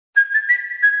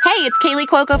Hey, it's Kaylee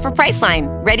Cuoco for Priceline.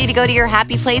 Ready to go to your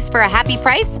happy place for a happy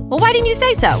price? Well, why didn't you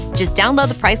say so? Just download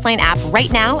the Priceline app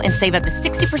right now and save up to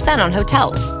 60% on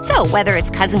hotels. So whether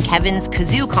it's Cousin Kevin's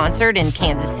Kazoo Concert in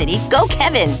Kansas City, go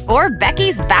Kevin, or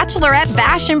Becky's Bachelorette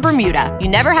Bash in Bermuda, you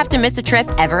never have to miss a trip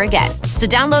ever again. So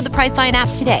download the Priceline app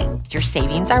today. Your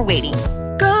savings are waiting.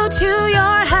 Go to your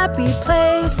happy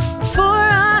place for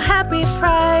a happy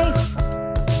price.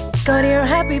 Go to your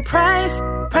happy price,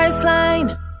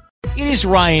 Priceline. It is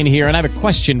Ryan here, and I have a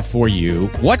question for you.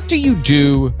 What do you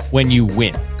do when you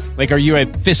win? Like, are you a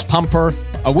fist pumper,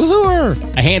 a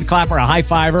woohooer, a hand clapper, a high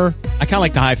fiver? I kind of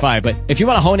like the high five, but if you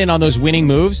want to hone in on those winning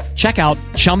moves, check out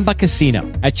Chumba Casino.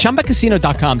 At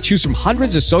ChumbaCasino.com, choose from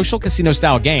hundreds of social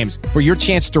casino-style games for your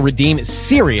chance to redeem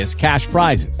serious cash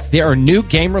prizes. There are new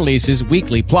game releases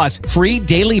weekly, plus free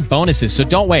daily bonuses. So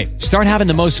don't wait. Start having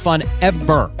the most fun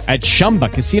ever at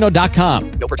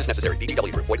ChumbaCasino.com. No purchase necessary.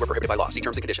 VGW Group. Void where prohibited by law. See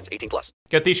terms and conditions. 18+.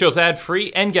 Get these shows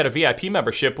ad-free and get a VIP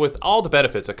membership with all the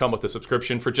benefits that come with the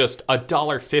subscription for just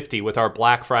 $1.50 with our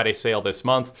Black Friday sale this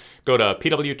month. Go to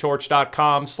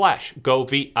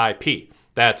pwtorch.com/govip.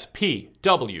 That's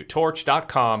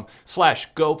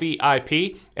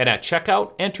pwtorch.com/govip. And at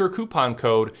checkout, enter coupon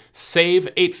code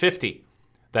SAVE850.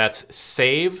 That's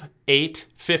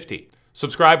SAVE850.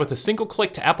 Subscribe with a single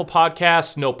click to Apple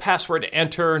Podcasts. No password to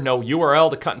enter, no URL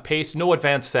to cut and paste, no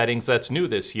advanced settings. That's new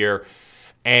this year.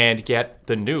 And get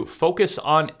the new Focus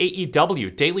on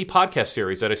AEW daily podcast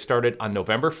series that I started on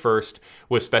November 1st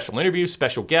with special interviews,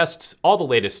 special guests, all the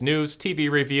latest news, TV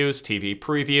reviews, TV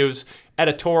previews,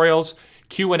 editorials,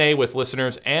 Q&A with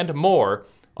listeners, and more,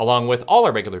 along with all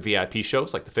our regular VIP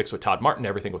shows like The Fix with Todd Martin,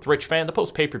 Everything with Rich Fan, the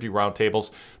post-pay-per-view roundtables,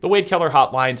 the Wade Keller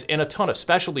hotlines, and a ton of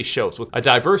specialty shows with a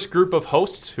diverse group of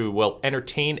hosts who will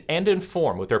entertain and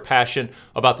inform with their passion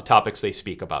about the topics they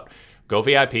speak about. Go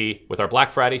VIP with our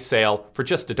Black Friday sale for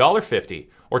just $1.50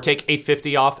 or take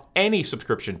 $8.50 off any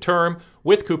subscription term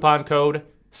with coupon code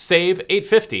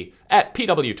SAVE850 at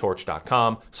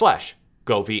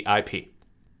pwtorch.com/govip.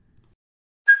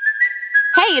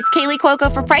 Hey, it's Kaylee Cuoco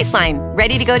for Priceline.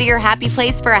 Ready to go to your happy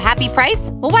place for a happy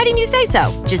price? Well, why didn't you say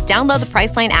so? Just download the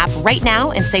Priceline app right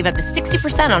now and save up to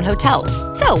 60% on hotels.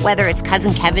 So whether it's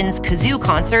Cousin Kevin's Kazoo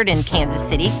Concert in Kansas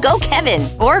City, go Kevin,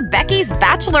 or Becky's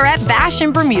Bachelorette Bash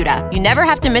in Bermuda, you never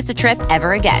have to miss a trip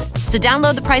ever again. So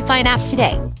download the Priceline app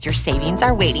today. Your savings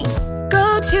are waiting.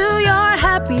 Go to your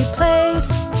happy place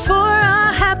for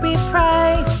a happy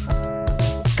price.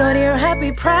 Go to your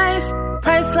happy price,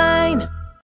 Priceline.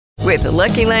 With the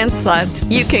Lucky Land Slots,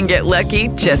 you can get lucky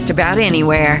just about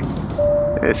anywhere.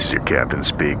 This is your captain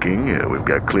speaking. We've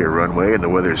got clear runway and the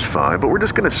weather's fine, but we're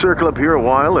just going to circle up here a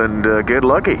while and get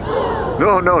lucky.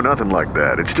 No, nothing like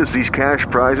that. It's just these cash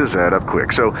prizes add up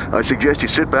quick. So I suggest you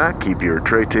sit back, keep your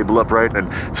tray table upright, and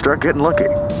start getting lucky.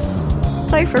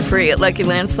 Play for free at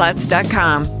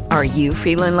LuckyLandSlots.com. Are you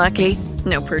feeling lucky?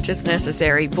 No purchase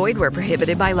necessary. Void where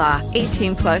prohibited by law.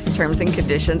 18+ terms and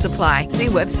conditions apply. See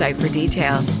website for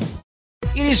details.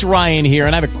 It is Ryan here,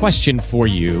 and I have a question for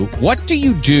you. What do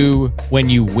you do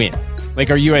when you win? Like,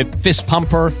 are you a fist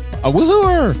pumper, a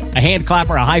woohooer, a hand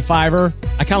clapper, a high fiver?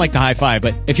 I kind of like the high five,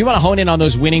 but if you want to hone in on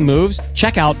those winning moves,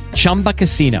 check out Chumba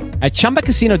Casino. At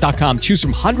ChumbaCasino.com, choose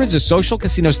from hundreds of social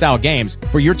casino-style games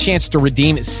for your chance to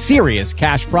redeem serious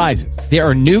cash prizes. There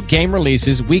are new game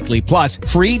releases weekly, plus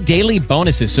free daily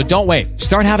bonuses. So don't wait.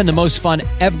 Start having the most fun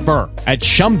ever at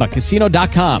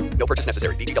ChumbaCasino.com. No purchase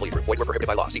necessary. VGW Group. Void where prohibited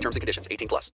by law. See terms and conditions.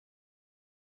 18+.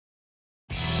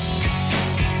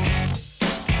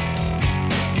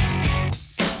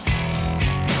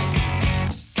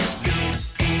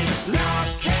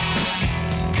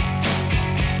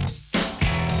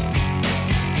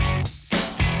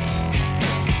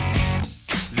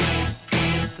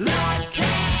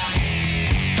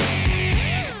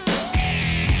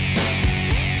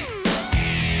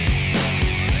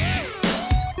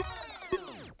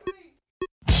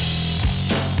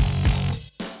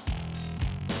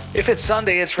 If it's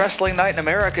Sunday, it's Wrestling Night in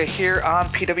America here on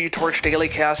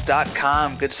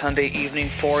PWTorchDailyCast.com. Good Sunday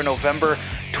evening for November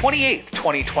 28th,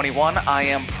 2021. I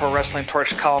am Pro Wrestling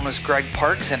Torch columnist Greg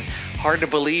Parks, and hard to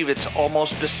believe it's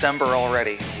almost December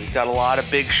already. We've got a lot of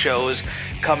big shows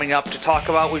coming up to talk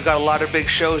about. We've got a lot of big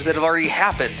shows that have already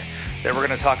happened that we're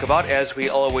going to talk about, as we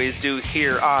always do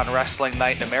here on Wrestling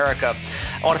Night in America.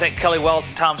 I want to thank Kelly Wells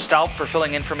and Tom Stout for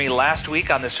filling in for me last week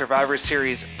on the Survivor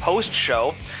Series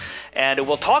post-show. And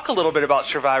we'll talk a little bit about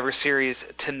Survivor Series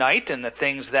tonight and the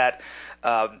things that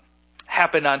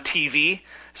happened on TV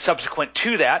subsequent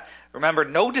to that. Remember,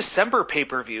 no December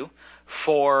pay-per-view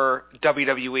for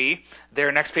WWE.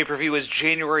 Their next pay-per-view is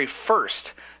January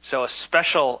 1st, so a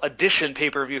special edition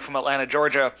pay-per-view from Atlanta,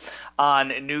 Georgia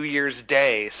on New Year's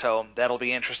Day. So that'll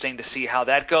be interesting to see how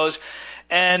that goes.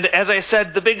 And as I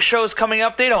said, the big shows coming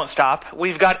up, they don't stop.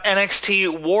 We've got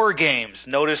NXT War Games.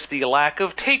 Notice the lack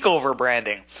of TakeOver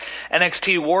branding.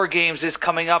 NXT War Games is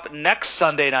coming up next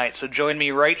Sunday night, so join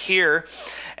me right here.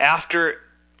 After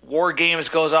War Games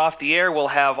goes off the air, we'll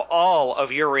have all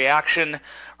of your reaction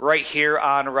right here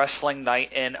on Wrestling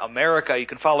Night in America. You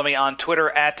can follow me on Twitter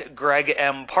at Greg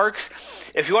M. Parks.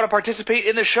 If you want to participate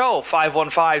in the show,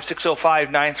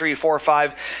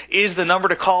 515-605-9345 is the number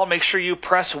to call. Make sure you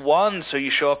press 1 so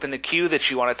you show up in the queue that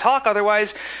you want to talk.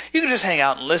 Otherwise, you can just hang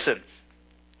out and listen.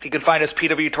 You can find us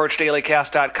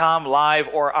pwtorchdailycast.com, live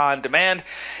or on demand.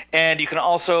 And you can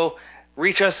also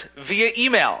reach us via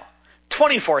email,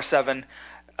 24/7.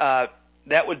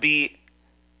 That would be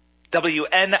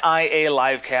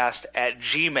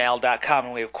WNIALivecast@gmail.com.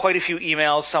 And we have quite a few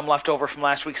emails, some left over from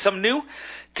last week, some new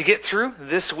to get through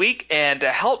this week. And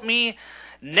to help me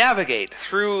navigate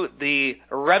through the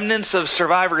remnants of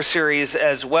Survivor Series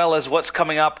as well as what's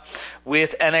coming up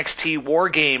with NXT War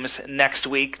Games next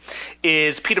week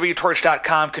is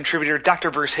PWTorch.com contributor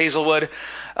Dr. Bruce Hazelwood.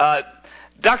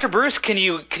 Dr. Bruce, can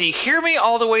you hear me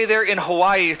all the way there in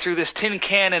Hawaii through this tin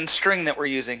can and string that we're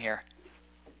using here?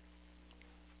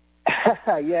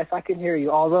 Yes, I can hear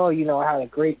you. Although, I had a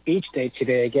great beach day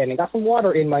today again and got some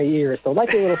water in my ears, so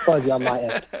like a little fuzzy on my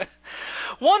end.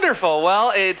 Wonderful.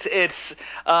 Well, it's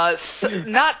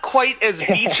not quite as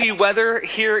beachy weather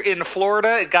here in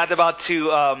Florida. It got about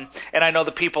to, and I know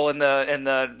the people in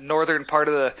the northern part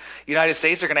of the United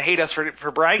States are going to hate us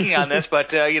for bragging on this,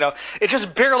 but it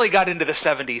just barely got into the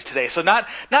 70s today. So not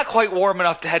quite warm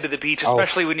enough to head to the beach,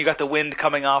 especially when you got the wind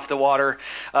coming off the water,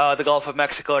 the Gulf of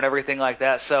Mexico and everything like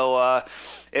that. So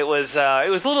it was a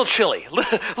little chilly,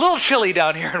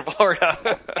 down here in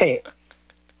Florida. Hey.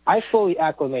 I fully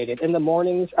acclimated. In the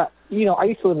mornings, I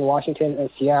used to live in Washington and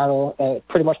Seattle,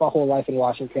 pretty much my whole life in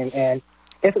Washington, and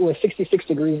if it was 66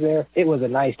 degrees there, it was a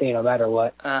nice day no matter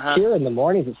what. Here in the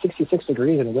mornings, it's 66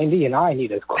 degrees and windy, and I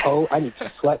need a coat, I need some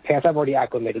sweatpants. I've already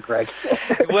acclimated, Greg.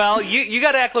 Well, you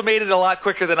got acclimated a lot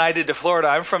quicker than I did to Florida.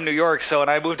 I'm from New York, so when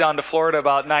I moved down to Florida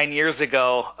about 9 years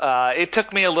ago, it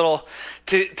took me a little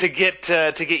to get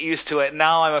used to it.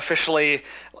 Now I'm officially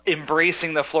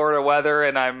embracing the Florida weather,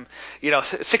 and I'm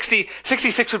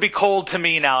 66 would be cold to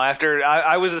me now. After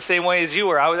I was the same way as you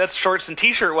were. That's shorts and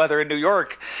t-shirt weather in New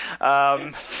York.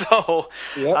 So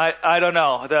yep. I don't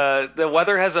know. The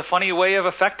weather has a funny way of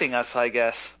affecting us, I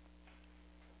guess.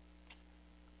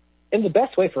 In the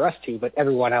best way for us too, but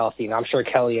everyone else, I'm sure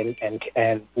Kelly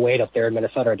and Wade up there in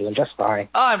Minnesota are doing just fine.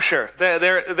 Oh, I'm sure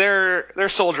they're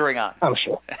soldiering on. I'm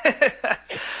sure.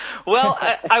 Well,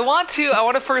 I want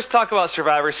to first talk about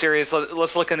Survivor Series.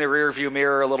 Let's look in the rearview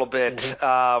mirror a little bit.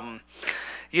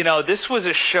 Mm-hmm. This was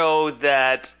a show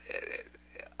that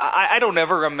I don't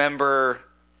ever remember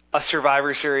a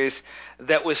Survivor Series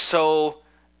that was so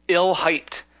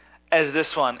ill-hyped as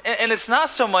this one. And it's not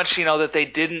so much, that they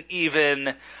didn't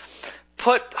even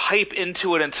put hype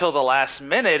into it until the last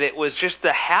minute. It was just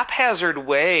the haphazard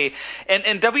way.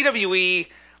 And WWE,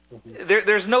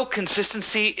 there's no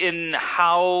consistency in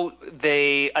how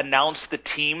they announce the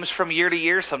teams from year to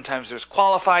year. Sometimes there's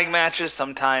qualifying matches.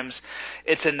 Sometimes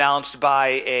it's announced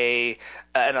by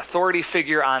an authority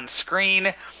figure on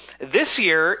screen. This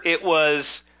year, it was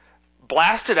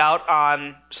blasted out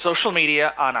on social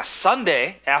media on a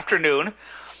Sunday afternoon,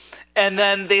 and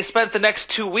then they spent the next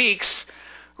 2 weeks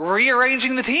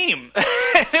rearranging the team.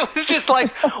 It was just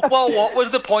like, well, what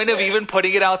was the point of even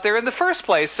putting it out there in the first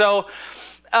place? So,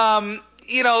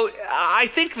 I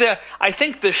think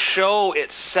the show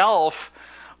itself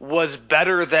was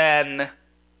better than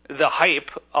the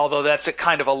hype, although that's a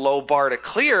kind of a low bar to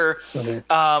clear.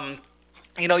 Mm-hmm.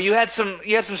 You had some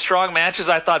strong matches.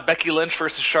 I thought Becky Lynch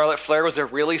versus Charlotte Flair was a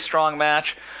really strong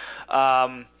match.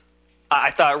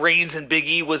 I thought Reigns and Big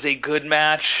E was a good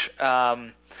match.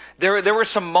 There were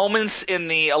some moments in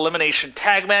the elimination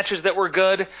tag matches that were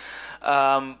good.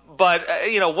 But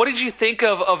what did you think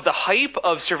of the hype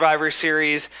of Survivor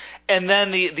Series and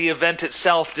then the event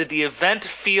itself? Did the event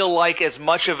feel like as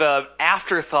much of an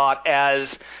afterthought as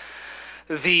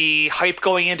the hype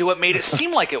going into it made it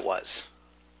seem like it was?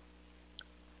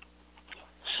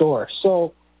 Sure.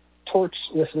 So, Torch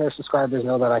listeners, subscribers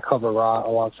know that I cover Raw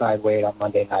alongside Wade on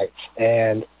Monday nights.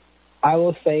 And I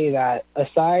will say that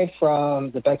aside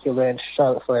from the Becky Lynch,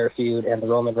 Charlotte Flair feud and the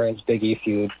Roman Reigns, Big E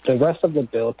feud, the rest of the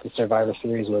build to Survivor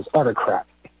Series was utter crap.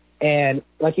 And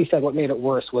like you said, what made it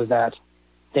worse was that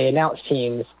they announced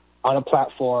teams on a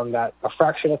platform that a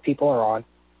fraction of people are on,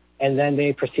 and then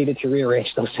they proceeded to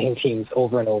rearrange those same teams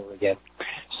over and over again.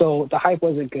 So the hype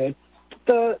wasn't good.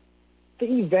 The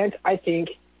event, I think,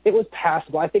 it was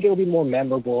passable. I think it would be more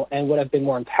memorable and would have been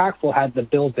more impactful had the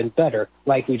build been better,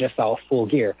 like we just saw with Full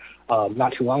Gear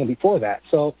not too long before that.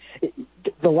 So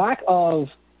the lack of,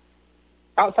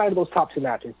 outside of those top two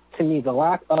matches, to me, the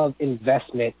lack of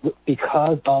investment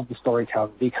because of the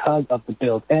storytelling, because of the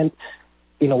build. And,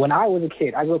 you know, when I was a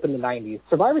kid, I grew up in the 90s,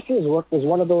 Survivor Series was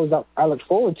one of those that I looked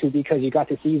forward to because you got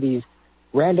to see these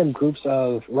random groups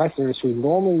of wrestlers who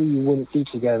normally you wouldn't see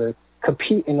together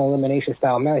compete in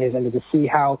elimination-style matches, and to see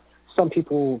how some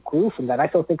people grew from that. I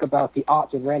still think about the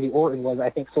odds when Randy Orton was,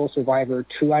 I think, sole survivor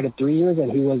 2 out of 3 years,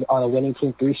 and he was on a winning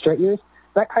team 3 straight years.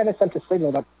 That kind of sent a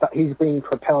signal that he's being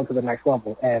propelled to the next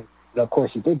level, and of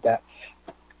course he did that.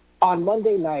 On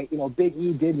Monday night, you know, Big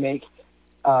E did make,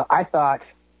 I thought,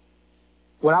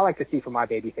 what I like to see from my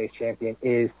babyface champion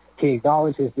is he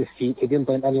acknowledged his defeat, he didn't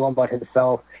blame anyone but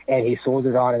himself, and he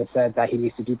soldiered on and said that he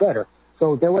needs to do better.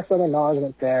 So there was some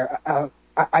acknowledgement there.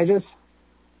 I just,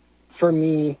 for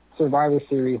me, Survivor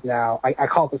Series now, I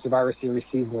call it the Survivor Series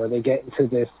season, where they get into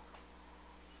this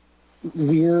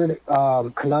weird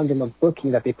conundrum of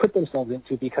booking that they put themselves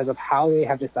into because of how they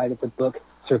have decided to book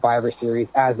Survivor Series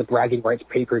as the bragging rights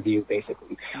pay-per-view,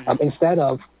 basically. Instead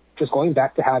of just going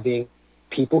back to having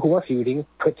people who are feuding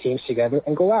put teams together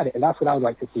and go at it. And that's what I would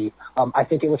like to see. I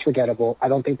think it was forgettable. I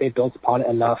don't think they built upon it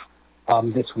enough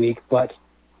this week, but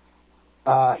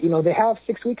you know, they have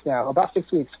 6 weeks now, about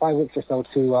 6 weeks, 5 weeks or so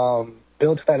to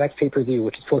build for that next pay-per-view,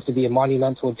 which is supposed to be a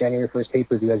monumental January 1st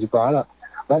pay-per-view, as you brought up.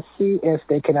 Let's see if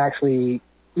they can actually,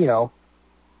 you know,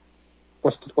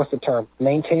 what's the term?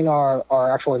 Maintain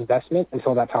our actual investment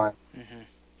until that time.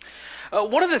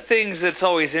 One of the things that's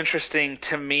always interesting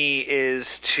to me is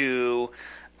to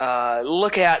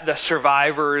look at the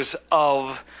survivors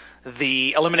of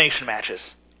the elimination matches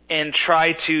and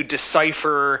try to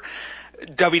decipher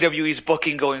WWE's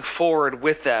booking going forward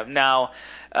with them. Now,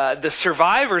 the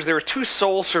survivors, there were 2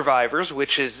 sole survivors,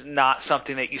 which is not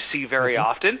something that you see very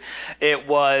often. It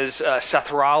was Seth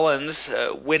Rollins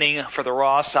winning for the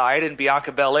Raw side and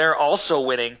Bianca Belair also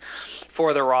winning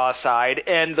for the Raw side.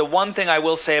 And the one thing I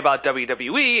will say about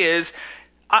WWE is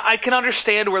I can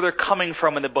understand where they're coming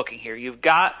from in the booking here. You've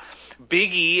got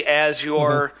Big E as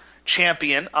your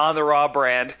champion on the Raw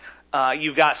brand.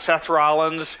 You've got Seth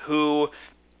Rollins, who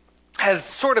has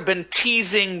sort of been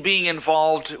teasing being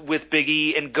involved with Big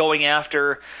E and going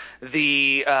after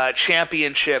the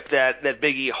championship that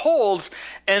Big E holds.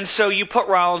 And so you put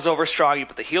Rollins over strong, you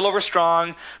put the heel over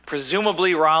strong.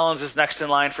 Presumably Rollins is next in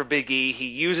line for Big E. He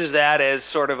uses that as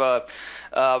sort of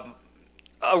a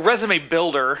resume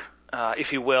builder,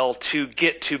 if you will, to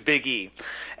get to Big E.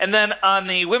 And then on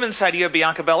the women's side, you have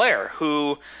Bianca Belair,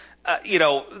 who you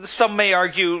know, some may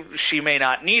argue she may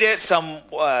not need it. Some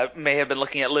may have been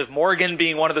looking at Liv Morgan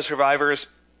being one of the survivors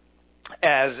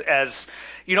as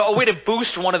you know, a way to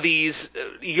boost one of these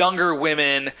younger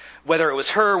women, whether it was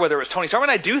her, whether it was Toni Storm.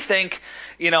 And I do think,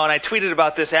 you know, and I tweeted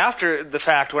about this after the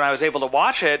fact when I was able to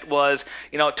watch it, was,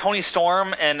 you know, Toni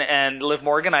Storm and Liv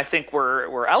Morgan, I think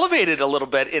were elevated a little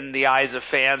bit in the eyes of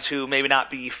fans who maybe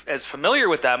not be as familiar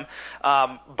with them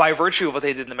by virtue of what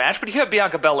they did in the match. But you have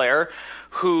Bianca Belair,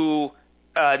 who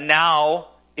now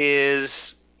is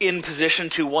in position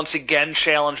to once again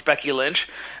challenge Becky Lynch.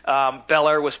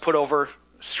 Belair was put over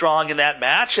strong in that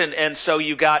match, and so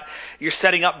you're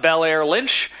setting up Belair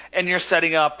Lynch, and you're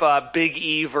setting up Big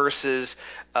E versus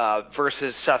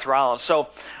Seth Rollins. So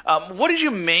what did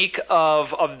you make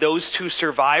of those 2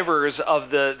 survivors of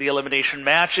the elimination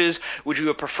matches? Would you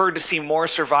have preferred to see more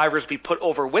survivors be put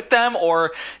over with them,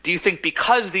 or do you think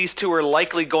because these 2 are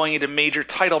likely going into major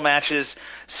title matches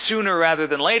sooner rather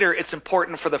than later, it's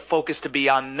important for the focus to be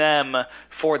on them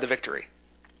for the victory?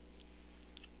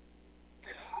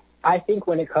 I think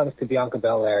when it comes to Bianca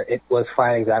Belair, it was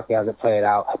fine exactly as it played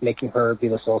out. Making her be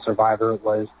the sole survivor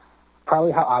was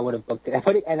probably how I would have booked it.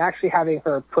 And actually having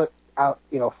her put out,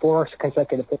 you know, 4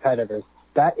 consecutive competitors,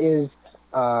 that is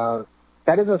a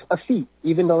feat.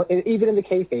 Even in the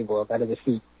kayfabe world, that is a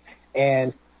feat.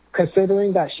 And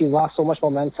considering that she lost so much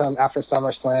momentum after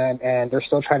SummerSlam, and they're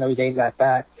still trying to regain that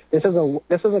back, this is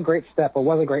a great step, or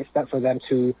was a great step for them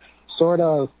to sort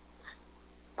of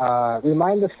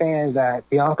remind the fans that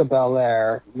Bianca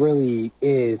Belair really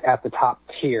is at the top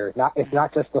tier. It's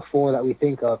not just the 4 that we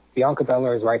think of. Bianca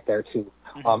Belair is right there too.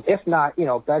 If not, you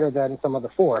know, better than some of the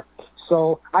 4.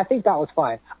 So I think that was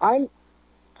fine. I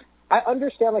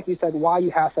understand, like you said, why you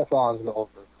have Seth Rollins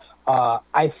over.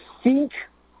 I think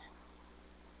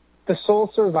the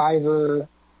sole survivor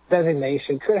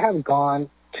designation could have gone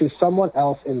to someone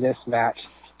else in this match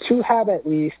to have at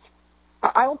least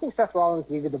I don't think Seth Rollins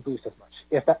needed the boost as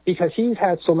much, because he's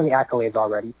had so many accolades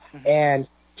already, and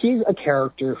he's a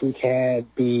character who can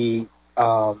be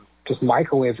just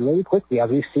microwaved really quickly, as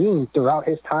we've seen throughout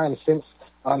his time since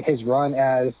his run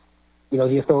as,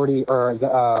 the Authority, or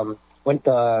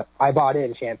the I Bought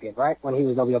In champion, right? When he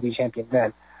was WWE champion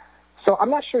then. So I'm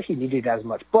not sure he needed it as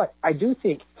much, but I do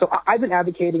think, I've been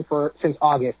advocating since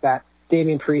August that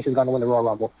Damian Priest is going to win the Royal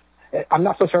Rumble. I'm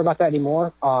not so sure about that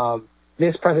anymore.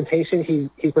 This presentation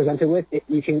he's presented with,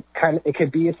 it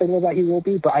could be a signal that he will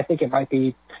be, but I think it might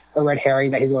be a red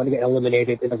herring that he's going to get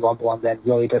eliminated in the Rumble and then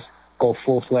really just go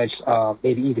full-fledged,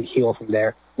 maybe even heel from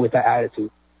there with that attitude.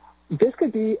 This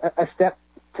could be a step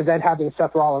to then having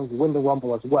Seth Rollins win the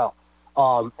Rumble as well,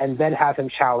 and then have him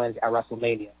challenge at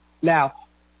WrestleMania. Now,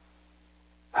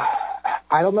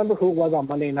 I don't remember who it was on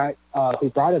Monday night who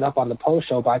brought it up on the post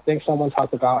show, but I think someone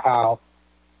talked about how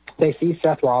they see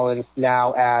Seth Rollins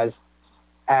now as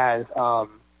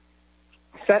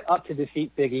set up to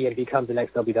defeat Big E and become the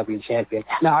next WWE champion.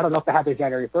 Now, I don't know if that happens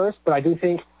January 1st, but I do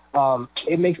think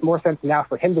it makes more sense now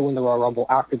for him to win the Royal Rumble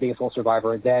after being sole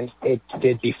survivor than it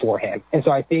did beforehand. And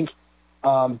so I think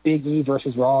Big E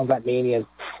versus Rollins at Mania is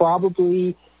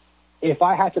probably, if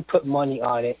I had to put money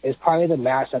on it, is probably the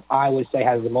match that I would say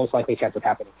has the most likely chance of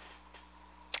happening.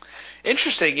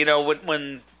 Interesting.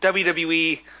 When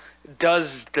WWE does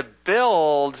the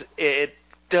build, it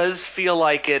does feel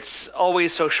like it's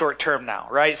always so short term now,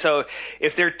 right? So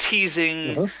if they're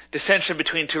teasing dissension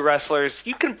between two wrestlers,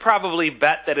 you can probably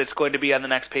bet that it's going to be on the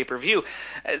next pay-per-view.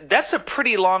 That's a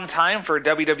pretty long time for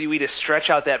WWE to stretch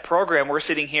out that program. We're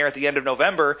sitting here at the end of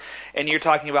November, and you're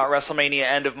talking about WrestleMania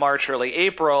end of March, early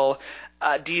April.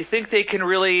 Do you think they can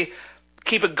really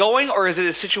keep it going, or is it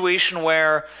a situation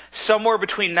where somewhere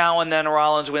between now and then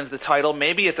Rollins wins the title,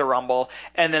 maybe at the Rumble,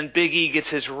 and then Big E gets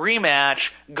his rematch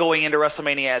going into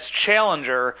WrestleMania as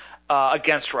challenger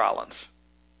against Rollins?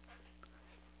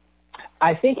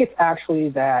 I think it's actually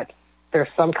that there's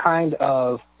some kind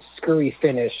of screwy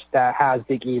finish that has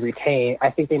Big E retain. I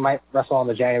think they might wrestle on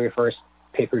the January 1st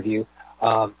pay-per-view.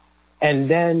 And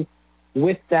then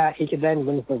with that, he can then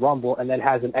win the Rumble and then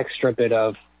has an extra bit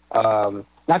of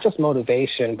not just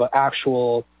motivation, but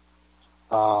actual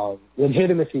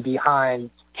legitimacy behind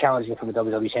challenging for the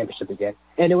WWE Championship again.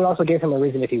 And it would also give him a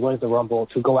reason, if he wins the Rumble,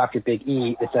 to go after Big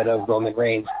E instead of Roman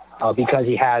Reigns, because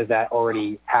he has that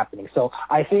already happening. So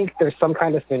I think there's some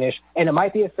kind of finish, and it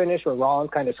might be a finish where Rollins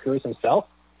kind of screws himself,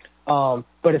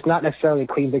 but it's not necessarily a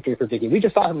clean victory for Big E. We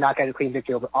just saw him not get a clean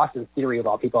victory over Austin Theory of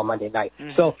all people on Monday night.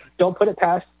 So don't put it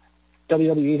past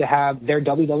WWE to have their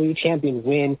WWE champion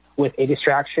win with a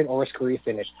distraction or a screwy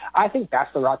finish. I think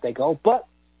that's the route they go. But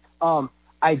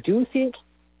I do think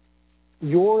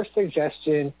your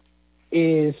suggestion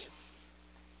is,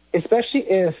 especially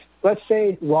if, let's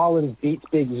say, Rollins beats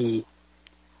Big E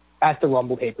at the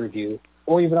Rumble pay-per-view,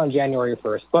 or even on January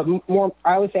 1st, but more,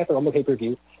 I would say at the Rumble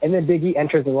pay-per-view, and then Big E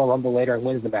enters the Royal Rumble later and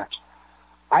wins the match.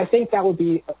 I think that would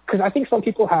be, because I think some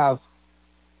people have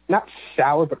not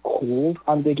soured, but cooled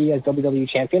on Big E as WWE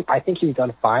champion. I think he's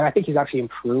done fine. I think he's actually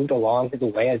improved along the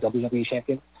way as WWE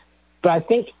champion. But I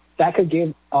think that could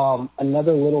give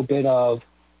another little bit of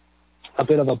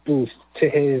a boost to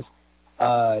his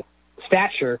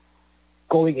stature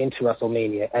going into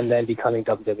WrestleMania and then becoming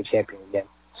WWE champion again.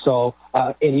 So,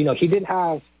 and he didn't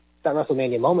have that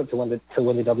WrestleMania moment to win the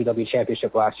WWE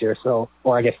championship last year,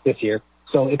 or I guess this year.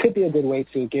 So it could be a good way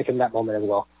to give him that moment as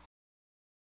well.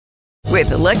 With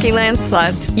the Lucky Land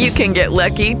Slots, you can get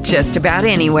lucky just about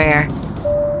anywhere.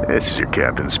 This is your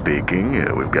captain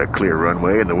speaking. We've got clear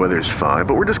runway and the weather's fine,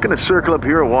 but we're just going to circle up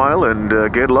here a while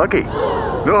and get lucky.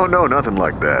 No, nothing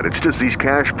like that. It's just these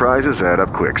cash prizes add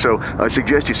up quick. So I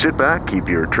suggest you sit back, keep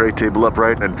your tray table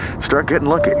upright, and start getting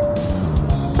lucky.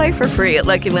 Play for free at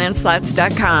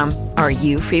LuckyLandSlots.com. Are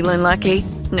you feeling lucky?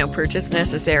 No purchase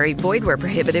necessary. Void where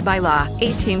prohibited by law.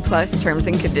 18+ terms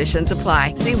and conditions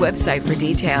apply. See website for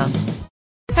details.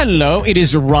 Hello, it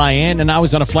is Ryan, and I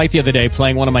was on a flight the other day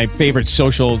playing one of my favorite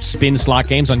social spin slot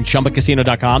games on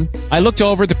ChumbaCasino.com. I looked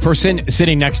over at the person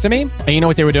sitting next to me, and you know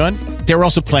what they were doing? They were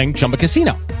also playing Chumba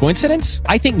Casino. Coincidence?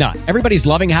 I think not. Everybody's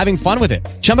loving having fun with it.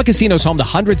 Chumba Casino is home to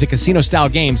hundreds of casino-style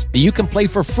games that you can play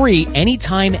for free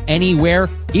anytime, anywhere,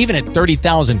 even at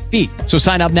 30,000 feet. So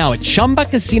sign up now at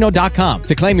ChumbaCasino.com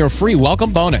to claim your free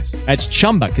welcome bonus. That's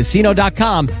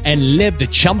ChumbaCasino.com and live the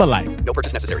Chumba life. No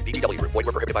purchase necessary. VGW. Void where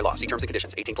prohibited by law. See terms and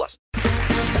conditions. 18+.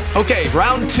 Okay,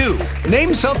 round two.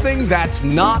 Name something that's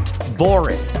not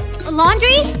boring. A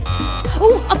laundry?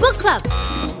 Ooh, a book club.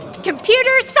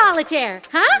 Computer solitaire,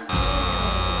 huh?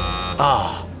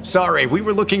 Ah, sorry, we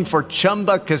were looking for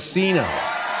Chumba Casino.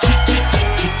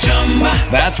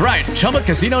 That's right.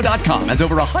 ChumbaCasino.com has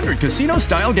over 100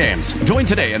 casino-style games. Join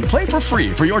today and play for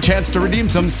free for your chance to redeem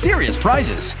some serious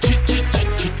prizes.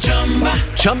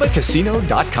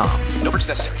 ChumbaCasino.com. No purchase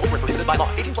necessary. Void where prohibited by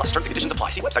law. 18 plus. Terms and conditions apply.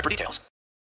 See website for details.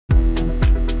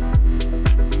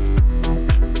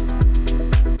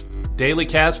 Daily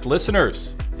Cast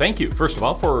listeners, thank you, first of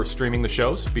all, for streaming the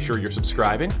shows. Be sure you're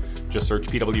subscribing. Just search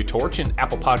PW Torch in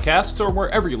Apple Podcasts or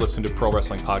wherever you listen to pro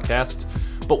wrestling podcasts.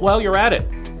 But while you're at it,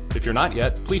 if you're not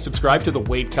yet, please subscribe to the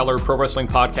Wade Keller Pro Wrestling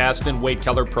Podcast and Wade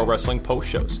Keller Pro Wrestling Post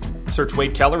Shows. Search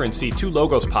Wade Keller and see two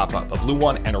logos pop up, a blue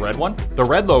one and a red one. The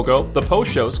red logo, the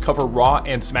post shows, cover Raw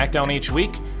and SmackDown each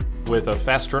week with a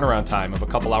fast turnaround time of a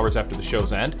couple hours after the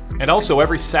show's end. And also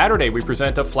every Saturday we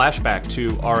present a flashback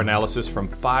to our analysis from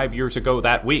 5 years ago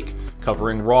that week,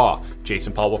 covering Raw.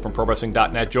 Jason Paul from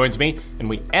ProWrestling.net joins me, and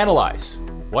we analyze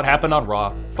what happened on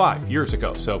Raw 5 years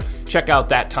ago. So check out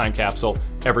that time capsule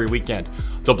every weekend.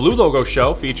 The Blue Logo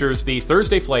Show features the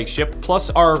Thursday flagship, plus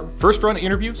our first run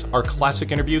interviews, our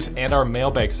classic interviews, and our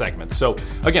mailbag segments. So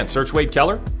again, search Wade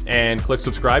Keller and click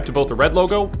subscribe to both the red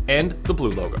logo and the blue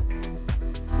logo.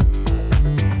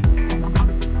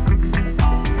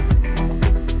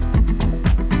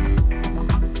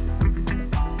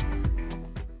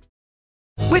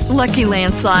 With Lucky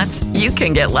Land Slots, you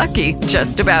can get lucky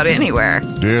just about anywhere.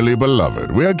 Dearly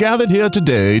beloved, we are gathered here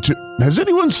today to... Has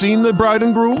anyone seen the bride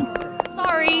and groom?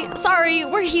 Sorry,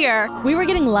 we're here. We were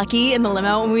getting lucky in the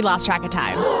limo and we lost track of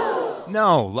time.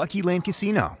 No, Lucky Land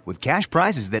Casino, with cash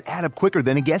prizes that add up quicker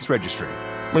than a guest registry.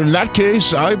 In that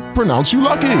case, I pronounce you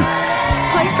lucky.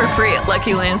 Play for free at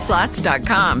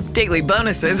LuckyLandSlots.com. Daily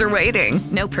bonuses are waiting.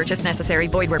 No purchase necessary.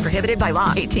 Void where prohibited by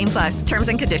law. 18 plus. Terms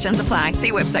and conditions apply.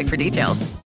 See website for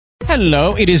details.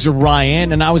 Hello, it is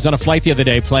Ryan, and I was on a flight the other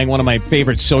day playing one of my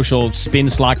favorite social spin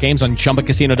slot games on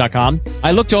ChumbaCasino.com.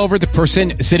 I looked over at the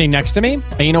person sitting next to me,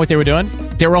 and you know what they were doing?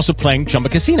 They were also playing Chumba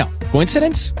Casino.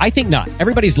 Coincidence? I think not.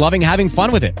 Everybody's loving having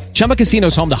fun with it. Chumba Casino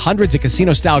is home to hundreds of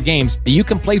casino-style games that you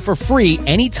can play for free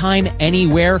anytime,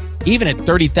 anywhere, even at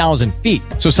 30,000 feet.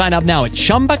 So sign up now at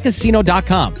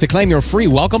ChumbaCasino.com to claim your free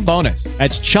welcome bonus.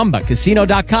 That's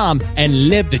ChumbaCasino.com and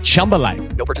live the Chumba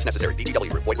life. No purchase necessary.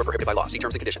 VGW. Void where prohibited by law. See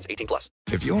terms and conditions. 18 plus.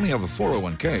 If you only have a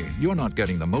 401k, you're not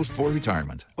getting the most for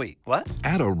retirement. Wait, what?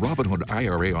 Add a Robinhood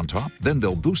IRA on top, then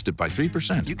they'll boost it by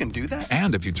 3%. You can do that?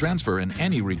 And if you transfer in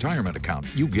any retirement account,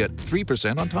 you get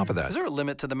 3% on top of that. Is there a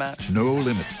limit to the match? No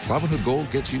limit. Robinhood Gold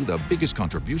gets you the biggest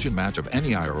contribution match of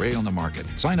any IRA on the market.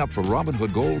 Sign up for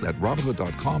Robinhood Gold at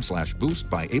Robinhood.com/boost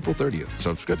by April 30th.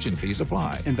 Subscription fees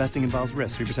apply. Investing involves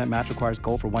risk. 3% match requires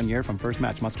gold for 1 year from first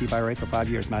match. Must keep IRA for 5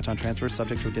 years. Match on transfers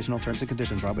subject to additional terms and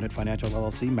conditions. Robinhood Financial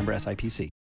LLC, member SIPC.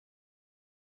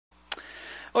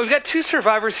 Well, we've got two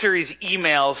Survivor Series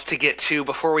emails to get to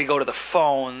before we go to the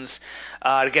phones.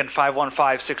 Again,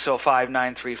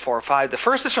 515-605-9345. The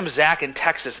first is from Zach in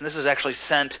Texas, and this is actually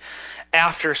sent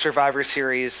after Survivor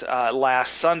Series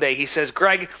last Sunday. He says,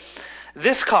 Greg,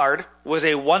 this card was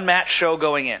a one-match show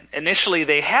going in. Initially,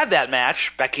 they had that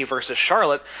match, Becky versus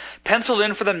Charlotte, penciled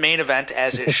in for the main event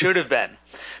as it should have been.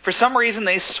 For some reason,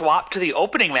 they swapped to the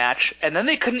opening match, and then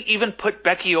they couldn't even put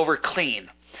Becky over clean.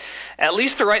 At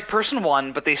least the right person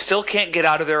won, but they still can't get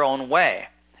out of their own way.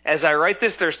 As I write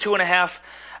this, there's 2.5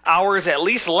 hours at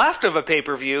least left of a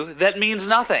pay-per-view. That means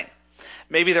nothing.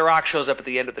 Maybe The Rock shows up at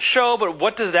the end of the show, but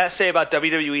what does that say about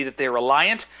WWE that they're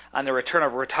reliant on the return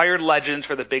of retired legends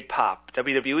for the big pop?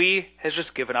 WWE has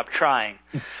just given up trying.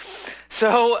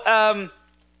 So,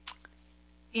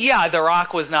 yeah, The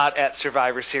Rock was not at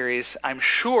Survivor Series. I'm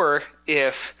sure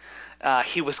if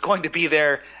he was going to be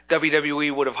there,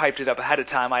 WWE would have hyped it up ahead of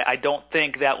time. I don't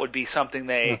think that would be something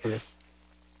they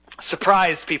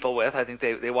surprise people with. I think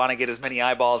they want to get as many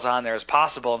eyeballs on there as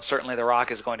possible, and certainly The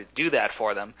Rock is going to do that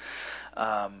for them.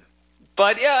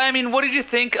 But, yeah, I mean, what did you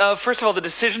think of, first of all, the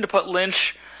decision to put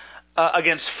Lynch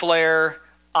against Flair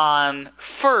on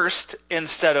first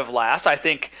instead of last? I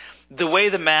think the way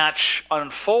the match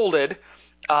unfolded,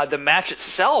 the match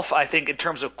itself, I think, in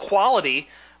terms of quality,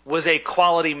 was a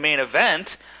quality main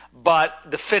event, but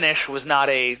the finish was not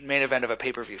a main event of a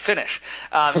pay-per-view finish.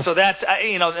 So that's,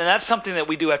 and that's something that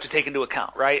we do have to take into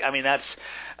account, right? I mean, that's,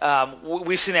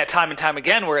 we've seen that time and time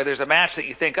again where there's a match that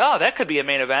you think, oh, that could be a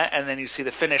main event, and then you see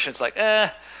the finish, and it's like,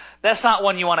 that's not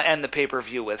one you want to end the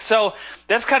pay-per-view with. So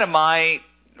that's kind of my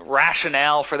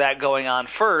rationale for that going on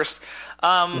first.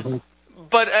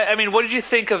 But, I mean, what did you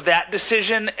think of that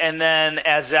decision? And then,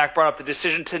 as Zach brought up, the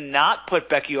decision to not put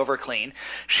Becky over clean.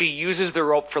 She uses the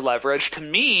rope for leverage. To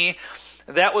me,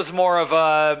 that was more of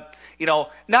a,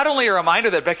 not only a reminder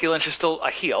that Becky Lynch is still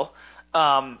a heel,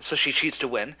 so she cheats to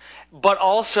win, but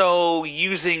also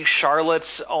using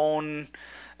Charlotte's own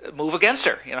move against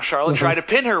her. Charlotte tried to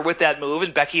pin her with that move,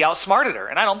 and Becky outsmarted her.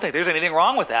 And I don't think there's anything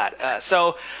wrong with that.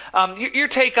 So your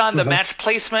take on the match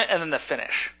placement and then the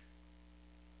finish.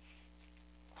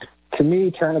 To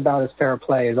me, Turnabout is fair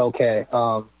play is okay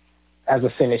as a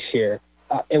finish here.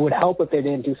 It would help if they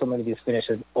didn't do so many of these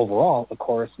finishes overall, of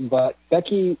course, but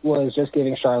Becky was just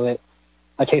giving Charlotte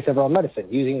a taste of her own medicine,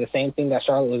 using the same thing that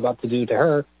Charlotte was about to do to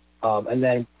her, and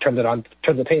then turn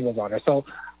the tables on her. So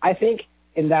I think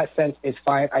in that sense it's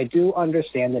fine. I do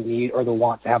understand the need or the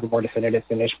want to have a more definitive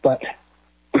finish, but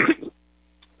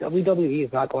WWE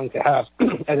is not going to have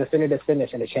a definitive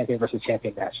finish in a champion versus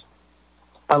champion match.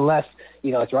 Unless,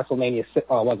 it's WrestleMania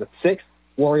 6,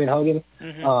 Warrior and Hogan.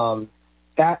 Mm-hmm.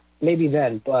 That maybe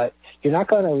then, but you're not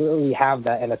going to really have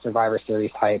that in a Survivor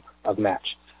Series type of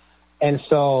match. And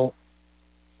so,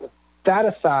 that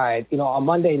aside, on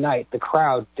Monday night, the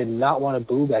crowd did not want to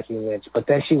boo Becky Lynch, but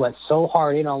then she went so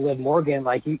hard in on Liv Morgan,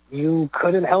 like you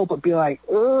couldn't help but be like,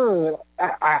 I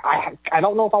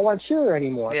don't know if I want to cheer her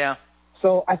anymore. Yeah.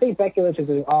 So I think Becky Lynch is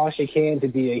doing all she can to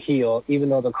be a heel, even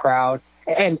though the crowd,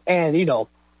 and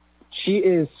she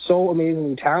is so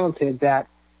amazingly talented that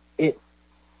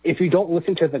if you don't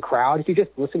listen to the crowd, if you just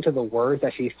listen to the words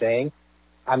that she's saying,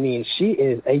 I mean, she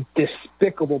is a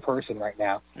despicable person right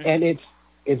now. Mm-hmm.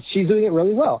 And she's doing it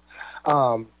really well.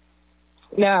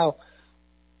 Now,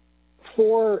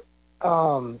 when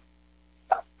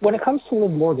it comes to Liv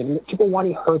Morgan, people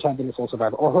wanting her to have been the sole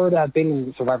survivor or her to have been in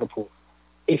the survivor pool.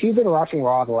 If you've been watching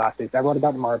Raw the last days, I wrote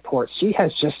about it in my report, she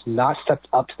has just not stepped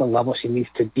up to the level she needs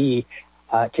to be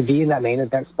in that main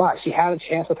event spot. She had a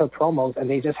chance with her promos, and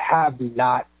they just have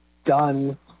not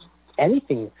done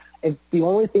anything. And the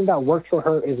only thing that worked for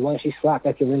her is when she slapped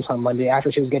Becky Lynch on Monday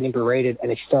after she was getting berated, and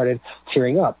then she started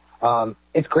tearing up.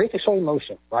 It's great to show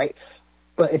emotion, right?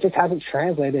 But it just hasn't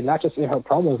translated, not just in her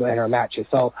promos, but in her matches.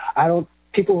 So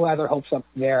people who have their hopes up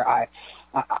there, I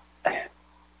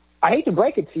hate to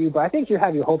break it to you, but I think you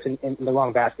have your hopes in the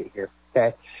wrong basket here,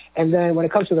 okay? And then when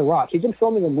it comes to The Rock, he's been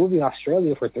filming a movie in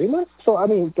Australia for 3 months. So, I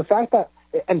mean, the fact that,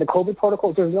 and the COVID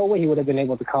protocol, there's no way he would have been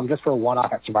able to come just for a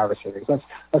one-off at Survivor Series.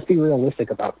 Let's be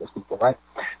realistic about this, people, right?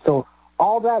 So,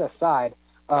 all that aside,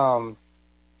 the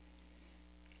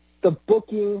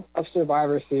booking of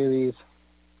Survivor Series,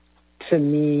 to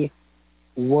me,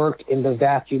 worked in the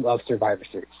vacuum of Survivor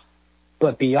Series.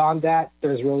 But beyond that,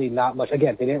 there's really not much.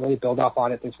 Again, they didn't really build off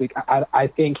on it this week. I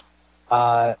think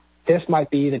this might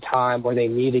be the time where they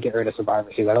need to get rid of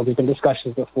Survivor Series. I know there's been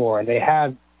discussions before, and they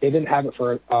didn't have it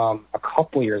for a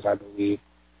couple years, I believe,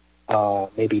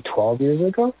 maybe 12 years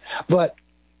ago. But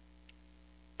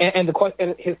and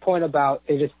his point about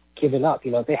they just giving up,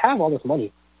 they have all this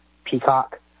money,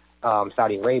 Peacock,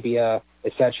 Saudi Arabia,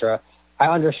 etc. I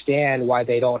understand why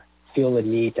they don't feel the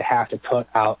need to have to put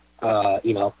out,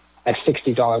 a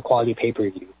 $60 quality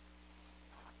pay-per-view.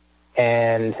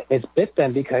 And it's bit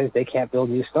them because they can't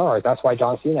build new stars. That's why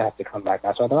John Cena has to come back.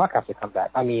 That's why The Rock has to come back.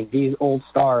 I mean, these old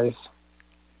stars,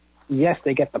 yes,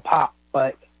 they get the pop,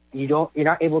 but you're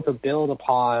not able to build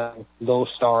upon those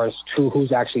stars to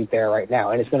who's actually there right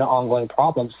now. And it's been an ongoing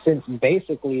problem since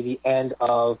basically the end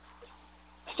of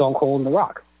Stone Cold and The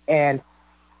Rock. And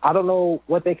I don't know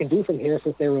what they can do from here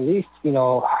since they released,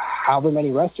 however many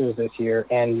wrestlers this year,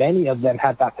 and many of them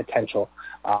had that potential.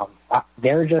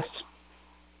 They're just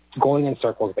going in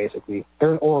circles, basically.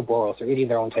 They're an Ouroboros. They're eating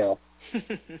their own tail.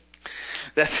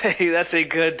 That's a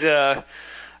good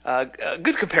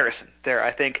good comparison there,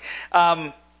 I think.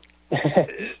 Thank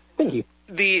you.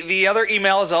 The other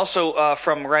email is also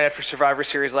from right after Survivor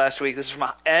Series last week. This is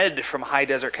from Ed from High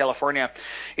Desert, California.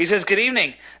 He says, "Good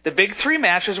evening. The big three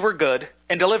matches were good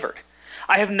and delivered.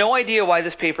 I have no idea why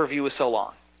this pay-per-view was so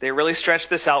long. They really stretched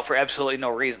this out for absolutely no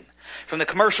reason. From the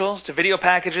commercials to video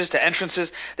packages to entrances,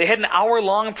 they had an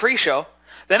hour-long pre-show.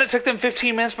 Then it took them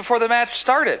 15 minutes before the match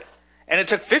started. And it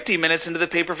took 50 minutes into the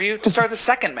pay-per-view to start the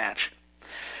second match.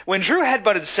 When Drew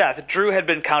headbutted Seth, Drew had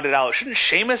been counted out. Shouldn't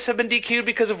Sheamus have been DQ'd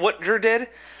because of what Drew did?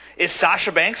 Is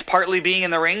Sasha Banks partly being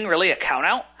in the ring really a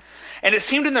count-out? And it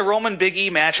seemed in the Roman Big E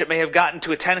match it may have gotten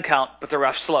to a 10 count, but the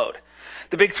ref slowed.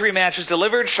 The big three matches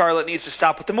delivered. Charlotte needs to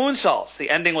stop with the moonsaults. The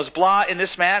ending was blah in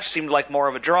this match, seemed like more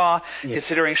of a draw,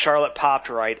 considering Charlotte popped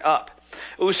right up.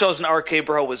 Usos and RK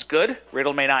Bro was good.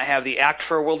 Riddle may not have the act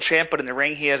for a world champ, but in the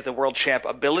ring he has the world champ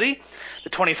ability. The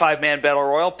 25-man battle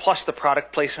royal plus the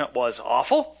product placement was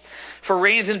awful. For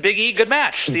Reigns and Big E, good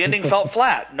match. The ending felt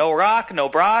flat. No Rock, no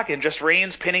Brock, and just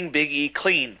Reigns pinning Big E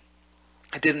clean.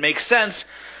 It didn't make sense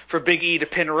for Big E to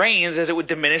pin Reigns, as it would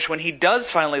diminish when he does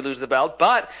finally lose the belt,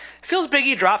 but it feels Big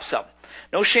E dropped some.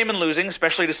 No shame in losing,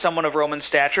 especially to someone of Roman's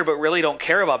stature, but really don't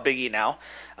care about Big E now.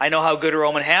 I know how good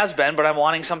Roman has been, but I'm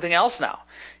wanting something else now.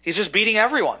 He's just beating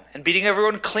everyone, and beating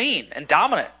everyone clean and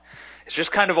dominant. It's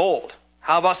just kind of old.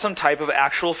 How about some type of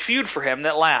actual feud for him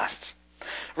that lasts?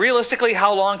 Realistically,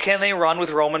 how long can they run with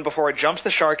Roman before it jumps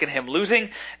the shark and him losing,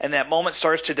 and that moment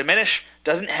starts to diminish?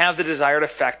 Doesn't have the desired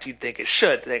effect you'd think it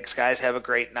should. Thanks, guys. Have a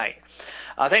great night.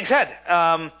 Thanks, Ed.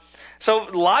 So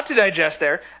a lot to digest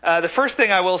there. The first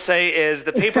thing I will say is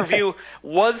the pay-per-view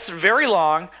was very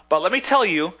long, but let me tell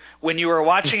you, when you were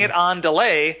watching it on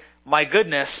delay, my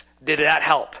goodness, did that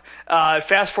help.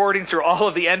 Fast-forwarding through all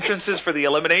of the entrances for the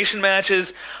elimination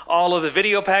matches, all of the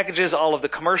video packages, all of the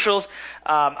commercials.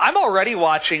 I'm already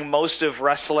watching most of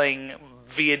wrestling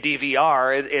via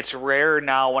DVR. It's rare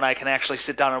now when I can actually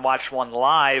sit down and watch one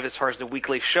live as far as the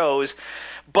weekly shows.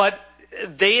 But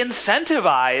they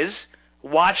incentivize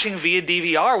watching via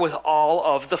DVR with all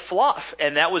of the fluff,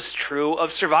 and that was true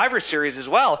of Survivor Series as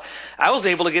well. I was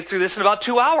able to get through this in about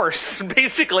 2 hours,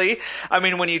 basically. I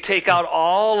mean, when you take out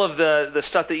all of the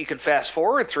stuff that you can fast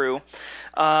forward through.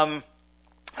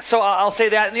 So I'll say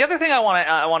that. And the other thing I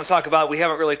want to talk about, we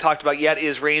haven't really talked about yet,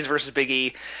 is Reigns versus Big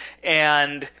E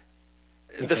and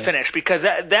the finish, because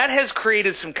that has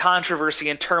created some controversy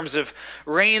in terms of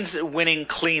Reigns winning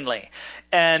cleanly.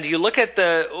 And you look at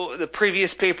the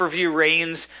previous pay-per-view,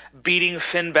 Reigns beating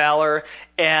Finn Balor,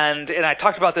 and I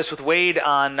talked about this with Wade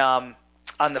on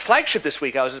the flagship this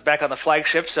week. I was back on the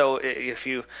flagship, so if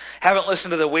you haven't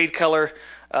listened to the Wade Keller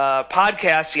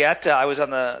podcast yet, I was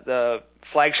on the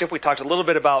flagship. We talked a little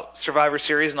bit about Survivor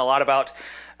Series and a lot about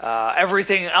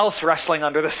everything else wrestling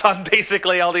under the sun,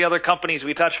 basically all the other companies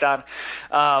we touched on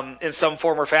in some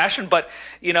form or fashion. But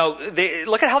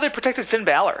look at how they protected Finn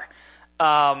Balor.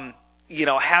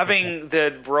 Having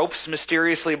the ropes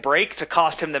mysteriously break to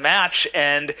cost him the match,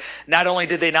 and not only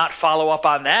did they not follow up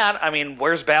on that, I mean,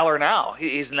 where's Balor now?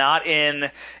 He's not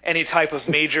in any type of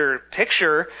major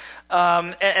picture.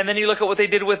 And then you look at what they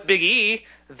did with Big E,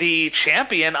 the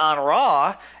champion on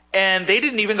Raw, and they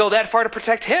didn't even go that far to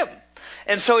protect him.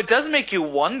 And so it does make you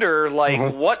wonder,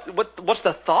 what's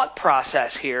the thought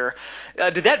process here?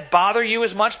 Did that bother you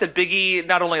as much that Big E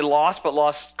not only lost, but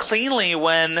lost cleanly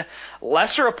when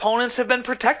lesser opponents have been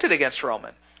protected against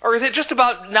Roman? Or is it just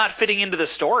about not fitting into the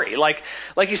story? Like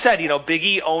you said, Big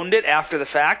E owned it after the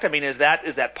fact. I mean, is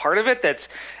that part of it? That's,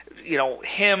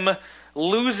 him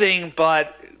losing,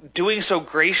 but doing so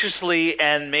graciously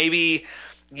and maybe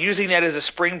using that as a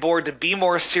springboard to be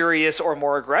more serious or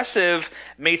more aggressive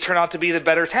may turn out to be the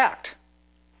better tact.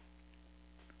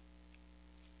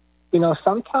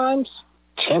 Sometimes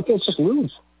champions just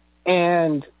lose,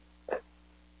 and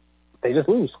they just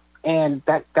lose, and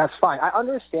that's fine. I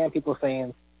understand people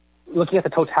saying, looking at the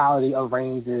totality of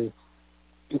Reigns'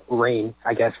 reign,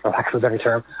 I guess, for lack of a better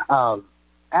term,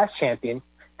 as champion,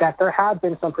 that there have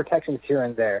been some protections here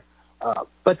and there.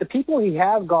 But the people he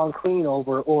has gone clean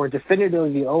over or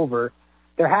definitively over,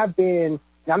 there have been,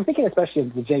 now I'm thinking especially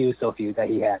of the Jey Uso feud that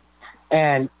he had,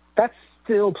 and that's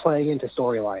still playing into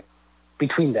storyline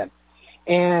between them.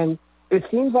 And it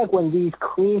seems like when these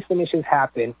clean finishes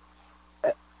happen,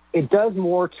 it does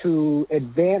more to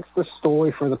advance the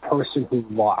story for the person who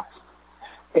lost.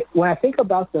 When I think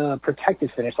about the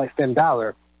protected finish, like Finn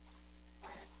Balor,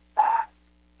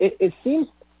 it seems,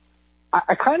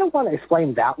 I kind of want to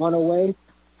explain that one away,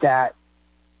 that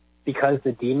because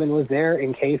the demon was there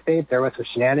in kayfabe, there was some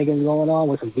shenanigans going on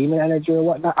with some demon energy or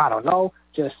whatnot. I don't know.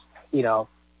 Just,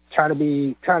 trying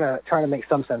to make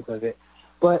some sense of it.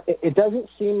 But it doesn't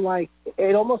seem like,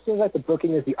 it almost seems like the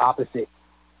booking is the opposite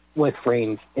with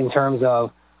Reigns in terms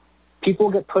of people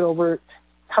get put over,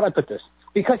 how do I put this?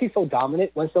 Because he's so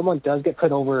dominant, when someone does get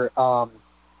put over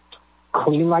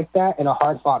clean like that in a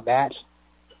hard-fought match,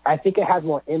 I think it has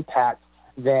more impact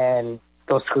than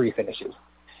those screwy finishes.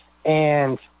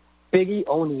 And Big E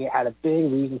owning it had a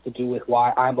big reason to do with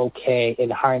why I'm okay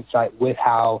in hindsight with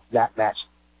how that match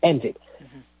ended.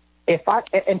 Mm-hmm.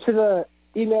 And to the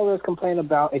emailers complain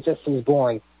about it just seems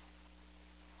boring,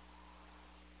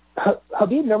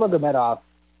 Khabib Nurmagomedov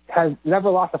has never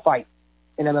lost a fight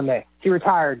in MMA. He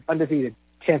retired undefeated,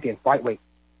 champion, lightweight,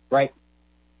 right?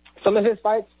 Some of his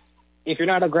fights, if you're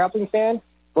not a grappling fan,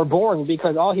 were boring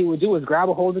because all he would do is grab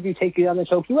a hold of you, take you down, and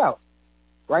choke you out,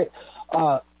 right?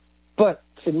 But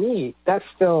to me, that's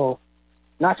still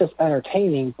not just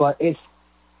entertaining, but it's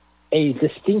a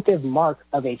distinctive mark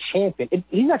of a champion.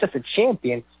 He's not just a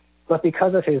champion, but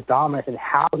because of his dominance and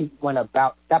how he went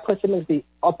about, that puts him as the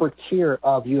upper tier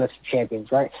of UFC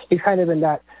champions, right? He's kind of in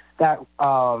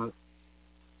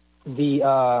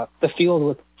the field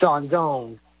with Jon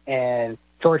Jones and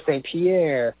George St.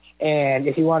 Pierre, and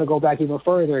if you want to go back even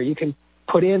further, you can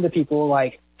put in the people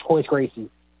like Horace Gracie.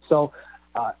 So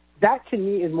that to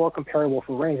me is more comparable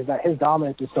for Reigns, is that his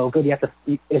dominance is so good. You have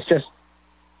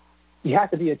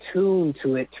to be attuned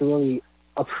to it to really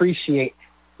appreciate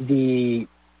the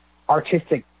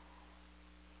artistic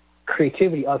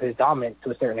creativity of his dominance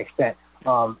to a certain extent.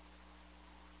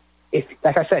 If,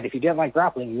 like I said, if you didn't like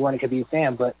grappling, you weren't a Khabib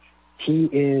fan, but he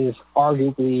is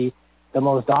arguably the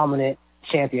most dominant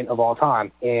champion of all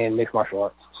time in mixed martial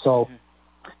arts. So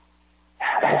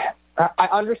I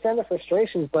understand the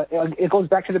frustrations, but it goes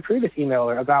back to the previous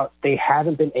emailer about they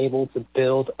haven't been able to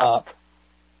build up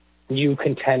new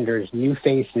contenders, new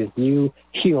faces, new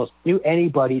heels, new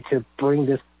anybody to bring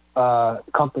this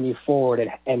company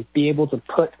forward and be able to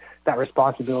put that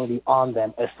responsibility on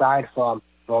them aside from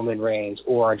Roman Reigns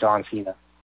or John Cena.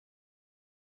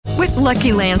 With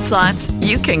Lucky Land Slots,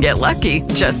 you can get lucky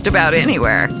just about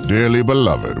anywhere. Dearly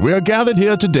beloved, we are gathered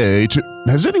here today to...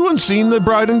 Has anyone seen the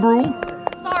bride and groom?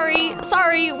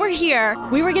 Sorry, we're here.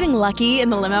 We were getting lucky in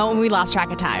the limo and we lost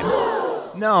track of time.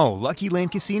 No, Lucky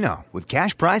Land Casino, with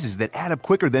cash prizes that add up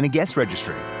quicker than a guest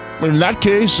registry. In that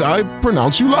case, I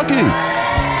pronounce you lucky.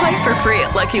 Play for free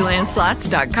at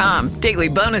LuckyLandSlots.com. Daily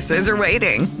bonuses are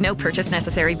waiting. No purchase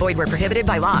necessary. Void where prohibited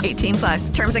by law.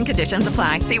 18+. Terms and conditions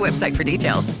apply. See website for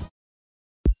details.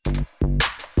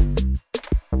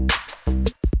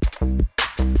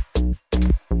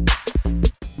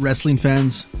 Wrestling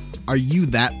fans, are you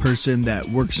that person that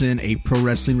works in a pro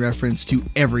wrestling reference to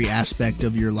every aspect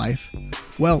of your life?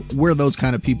 Well, we're those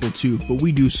kind of people too, but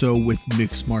we do so with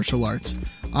mixed martial arts.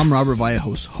 I'm Robert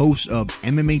Vallejos, host of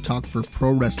MMA Talk for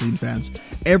Pro Wrestling Fans,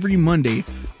 every Monday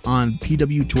on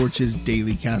PW Torch's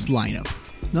Daily Cast lineup.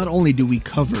 Not only do we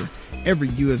cover every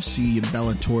UFC and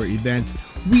Bellator event,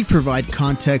 we provide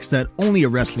context that only a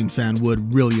wrestling fan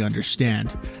would really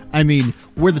understand. I mean,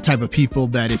 we're the type of people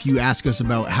that if you ask us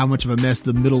about how much of a mess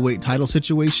the middleweight title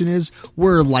situation is,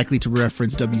 we're likely to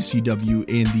reference WCW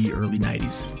in the early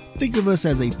 90s. Think of us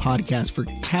as a podcast for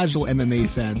casual MMA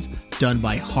fans done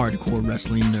by hardcore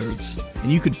wrestling nerds.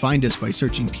 And you can find us by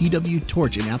searching PW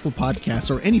Torch in Apple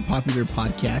Podcasts or any popular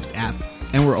podcast app.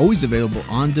 And we're always available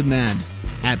on demand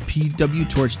at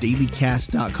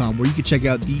pwtorchdailycast.com, where you can check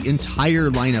out the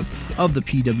entire lineup of the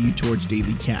PW Torch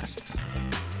Daily Casts.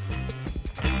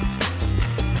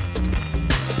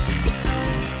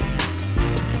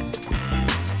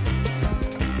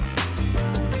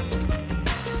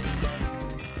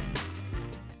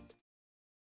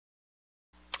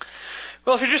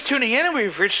 Well, if you're just tuning in and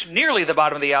we've reached nearly the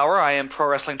bottom of the hour, I am Pro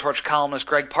Wrestling Torch columnist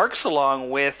Greg Parks,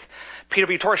 along with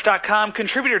PWTorch.com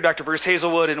contributor Dr. Bruce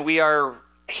Hazelwood, and we are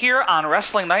here on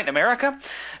Wrestling Night in America,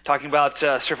 talking about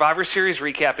Survivor Series,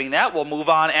 recapping that. We'll move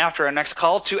on after our next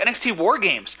call to NXT War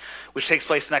Games, which takes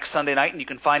place next Sunday night, and you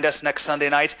can find us next Sunday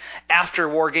night after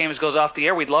War Games goes off the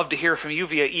air. We'd love to hear from you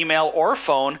via email or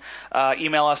phone.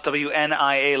 Email us,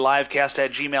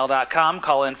 WNIALivecast@gmail.com.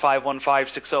 Call in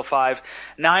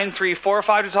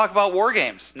 515-605-9345 to talk about War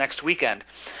Games next weekend.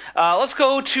 Let's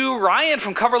go to Ryan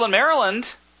from Cumberland, Maryland.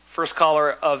 First caller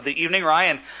of the evening.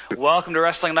 Ryan, welcome to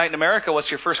Wrestling Night in America.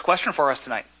 What's your first question for us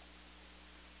tonight?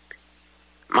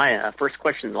 My first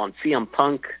question is on CM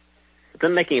Punk. I've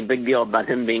been making a big deal about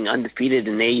him being undefeated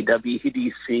in AEW. Who do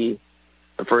you see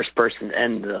the first person to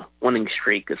end the winning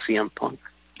streak of CM Punk?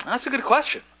 That's a good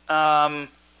question.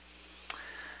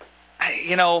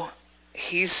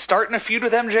 He's starting a feud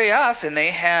with MJF, and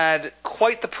they had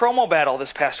quite the promo battle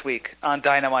this past week on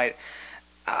Dynamite.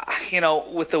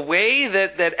 With the way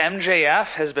that MJF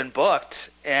has been booked,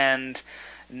 and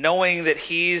knowing that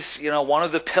he's, one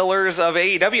of the pillars of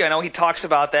AEW, I know he talks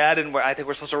about that, and I think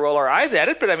we're supposed to roll our eyes at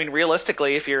it, but I mean,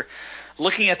 realistically, if you're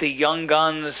looking at the young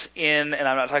guns and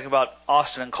I'm not talking about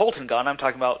Austin and Colton Gunn, I'm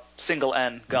talking about single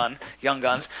N Gunn, young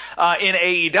guns, in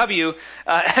AEW,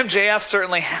 MJF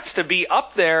certainly has to be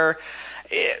up there.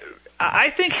 I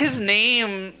think his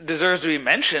name deserves to be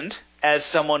mentioned as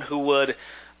someone who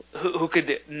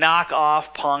could knock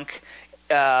off Punk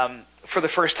for the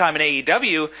first time in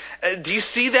AEW. Do you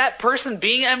see that person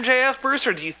being MJF, Bruce,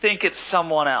 or do you think it's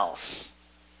someone else?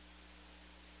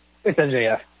 It's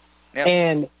MJF. Yep.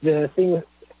 And the thing,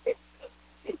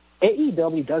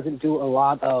 AEW doesn't do a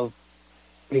lot of,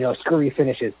 screwy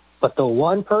finishes. But the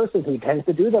one person who tends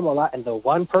to do them a lot, and the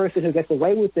one person who gets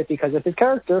away with it because of his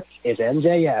character, is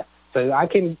MJF. So I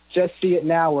can just see it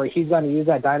now where he's going to use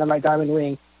that Dynamite Diamond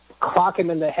Ring, clock him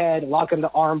in the head, lock him to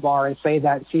armbar, and say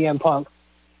that CM Punk,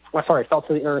 fell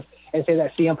to the earth, and say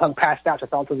that CM Punk passed out to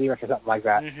fall to the earth or something like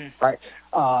that, right?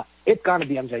 It's going to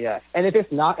be MJF. And if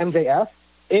it's not MJF,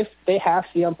 if they have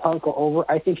CM Punk go over,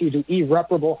 I think you do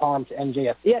irreparable harm to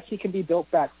MJF. Yes, he can be built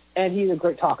back, and he's a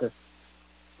great talker.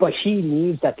 but he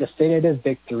needs that definitive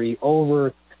victory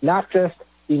over not just,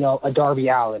 a Darby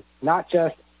Allin, not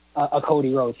just a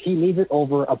Cody Rhodes. He needs it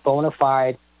over a bona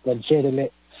fide,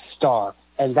 legitimate star,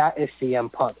 and that is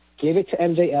CM Punk. Give it to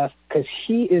MJF because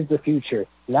he is the future,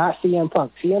 not CM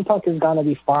Punk. CM Punk is going to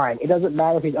be fine. It doesn't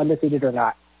matter if he's undefeated or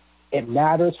not. It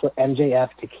matters for MJF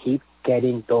to keep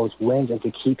getting those wins and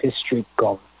to keep his streak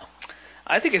going.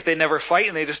 I think if they never fight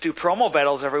and they just do promo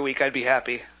battles every week, I'd be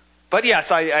happy. But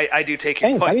yes, I do take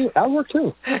your point. That would work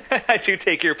too. I do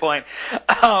take your point.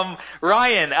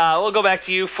 Ryan, we'll go back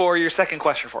to you for your second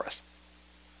question for us.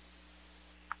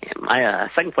 Yeah, my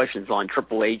second question is on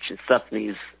Triple H and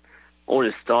Stephanie's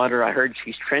oldest daughter. I heard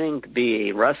she's training to be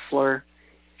a wrestler.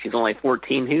 She's only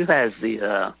 14. Who has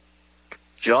the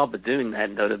job of doing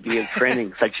that, though, to be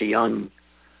training such a young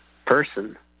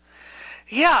person?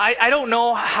 Yeah, I don't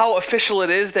know how official it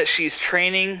is that she's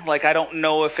training. Like, I don't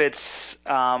know if it's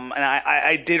and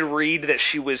I did read that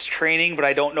she was training, but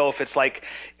I don't know if it's like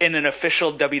in an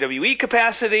official WWE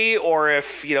capacity or if,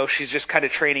 she's just kind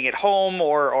of training at home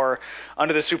or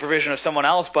under the supervision of someone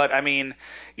else. But I mean,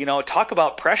 talk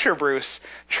about pressure, Bruce.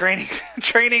 Training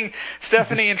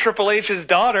Stephanie and Triple H's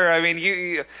daughter. I mean,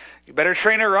 you better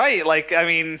train her right. Like, I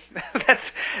mean,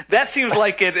 that seems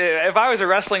like it. If I was a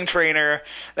wrestling trainer,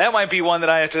 that might be one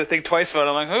that I have to think twice about.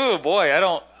 I'm like, oh boy, I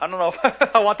don't know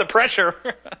if I want the pressure.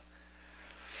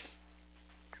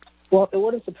 Well, it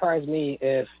wouldn't surprise me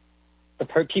if the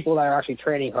people that are actually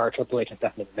training her are Triple H and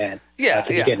Stephanie McMahon to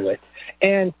begin with.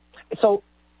 And so,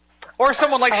 or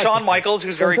someone like Shawn Michaels,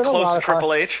 who's very close to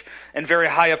Triple H and very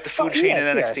high up the food chain in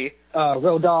NXT.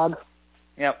 Road Dogg.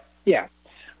 Yep. Yeah.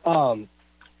 I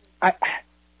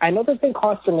know there's been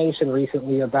consternation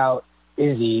recently about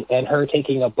Izzy and her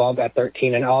taking a bump at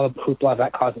 13 and all the hoopla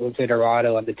that caused Lince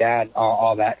Dorado and the dad,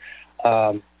 all that.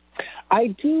 I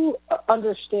do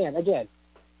understand. Again,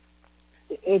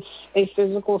 it's a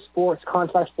physical sport, it's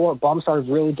contact sport. Bumps are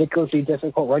really ridiculously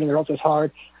difficult. Running the ropes is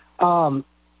hard. But,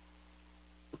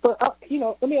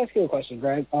 let me ask you a question,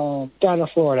 Greg. Down in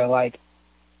Florida,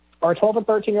 are 12 and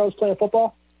 13-year-olds playing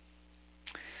football?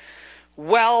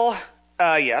 Well,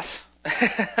 yes.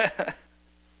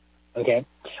 Okay.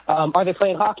 Are they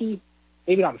playing hockey?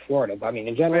 Maybe not in Florida, but I mean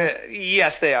in general.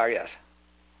 Yes, they are. Yes.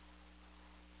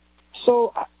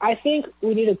 So I think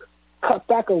we need to cut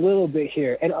back a little bit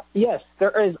here. And yes,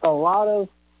 there is a lot of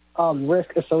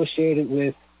risk associated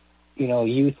with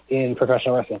youth in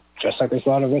professional wrestling. Just like there's a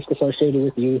lot of risk associated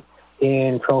with youth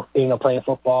in playing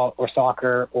football or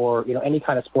soccer or any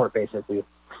kind of sport, basically.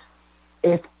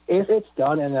 If it's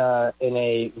done in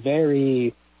a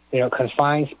very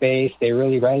confined space, they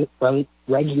really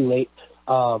regulate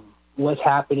what's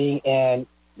happening, and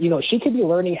she could be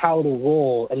learning how to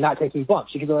roll and not taking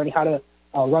bumps. She could be learning how to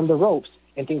run the ropes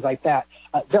and things like that.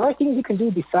 There are things you can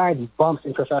do besides bumps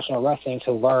in professional wrestling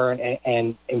to learn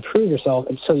and improve yourself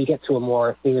until you get to a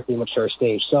more physically mature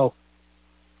stage. So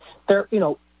there,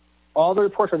 all the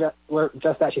reports were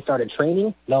just that she started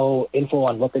training. No info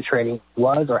on what the training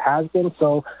was or has been.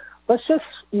 So let's just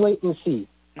wait and see.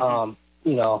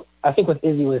 I think with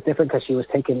Izzy it was different because she was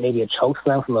taking maybe a choke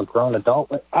slam from a grown adult.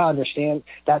 But I understand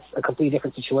that's a completely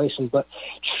different situation. But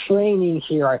training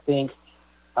here, I think,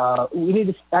 we need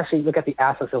to actually look at the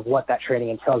aspects of what that training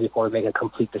entails before we make a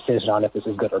complete decision on if this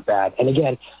is good or bad. And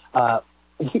again,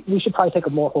 we should probably take a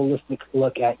more holistic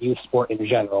look at youth sport in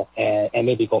general and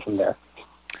maybe go from there.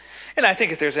 And I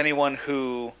think if there's anyone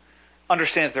who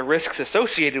understands the risks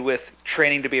associated with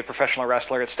training to be a professional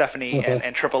wrestler, it's Stephanie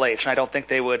and Triple H, and I don't think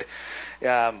they would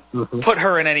put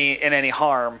her in any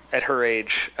harm at her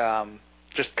age.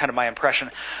 Just kind of my impression.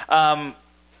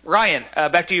 Ryan,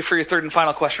 back to you for your third and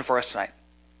final question for us tonight.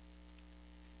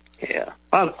 Yeah,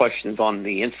 I have questions on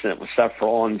the incident with Seth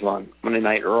Rollins on Monday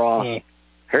Night Raw.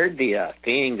 Heard the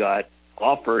Fiend got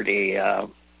offered a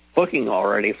booking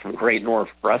already from Great North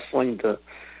Wrestling to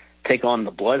take on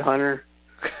the Blood Hunter.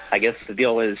 I guess the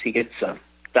deal is he gets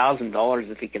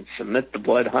 $1,000 if he can submit the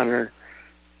Blood Hunter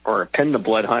or pin the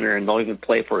Blood Hunter, and they'll even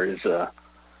play for his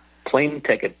plane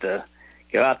ticket to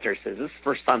go out there. Says this is the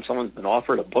first time someone's been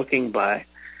offered a booking by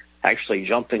actually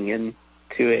jumping into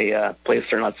a place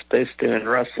they're not supposed to in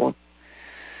wrestling.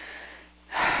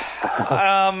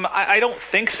 I don't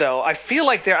think so. I feel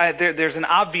like there's an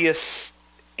obvious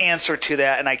answer to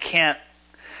that, and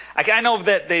I know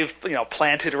that they've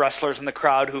planted wrestlers in the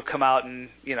crowd who've come out and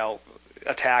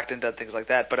attacked and done things like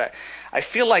that, but I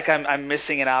feel like I'm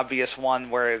missing an obvious one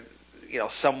where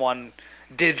someone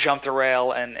did jump the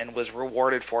rail and was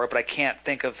rewarded for it, but I can't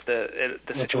think of the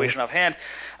situation offhand.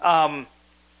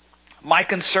 My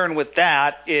concern with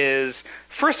that is,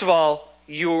 first of all,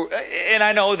 and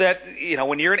I know that,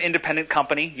 when you're an independent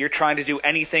company, you're trying to do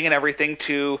anything and everything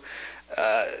to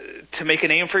make a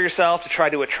name for yourself, to try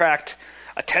to attract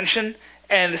attention.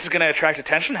 And this is going to attract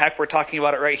attention. Heck, we're talking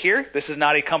about it right here. This is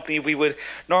not a company we would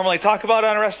normally talk about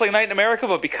on a Wrestling Night in America,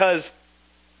 but because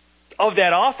of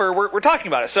that offer, we're talking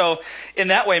about it. So in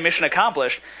that way, mission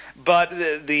accomplished. But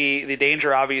the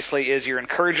danger, obviously, is you're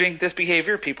encouraging this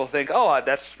behavior. People think, oh,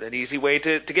 that's an easy way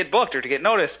to get booked or to get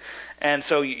noticed. And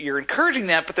so you're encouraging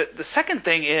that. But the second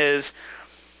thing is,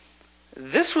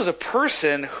 this was a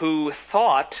person who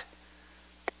thought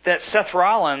that Seth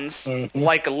Rollins,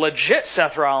 like legit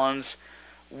Seth Rollins,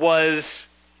 was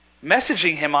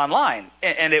messaging him online,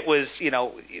 and it was,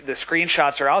 the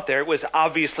screenshots are out there. It was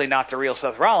obviously not the real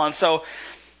Seth Rollins. So,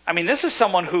 I mean, this is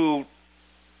someone who,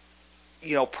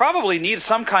 probably needs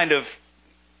some kind of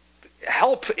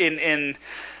help in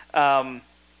that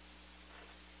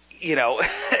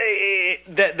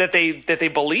they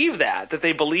believe that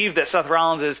they believe that Seth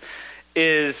Rollins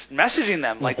is messaging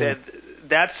them like that.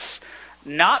 That's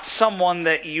not someone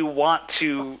that you want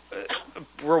to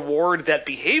reward that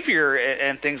behavior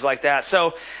and things like that.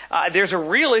 So there's a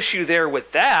real issue there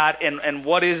with that, and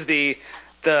what is the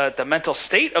mental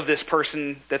state of this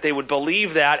person that they would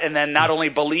believe that, and then not only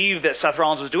believe that Seth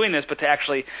Rollins was doing this, but to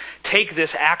actually take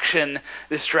this action,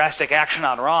 this drastic action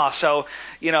on Raw. So,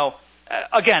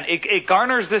 again, it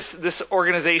garners this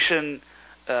organization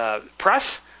press,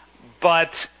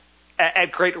 but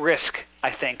at great risk,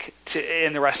 I think,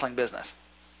 in the wrestling business.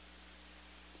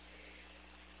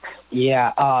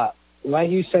 Yeah, like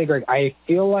you say, Greg, I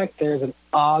feel like there's an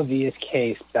obvious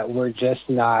case that we're just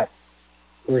not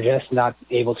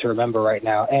able to remember right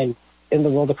now. And in the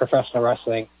world of professional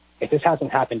wrestling, if this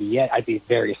hasn't happened yet, I'd be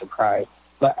very surprised.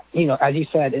 But, as you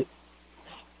said,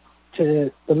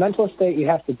 to the mental state you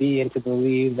have to be in to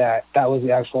believe that was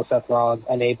the actual Seth Rollins,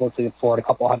 unable to afford a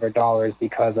couple $100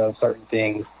 because of certain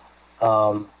things.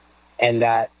 And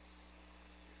that,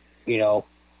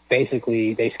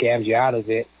 basically they scammed you out of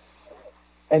it.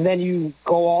 And then you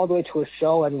go all the way to a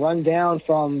show and run down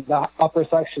from the upper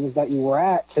sections that you were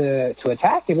at to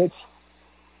attack him.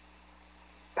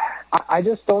 I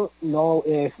just don't know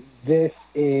if this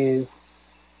is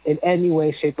in any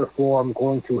way, shape, or form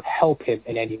going to help him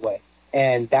in any way.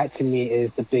 And that, to me,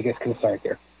 is the biggest concern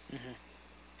here. Mm-hmm.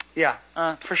 Yeah,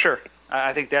 for sure.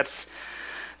 I think that's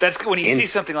when you see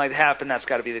something like that happen, that's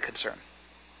got to be the concern.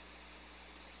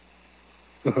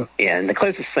 Yeah, and the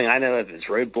closest thing I know of is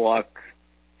Roadblock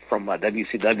from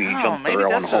WCW jumped the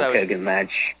rail on the Hulk Hogan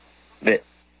match. But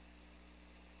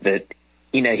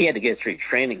he had to go through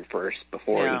training first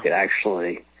before he could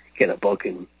actually get a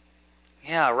booking.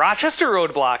 Yeah, Rochester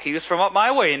Roadblock. He was from up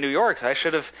my way in New York. I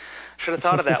should have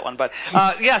thought of that one. But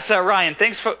yes, Ryan,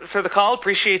 thanks for the call.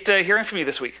 Appreciate hearing from you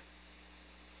this week.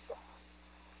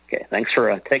 Okay, thanks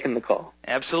for taking the call.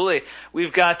 Absolutely.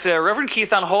 We've got Reverend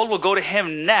Keith on hold. We'll go to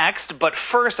him next. But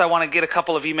first, I want to get a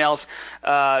couple of emails,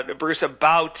 Bruce,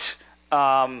 about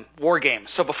War Games.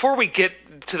 So before we get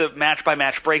to the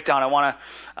match-by-match breakdown, I want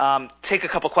to take a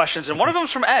couple questions. And one of them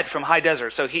is from Ed from High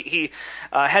Desert. So he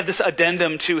had this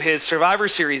addendum to his Survivor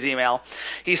Series email.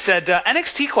 He said,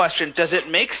 NXT question, does it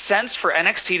make sense for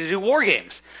NXT to do War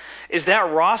Games? Is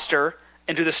that roster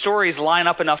and do the stories line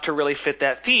up enough to really fit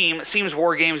that theme? It seems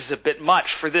War Games is a bit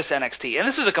much for this NXT. And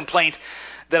this is a complaint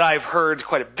that I've heard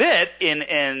quite a bit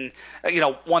in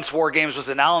once War Games was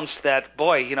announced that,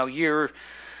 there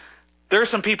are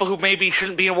some people who maybe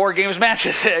shouldn't be in War Games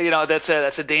matches.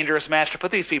 That's a dangerous match to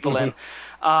put these people in.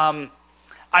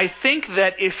 I think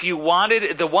that if you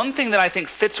wanted, the one thing that I think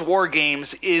fits War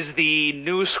Games is the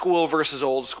new school versus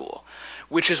old school,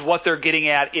 which is what they're getting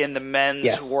at in the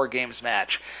men's War Games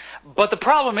match. But the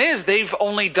problem is they've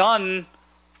only done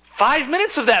 5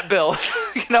 minutes of that build,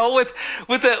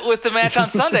 with the match on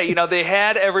Sunday. They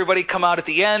had everybody come out at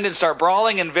the end and start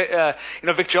brawling, and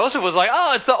Vic Joseph was like,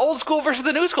 "Oh, it's the old school versus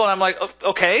the new school," and I'm like,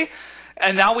 "Okay."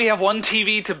 And now we have one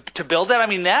TV to build that. I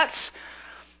mean, that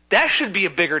should be a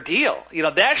bigger deal.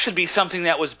 That should be something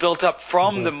that was built up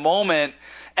from the moment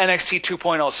NXT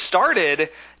 2.0 started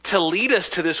to lead us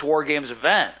to this War Games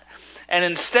event. And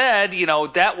instead,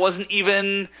 that wasn't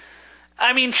even.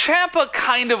 I mean, Ciampa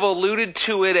kind of alluded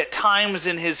to it at times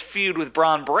in his feud with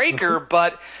Braun Breaker,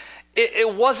 but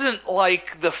it wasn't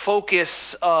like the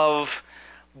focus of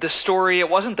the story. It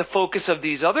wasn't the focus of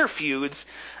these other feuds.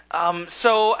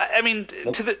 So, I mean,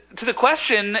 to the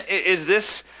question,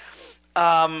 is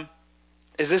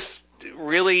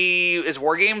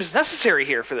War Games necessary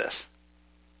here for this?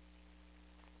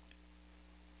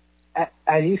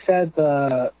 As you said,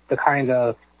 the kind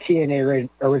of TNA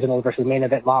original versus main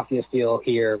event Mafia feel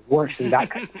here works in that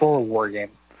for War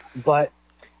Games. But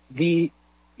even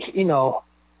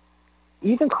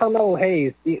Carmelo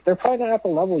Hayes, they're probably not at the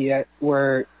level yet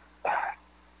where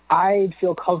I'd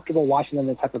feel comfortable watching them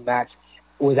in this type of match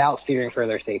without fearing for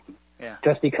their safety. Yeah.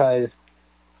 Just because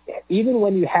even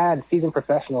when you had seasoned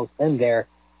professionals in there,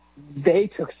 they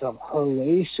took some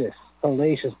hellacious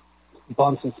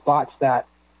bumps and spots that,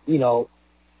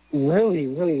 really,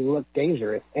 really looked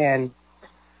dangerous. And,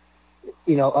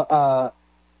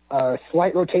 a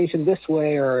slight rotation this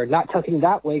way or not tucking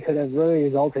that way could have really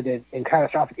resulted in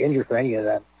catastrophic injury for any of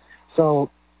them. So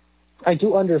I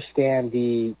do understand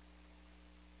the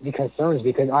concerns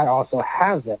because I also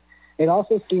have them. It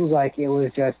also seems like it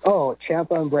was just,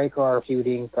 Ciampa and Breakker are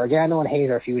feuding, Gargano and Hayes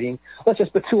are feuding. Let's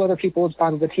just put two other people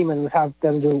on the team and have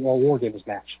them do a War Games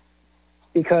match.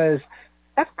 Because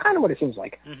that's kind of what it seems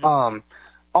like. Mm-hmm.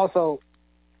 Also,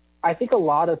 I think a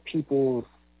lot of people's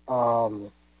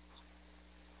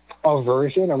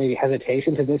aversion or maybe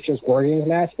hesitation to this just War Games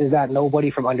match is that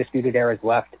nobody from Undisputed Era is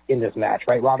left in this match,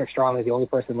 right? Roderick Strong is the only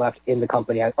person left in the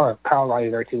company, or Kyle O'Reilly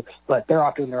there too, but they're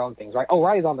off doing their own things, right?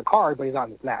 O'Reilly's on the card, but he's not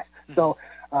in this match. Mm-hmm. So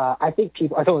I think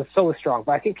people, so is Strong,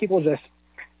 but I think people just,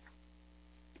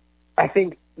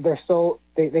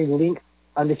 they link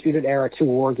Undisputed Era to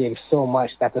War Games so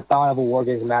much that the thought of a War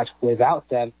Games match without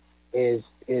them is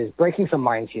breaking some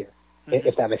minds here, mm-hmm.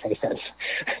 if that makes any sense.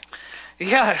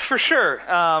 Yeah, for sure.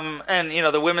 And,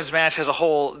 the women's match has a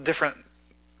whole different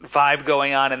vibe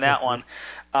going on in that mm-hmm.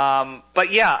 one.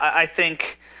 But, yeah, I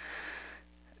think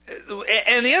 –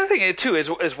 and the other thing, too,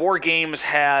 is War Games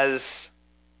has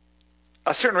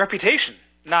a certain reputation,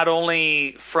 not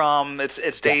only from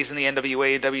its days in the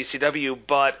NWA and WCW,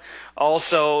 but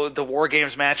also the War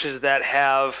Games matches that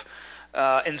have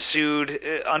ensued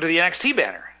under the NXT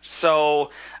banner. So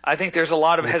I think there's a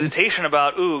lot of mm-hmm. hesitation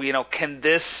about, can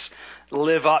this –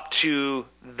 live up to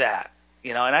that,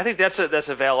 and I think that's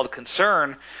a valid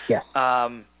concern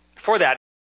for that.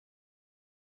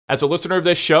 As a listener of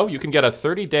this show, you can get a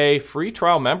 30-day free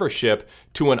trial membership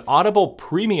to an Audible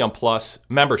Premium Plus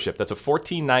membership. That's a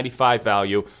 $14.95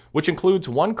 value, which includes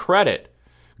 1 credit.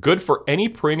 Good for any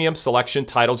premium selection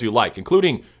titles you like,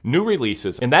 including new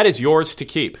releases, and that is yours to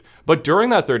keep. But during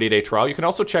that 30-day trial, you can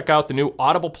also check out the new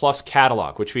Audible Plus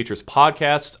catalog, which features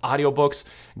podcasts, audiobooks,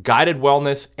 guided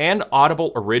wellness, and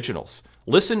Audible originals.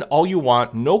 Listen all you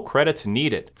want, no credits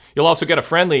needed. You'll also get a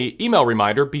friendly email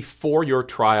reminder before your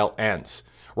trial ends.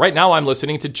 Right now, I'm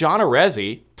listening to John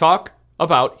Arezzi talk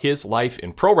about his life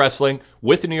in pro wrestling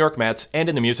with the New York Mets and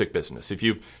in the music business. If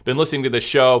you've been listening to this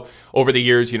show over the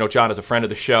years, John is a friend of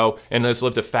the show and has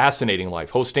lived a fascinating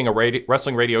life, hosting a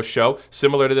wrestling radio show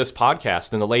similar to this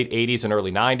podcast in the late 80s and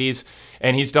early 90s.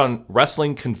 And he's done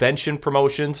wrestling convention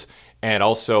promotions and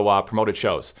also promoted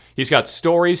shows. He's got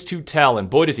stories to tell, and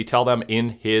boy, does he tell them in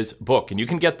his book. And you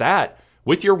can get that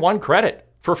with your 1 credit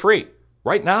for free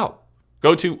right now.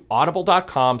 Go to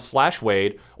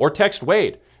audible.com/Wade or text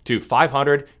Wade to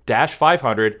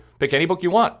 500-500. Pick any book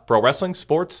you want. Pro wrestling,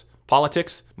 sports,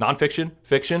 politics, nonfiction,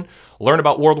 fiction. Learn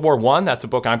about World War I. That's a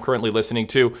book I'm currently listening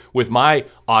to with my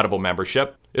Audible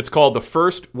membership. It's called The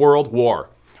First World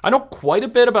War. I know quite a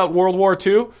bit about World War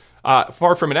II,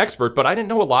 far from an expert, but I didn't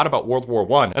know a lot about World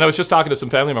War I. And I was just talking to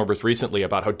some family members recently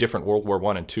about how different World War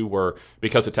I and II were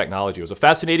because of technology. It was a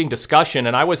fascinating discussion,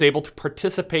 and I was able to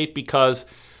participate because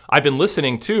I've been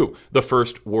listening to The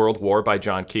First World War by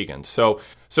John Keegan. So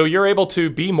you're able to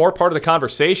be more part of the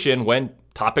conversation when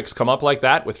topics come up like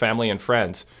that with family and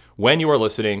friends when you are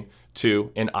listening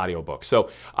to an audiobook. So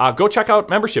go check out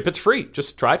membership. It's free.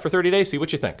 Just try it for 30 days. See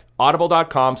what you think.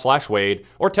 Audible.com/Wade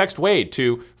or text Wade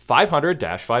to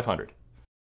 500-500.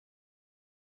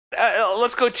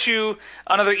 Let's go to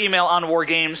another email on War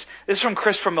Games. This is from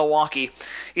Chris from Milwaukee.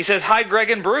 He says, "Hi,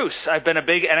 Greg and Bruce. I've been a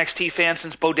big NXT fan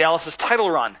since Bo Dallas's title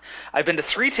run. I've been to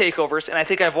 3 takeovers, and I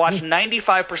think I've watched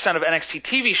 95% of NXT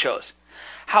TV shows.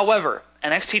 However,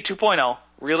 NXT 2.0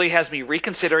 really has me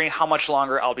reconsidering how much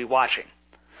longer I'll be watching.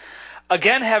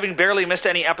 Again, having barely missed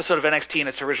any episode of NXT in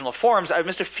its original forms, I've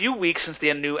missed a few weeks since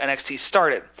the new NXT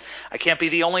started. I can't be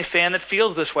the only fan that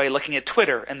feels this way looking at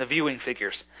Twitter and the viewing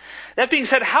figures. That being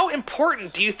said, how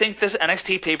important do you think this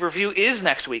NXT pay-per-view is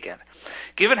next weekend?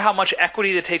 Given how much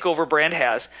equity the TakeOver brand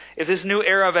has, if this new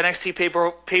era of NXT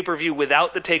pay-per-view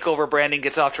without the TakeOver branding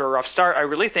gets off to a rough start, I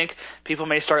really think people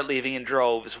may start leaving in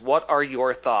droves. What are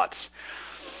your thoughts?"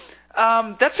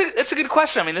 That's a good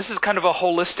question. I mean, this is kind of a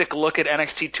holistic look at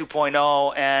NXT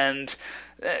 2.0, and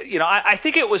I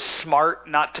think it was smart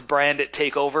not to brand it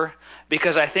TakeOver,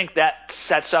 because I think that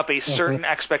sets up a certain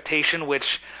expectation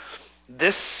which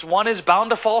this one is bound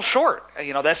to fall short.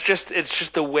 You know, it's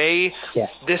just the way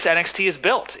this NXT is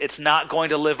built. It's not going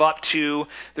to live up to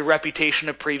the reputation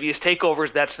of previous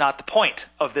takeovers. That's not the point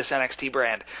of this NXT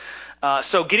brand.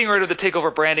 So getting rid of the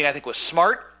takeover branding, I think, was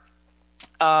smart.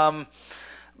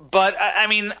 But I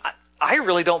mean, I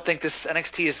really don't think this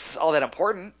NXT is all that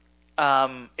important.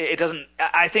 It doesn't.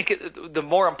 I think the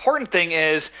more important thing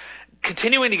is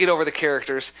continuing to get over the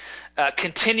characters,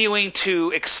 continuing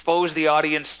to expose the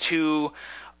audience to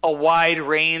a wide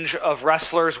range of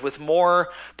wrestlers with more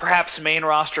perhaps main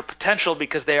roster potential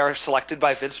because they are selected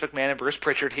by Vince McMahon and Bruce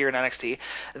Pritchard here in NXT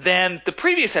than the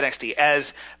previous NXT.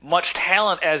 As much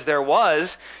talent as there was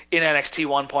in NXT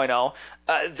 1.0,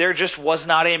 there just was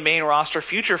not a main roster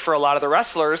future for a lot of the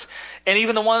wrestlers, and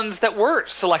even the ones that were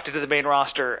selected to the main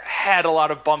roster had a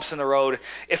lot of bumps in the road,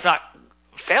 if not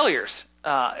failures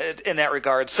in that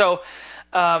regard. So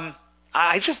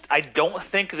I don't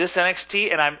think this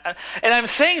NXT, and I'm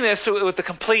saying this with the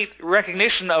complete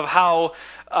recognition of how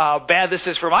bad this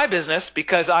is for my business,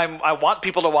 because I want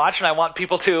people to watch and I want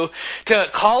people to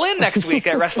call in next week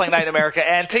at Wrestling Night in America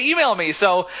and to email me.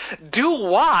 So do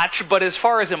watch, but as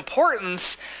far as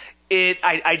importance,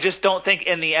 I just don't think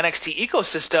in the NXT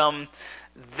ecosystem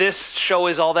this show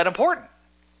is all that important.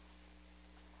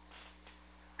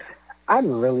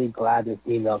 I'm really glad this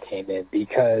email came in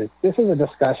because this is a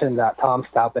discussion that Tom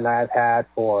Stout and I have had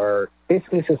for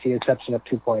basically since the inception of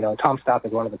 2.0. Tom Stout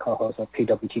is one of the co-hosts of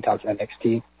PWT Talks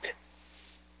NXT.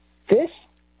 This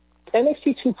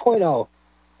NXT 2.0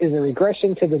 is a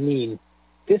regression to the mean.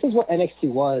 This is what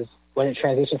NXT was when it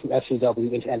transitioned from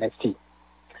FCW into NXT.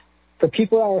 For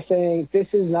people that were saying, this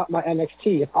is not my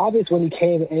NXT, it's obvious when you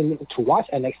came in to watch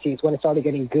NXT, it's when it started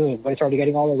getting good, when it started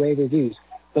getting all the rave reviews.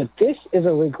 But this is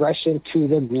a regression to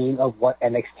the mean of what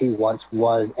NXT once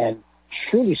was and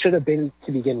truly should have been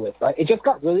to begin with, right? It just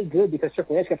got really good because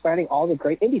Triple H kept finding all the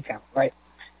great indie talent, right?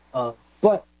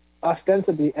 But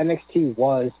ostensibly, NXT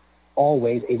was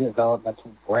always a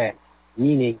developmental brand,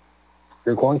 meaning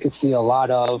you're going to see a lot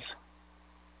of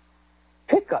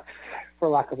hiccups, for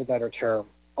lack of a better term,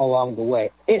 along the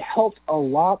way. It helped a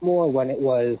lot more when it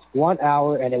was 1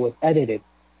 hour and it was edited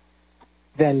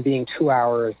than being 2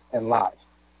 hours and live.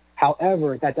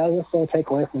 However, that doesn't still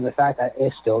take away from the fact that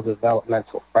it's still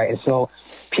developmental, right? And so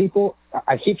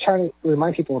I keep trying to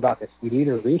remind people about this. You need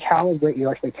to recalibrate your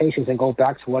expectations and go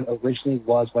back to what originally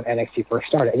was when NXT first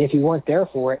started. And if you weren't there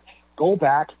for it, go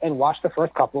back and watch the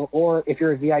first couple, or if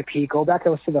you're a VIP, go back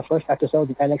and listen to the first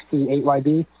episode of NXT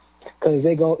 8YB, because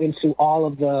they go into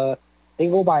they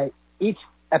go by each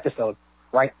episode,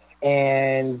 right?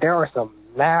 And there are some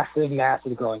massive,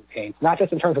 massive growing pains, not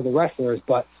just in terms of the wrestlers,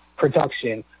 but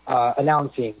production,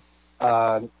 announcing,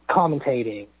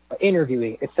 commentating,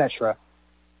 interviewing, etc.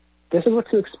 This is what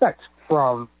to expect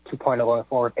from 2.0 going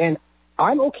forward. And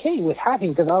I'm okay with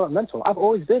having developmental. I've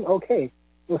always been okay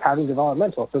with having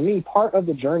developmental. For me, part of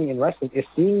the journey in wrestling is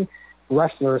seeing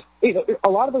wrestlers. A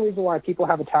lot of the reason why people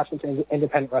have attachment to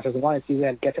independent wrestlers and want to see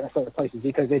them get to certain places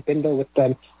because they've been there with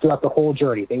them throughout the whole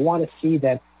journey. They want to see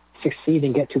them succeed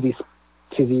and get to these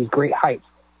great heights.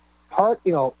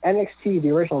 NXT,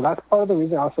 the original, that's part of the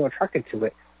reason I was so attracted to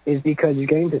it, is because you're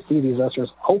getting to see these wrestlers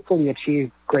hopefully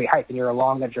achieve great heights and you're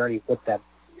along the journey with them.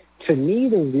 To me,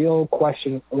 the real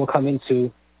question will come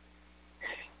into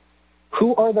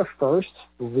who are the first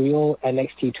real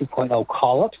NXT 2.0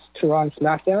 call-ups to Raw and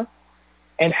SmackDown,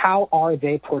 and how are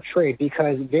they portrayed?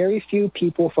 Because very few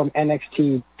people from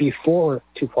NXT before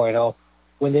 2.0,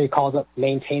 when they called up,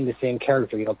 maintained the same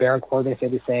character. Baron Corbin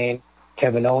stayed the same,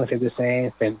 Kevin Owens stayed the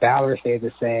same, Finn Balor stayed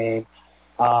the same.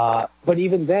 But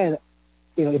even then,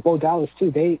 Bo Dallas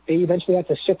too, they eventually had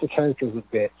to shift the characters a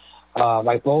bit.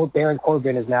 Like Baron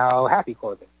Corbin is now Happy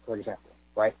Corbin, for example,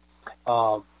 right?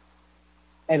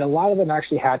 And a lot of them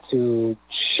actually had to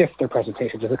shift their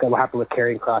presentation. Just look at what happened with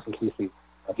Karrion Kross and Keith Lee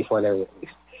before they were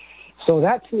released. So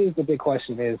that to me is the big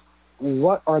question is,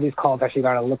 what are these calls actually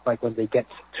going to look like when they get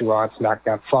to Raw and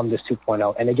SmackDown from this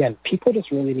 2.0? And again, people just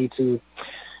really need to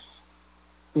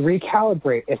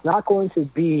recalibrate. It's not going to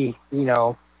be,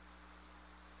 9.0,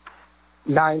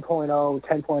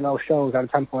 10.0 shows out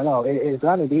of 10.0. It's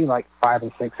going to be like 5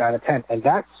 and 6 out of 10. And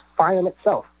that's fine in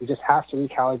itself. You just have to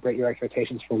recalibrate your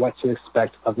expectations for what to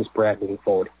expect of this brand moving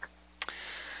forward.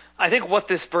 I think what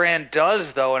this brand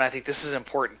does, though, and I think this is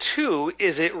important too,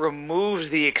 is it removes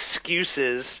the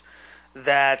excuses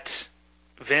that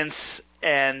Vince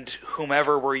and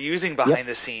whomever were using behind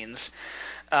the scenes.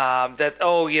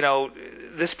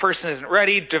 This person isn't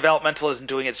ready, developmental isn't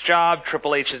doing its job,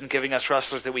 Triple H isn't giving us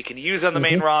wrestlers that we can use on the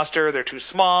main roster, they're too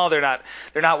small, they're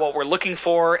not what we're looking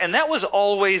for, and that was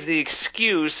always the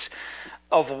excuse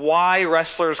of why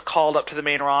wrestlers called up to the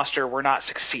main roster were not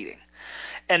succeeding.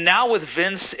 And now with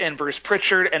Vince and Bruce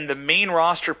Pritchard and the main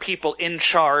roster people in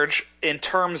charge in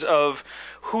terms of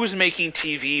who's making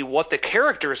TV, what the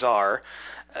characters are,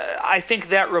 I think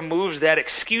that removes that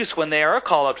excuse when they are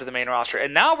called up to the main roster.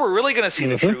 And now we're really going to see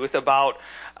the truth about,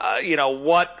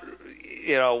 what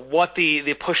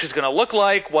the push is going to look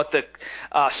like, what the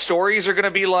stories are going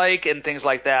to be like, and things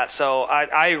like that. So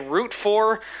I'm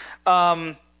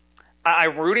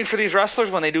rooting for these wrestlers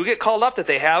when they do get called up, that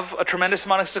they have a tremendous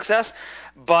amount of success.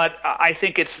 But I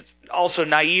think it's also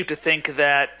naive to think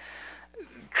that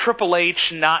Triple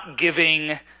H not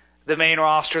giving the main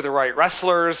roster the right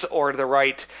wrestlers or the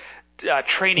right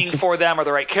training for them or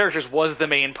the right characters was the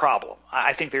main problem.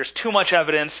 I think there's too much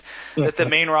evidence that the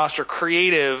main roster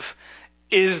creative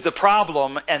is the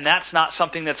problem, and that's not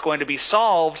something that's going to be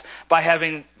solved by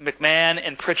having McMahon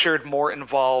and Pritchard more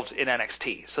involved in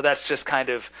NXT. So that's just kind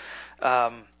of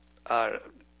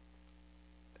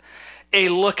a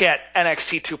look at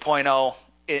NXT 2.0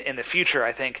 in the future,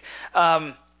 I think.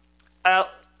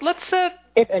 Let's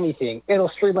if anything, it'll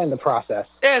streamline the process.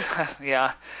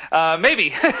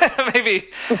 Maybe. Maybe.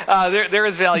 There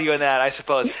is value in that, I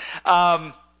suppose.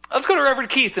 Let's go to Reverend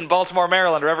Keith in Baltimore,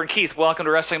 Maryland. Reverend Keith, welcome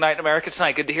to Wrestling Night in America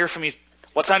tonight. Good to hear from you.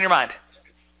 What's on your mind?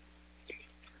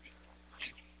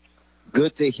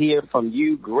 Good to hear from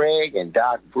you, Greg, and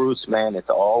Doc Bruce, man. It's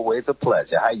always a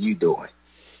pleasure. How you doing?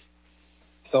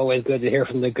 It's always good to hear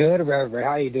from the good Reverend.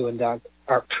 How you doing, Doc?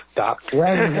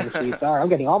 Reverend Keith. Sorry, I'm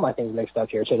getting all my things mixed up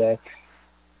here today.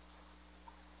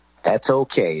 That's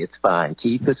okay. It's fine.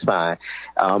 Keith is fine.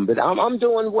 But I'm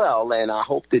doing well, and I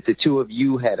hope that the two of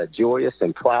you had a joyous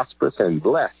and prosperous and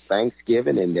blessed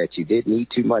Thanksgiving, and that you didn't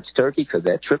eat too much turkey, because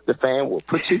that tryptophan will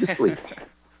put you to sleep.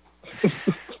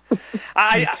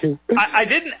 I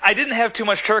didn't have too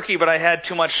much turkey, but I had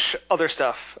too much other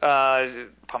stuff.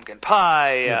 Pumpkin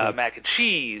pie, mac and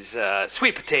cheese,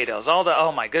 sweet potatoes,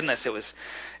 oh my goodness, it was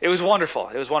wonderful.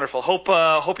 It was wonderful.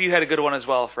 Hope you had a good one as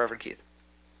well, Reverend Keith.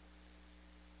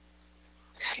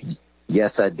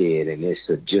 Yes, I did, and it's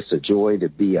just a joy to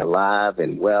be alive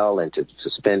and well, and to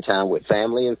spend time with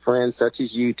family and friends such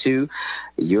as you two.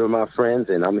 You're my friends,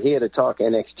 and I'm here to talk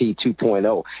NXT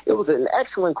 2.0. It was an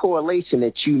excellent correlation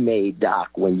that you made, Doc,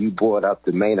 when you brought up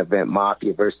the Main Event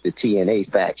Mafia versus the TNA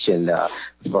faction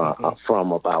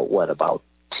from about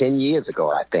 10 years ago,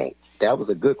 I think. That was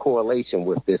a good correlation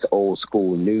with this old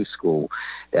school, new school.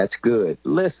 That's good.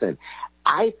 Listen,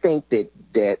 I think that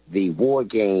the War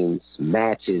Games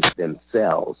matches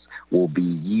themselves will be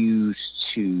used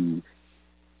to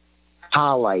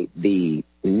highlight the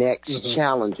next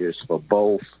challengers for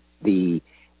both the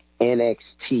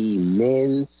NXT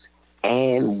men's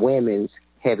and women's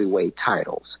heavyweight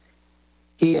titles.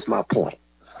 Here's my point.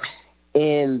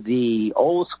 In the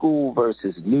old school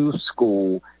versus new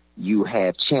school, you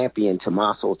have champion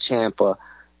Tommaso Ciampa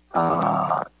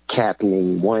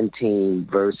captaining one team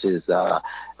versus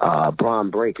Braun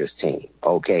Breaker's team.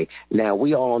 Okay, now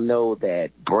we all know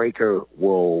that Breaker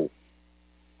will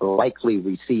likely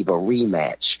receive a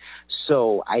rematch,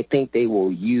 so I think they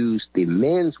will use the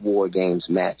men's War Games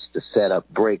match to set up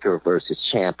Breaker versus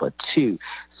Ciampa too.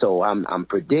 So I'm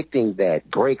predicting that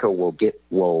Breaker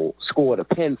will score the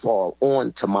pinfall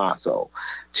on Tommaso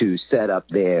to set up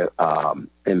their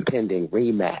impending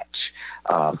rematch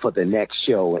for the next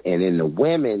show. And in the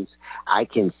women's, I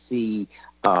can see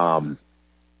Kaylee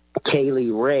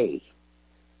Ray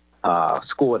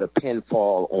score the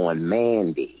pinfall on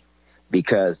Mandy,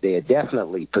 because they're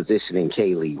definitely positioning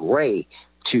Kaylee Ray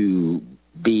to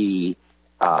be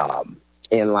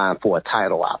in line for a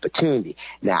title opportunity.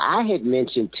 Now, I had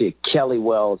mentioned to Kelly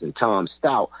Wells and Tom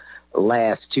Stout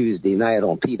last Tuesday night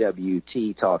on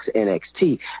PWT Talks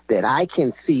NXT that I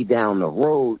can see down the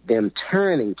road them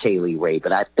turning Kaylee Ray,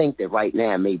 but I think that right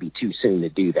now it may be too soon to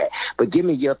do that. But give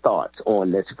me your thoughts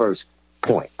on this first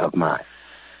point of mine.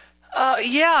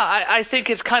 I think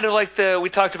it's kind of like we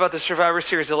talked about the Survivor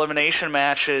Series elimination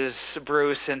matches,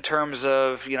 Bruce, in terms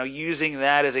of, using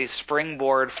that as a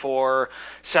springboard for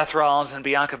Seth Rollins and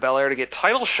Bianca Belair to get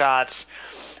title shots.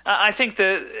 I think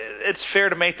that it's fair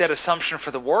to make that assumption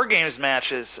for the War Games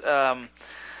matches. I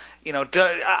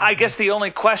guess the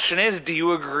only question is, do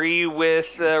you agree with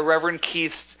Reverend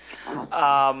Keith's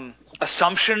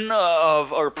assumption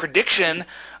or prediction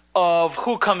of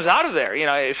who comes out of there?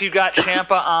 If you've got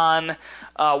Ciampa on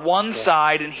one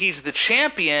side and he's the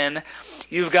champion,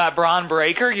 you've got Braun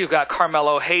Breaker, you've got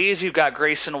Carmelo Hayes, you've got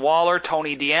Grayson Waller,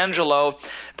 Tony D'Angelo.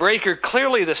 Breaker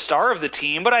clearly the star of the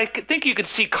team, but I think you could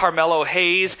see Carmelo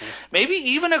Hayes, maybe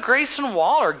even a Grayson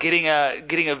Waller getting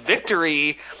a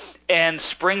victory and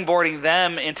springboarding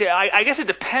them into. I guess it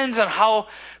depends on how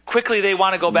quickly they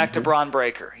want to go back to Braun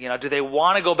Breaker. Do they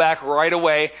want to go back right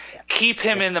away, keep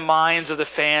him in the minds of the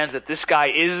fans that this guy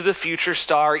is the future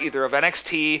star either of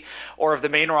NXT or of the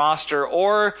main roster,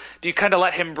 or do you kind of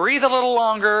let him breathe a little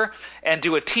longer and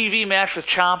do a TV match with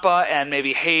Ciampa and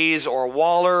maybe Hayes or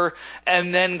Waller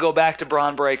and then go back to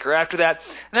Braun Breaker after that?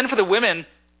 And then for the women,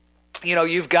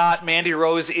 you've got Mandy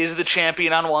Rose is the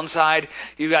champion on one side.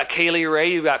 You've got Kaylee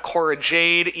Ray. You've got Cora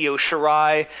Jade, Io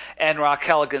Shirai, and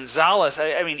Raquel Gonzalez.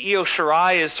 I mean, Io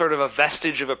Shirai is sort of a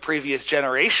vestige of a previous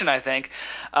generation, I think.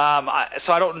 So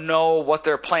I don't know what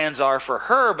their plans are for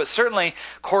her, but certainly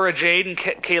Cora Jade and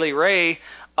Kaylee Ray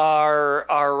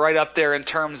are right up there in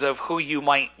terms of who you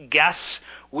might guess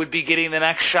would be getting the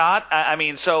next shot. Do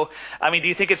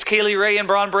you think it's Kaylee Ray and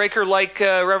Braun Breaker like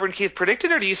Reverend Keith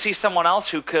predicted, or do you see someone else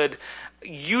who could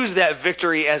use that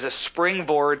victory as a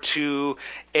springboard to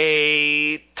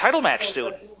a title match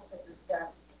soon?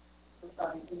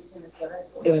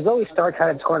 If Zoe Stark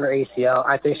hadn't torn her ACL,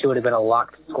 I think she would have been a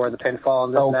lock to score the pinfall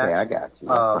in this match. Okay, I got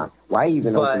you. Why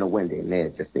even open the window in there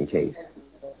just in case?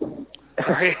 Go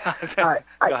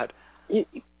ahead.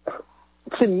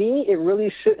 To me, it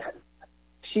really should.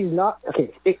 She's not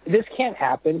okay. This can't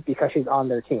happen because she's on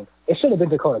their team. It should have been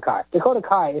Dakota Kai. Dakota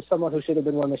Kai is someone who should have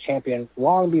been women's champion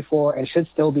long before and should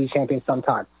still be champion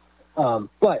sometime.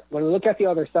 But when we look at the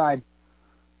other side,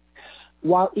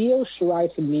 while Io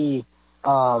Shirai to me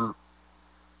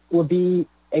would be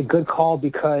a good call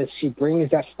because she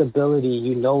brings that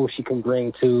stability she can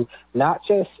bring to not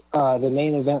just the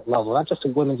main event level, not just the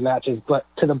women's matches, but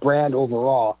to the brand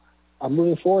overall.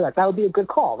 Moving forward, that would be a good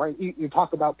call, right? You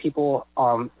talk about people,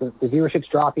 the viewership's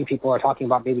dropping. People are talking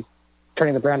about maybe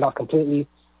turning the brand off completely.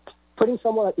 Putting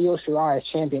someone like Io Shirai as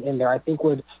champion in there, I think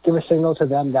would give a signal to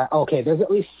them that, okay, there's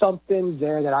at least something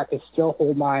there that I could still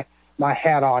hold my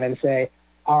hat on and say,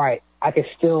 all right, I could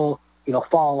still,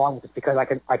 follow along with this because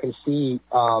I can see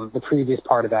the previous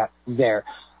part of that there.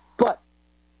 But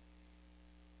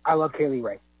I love Kaylee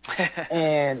Ray.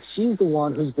 And she's the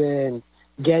one who's been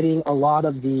getting a lot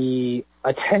of the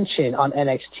attention on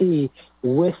NXT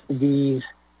with these,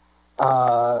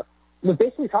 with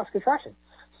basically toxic attraction.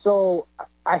 So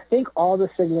I think all the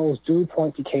signals do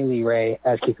point to Kaylee Ray,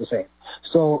 as Keith was saying.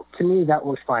 So to me, that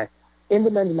works fine. In the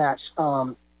men's match,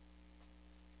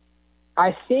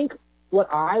 I think what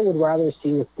I would rather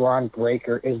see with Braun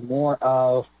Breaker is more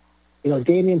of,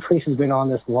 Damian Priest has been on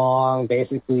this long,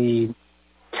 basically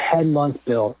 10-month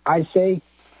build. I'd say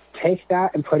take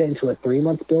that and put it into a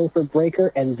 3-month build for Breaker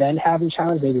and then have him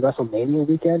challenge maybe WrestleMania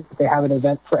weekend if they have an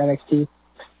event for NXT,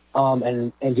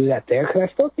 and do that there. Because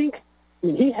I still think,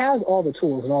 he has all the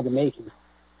tools and all the makings.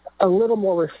 A little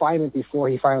more refinement before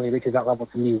he finally reaches that level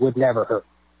to me would never hurt.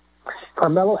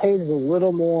 Carmelo Hayes is a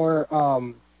little more,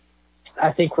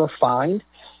 I think, refined.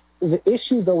 The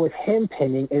issue, though, with him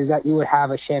pinning is that you would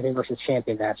have a champion versus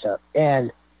champion matchup.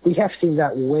 And we have seen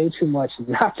that way too much,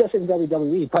 not just in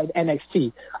WWE, but in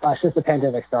NXT since the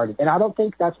pandemic started. And I don't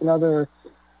think that's another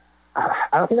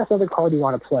card you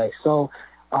want to play. So,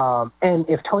 and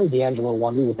if Tony D'Angelo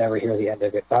won, we would never hear the end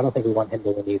of it. So I don't think we want him to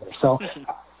win either. So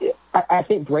I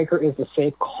think Breaker is the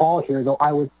safe call here, though.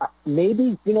 I would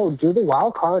maybe, do the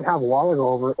wild card and have Waller go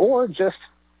over it, or just,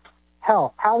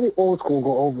 have the old school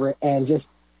go over it and just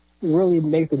really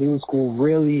make the new school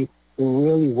really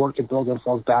work to build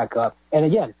themselves back up. And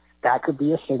again, that could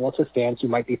be a signal to fans who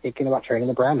might be thinking about turning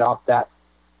the brand off that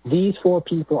these 4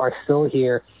 people are still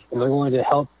here and they're going to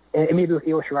help, and maybe with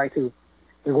Io Shirai too,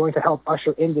 they're going to help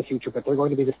usher in the future, but they're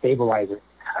going to be the stabilizer.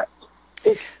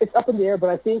 It's up in the air, but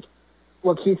I think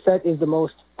what Keith said is the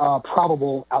most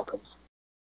probable outcomes.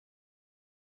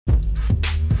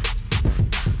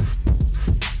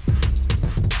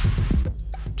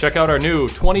 Check out our new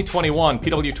 2021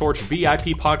 PW Torch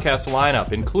VIP podcast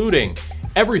lineup, including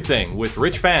Everything with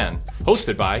Rich Fan,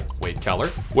 hosted by Wade Keller,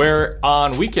 where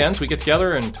on weekends we get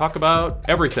together and talk about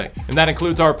everything. And that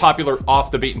includes our popular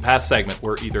Off the Beaten Path segment,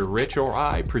 where either Rich or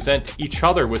I present each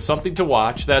other with something to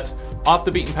watch that's off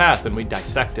the beaten path, and we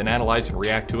dissect and analyze and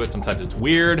react to it. Sometimes it's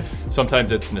weird,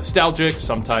 sometimes it's nostalgic,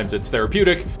 sometimes it's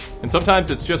therapeutic, and sometimes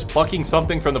it's just plucking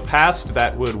something from the past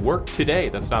that would work today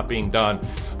that's not being done.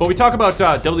 But we talk about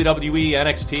WWE,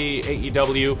 NXT,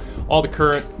 AEW, all the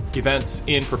current events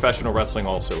in professional wrestling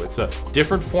also. It's a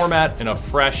different format and a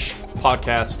fresh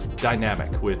podcast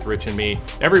dynamic with Rich and me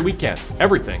every weekend.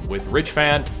 Everything with Rich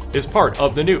Fan is part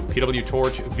of the new PW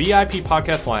Torch VIP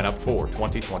podcast lineup for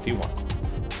 2021.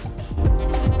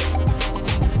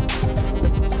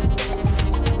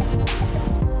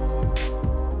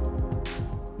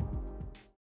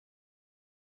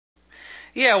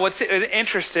 Yeah, what's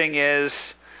interesting is,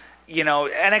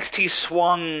 NXT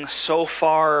swung so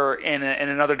far in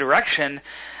another direction.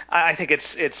 I think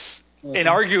it's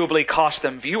inarguably cost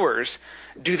them viewers.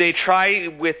 Do they try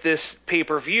with this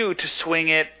pay-per-view to swing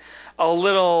it a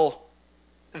little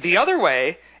the other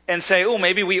way and say, oh,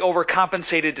 maybe we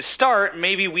overcompensated to start,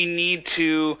 maybe we need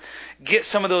to get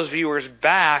some of those viewers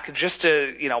back just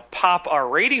to, pop our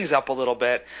ratings up a little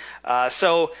bit.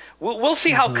 So we'll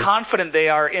see how confident they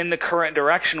are in the current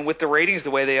direction with the ratings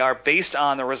the way they are based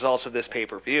on the results of this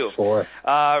pay-per-view. Sure.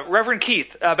 Reverend Keith,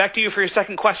 back to you for your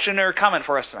second question or comment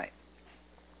for us tonight.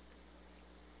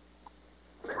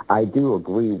 I do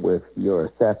agree with your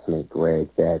assessment, Greg,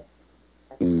 that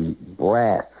the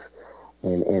brass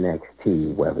in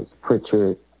NXT, whether it's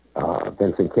Pritchard,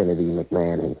 Vincent Kennedy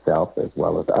McMahon himself, as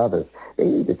well as others, they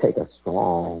need to take a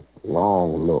strong,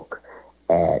 long look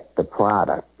at the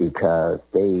product because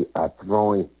they are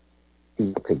throwing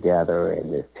people together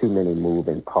and there's too many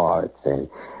moving parts. And,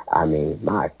 I mean,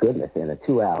 my goodness, in a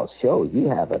 2-hour show, you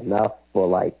have enough for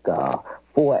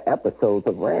 4 episodes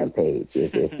of Rampage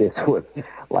if this was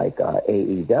like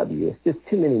AEW. It's just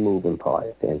too many moving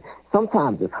parts. And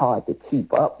sometimes it's hard to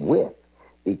keep up with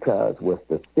because with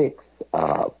the 6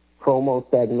 promo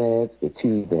segments, the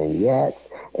 2 vignettes,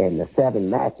 and the 7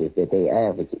 matches that they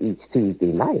average each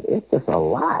Tuesday night, it's just a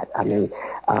lot. I mean,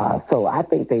 so I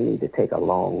think they need to take a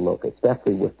long look,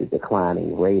 especially with the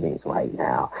declining ratings right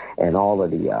now and all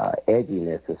of the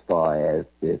edginess as far as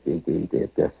the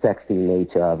sexy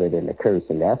nature of it and the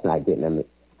cursing. That's not getting them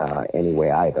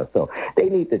anywhere either. So they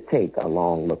need to take a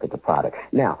long look at the product.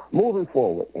 Now, moving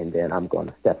forward, and then I'm going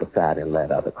to step aside and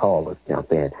let other callers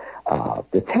jump in.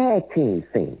 The tag team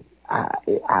scene,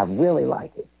 I really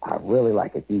like it. I really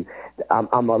like it.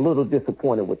 I'm a little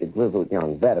disappointed with the grizzled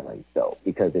young veterans, though,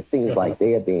 because it seems like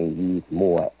they're being used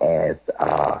more as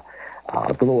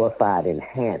glorified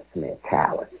enhancement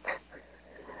talent.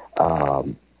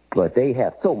 But they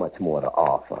have so much more to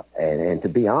offer. And to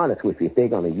be honest with you, if they're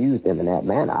going to use them in that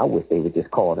manner, I wish they would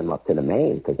just call them up to the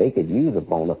main because they could use a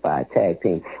bona fide tag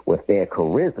team with their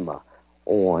charisma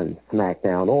on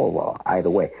SmackDown or Raw, either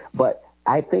way. But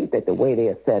I think that the way they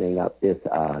are setting up this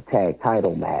tag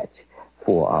title match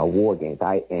for War Games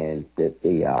and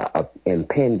the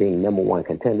impending number 1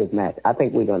 contenders match, I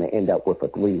think we're going to end up with a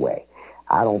 3-way.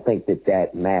 I don't think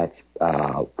that match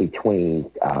between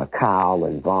Kyle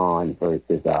and Vaughn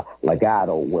versus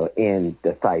Legado will end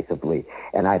decisively.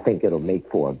 And I think it'll make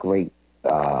for a great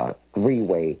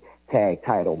 3-way tag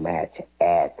title match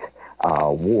at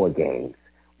War Games.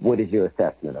 What is your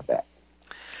assessment of that?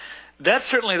 That's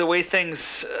certainly the way things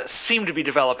seem to be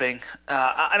developing.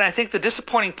 And I think the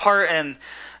disappointing part when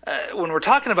we're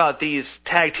talking about these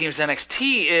tag teams in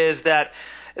NXT is that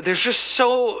there's just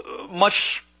so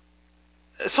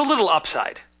little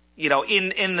upside,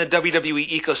 in the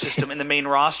WWE ecosystem, in the main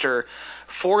roster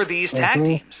for these tag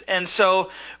teams. And so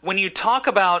when you talk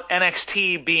about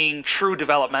NXT being true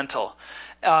developmental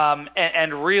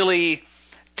and really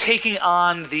taking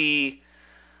on the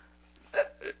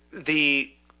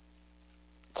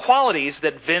qualities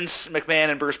that Vince McMahon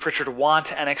and Bruce Pritchard want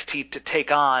NXT to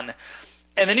take on,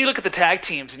 and then you look at the tag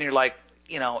teams and you're like,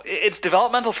 it's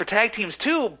developmental for tag teams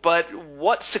too, but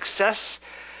what success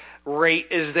rate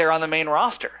is there on the main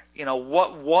roster?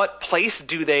 What place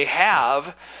do they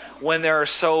have when there are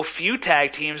so few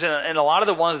tag teams? And a lot of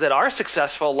the ones that are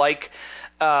successful, like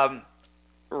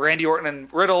Randy Orton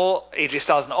and Riddle, AJ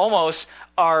Styles and Omos,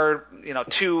 are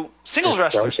 2 singles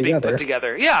wrestlers being put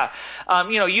together. Yeah,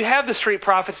 you have the Street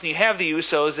Profits and you have the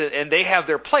Usos, and they have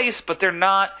their place, but they're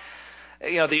not.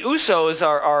 The Usos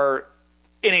are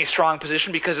in a strong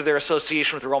position because of their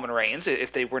association with Roman Reigns.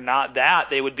 If they were not that,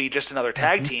 they would be just another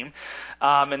tag team.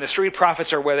 And the Street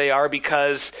Profits are where they are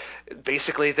because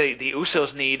basically the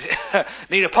Usos need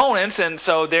opponents, and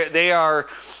so they are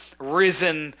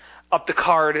risen up the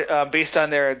card based on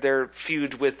their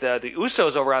feud with the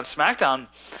Usos over on SmackDown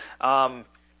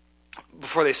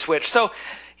before they switched. So,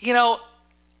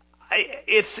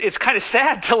 it's kind of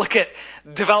sad to look at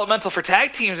developmental for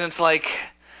tag teams, and it's like,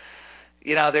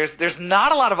 there's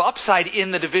not a lot of upside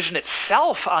in the division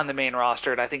itself on the main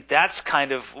roster, and I think that's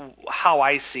kind of how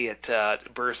I see it,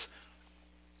 Bruce.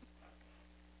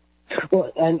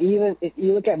 Well, and even if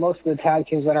you look at most of the tag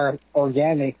teams that are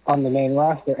organic on the main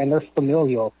roster, and they're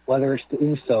familial, whether it's the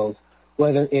Usos,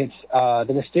 whether it's the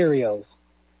Mysterios,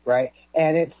 right?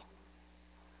 And it's,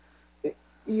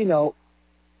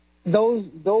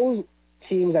 those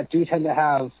teams that do tend to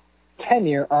have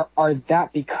tenure are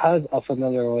that because of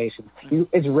familiar relations.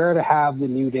 It's rare to have the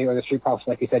New Day or the Street Profits,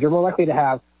 like you said. You're more likely to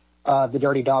have the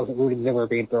Dirty Dogs and Rudy and Ziggler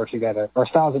being thrown together, or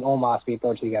Styles and Omos being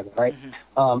thrown together, right?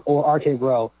 Or RK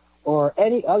Bro. or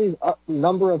any other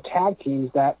number of tag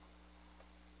teams that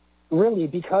really,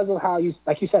 because of how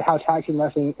like you said, how tag team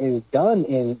wrestling is done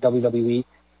in WWE,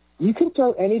 you can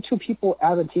throw any two people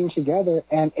as a team together,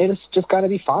 and it's just going to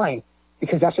be fine,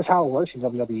 because that's just how it works in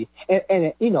WWE.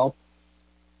 And you know,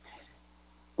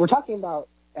 we're talking about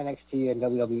NXT and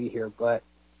WWE here, but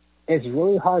it's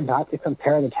really hard not to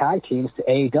compare the tag teams to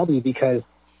AEW, because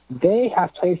they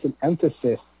have placed an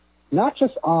emphasis not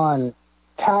just on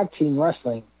tag team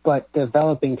wrestling, but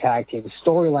developing tag teams,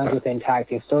 storylines within tag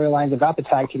teams, storylines about the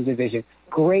tag team division,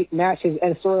 great matches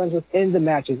and storylines within the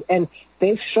matches. And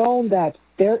they've shown that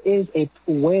there is a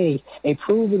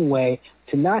proven way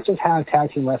to not just have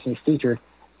tag team wrestling featured,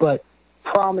 but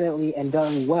prominently and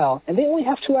done well. And they only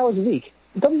have 2 hours a week.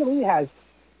 WWE has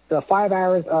the 5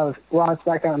 hours of Raw and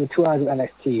SmackDown and the 2 hours of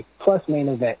NXT, plus main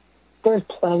event. There's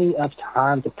plenty of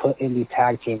time to put in these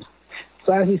tag teams.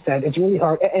 So as you said, it's really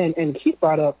hard. And Keith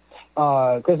brought up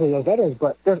Grizzly of Veterans,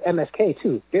 but there's MSK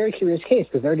too. Very curious case,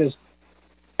 because they're just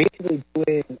basically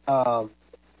doing wow,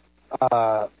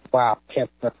 can't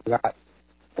forgot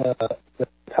the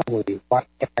movie. Why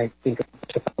can't I think of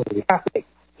the movie? Half Baked.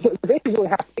 So they're basically doing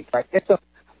Half Baked, right? And so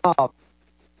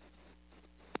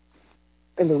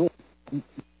in the ring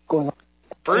going on.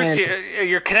 Bruce,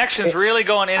 your connection's really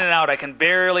going in and out. I can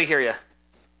barely hear you.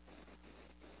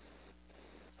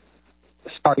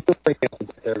 Sorry, you're breaking up a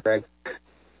bit there, Greg.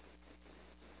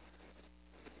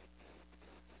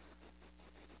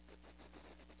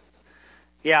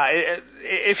 Yeah,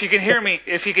 if you can hear me,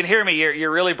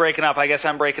 you're really breaking up. I guess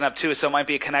I'm breaking up too, so it might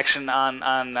be a connection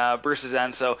on Bruce's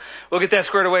end. So we'll get that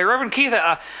squared away. Reverend Keith,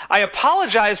 I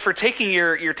apologize for taking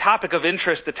your topic of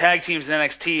interest, the tag teams in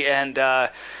NXT,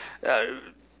 and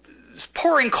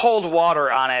pouring cold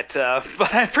water on it.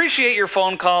 But I appreciate your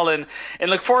phone call and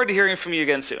look forward to hearing from you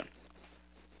again soon.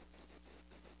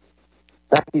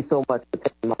 Thank you so much for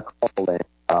taking my call,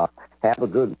 and have a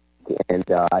good week. And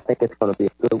I think it's going to be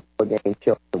a good game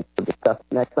show, so we'll discuss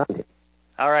it next Sunday.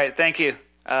 All right, thank you,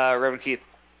 Reverend Keith.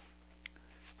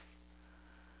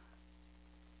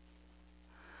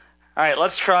 All right,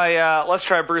 let's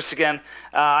try Bruce again.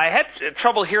 I had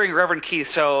trouble hearing Reverend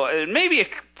Keith, so it may be a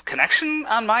connection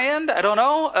on my end. I don't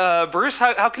know. Bruce,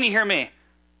 how can you hear me?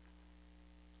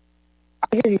 I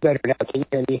hear you better now. Can you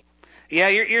hear me? Yeah,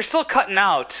 you're still cutting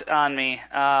out on me.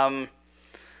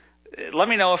 Let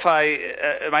me know if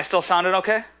am I still sounding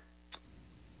okay?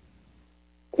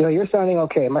 No, you're sounding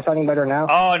okay. Am I sounding better now?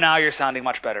 Oh, now you're sounding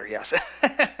much better, yes.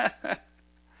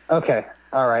 Okay,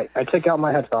 all right. I took out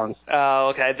my headphones. Oh,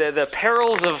 okay. The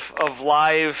perils of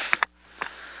live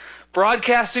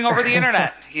broadcasting over the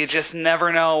internet. You just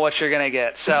never know what you're going to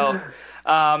get. So,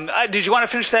 did you want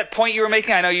to finish that point you were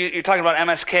making? I know you're talking about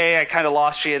MSK. I kind of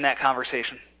lost you in that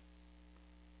conversation.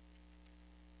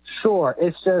 Sure.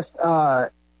 It's just...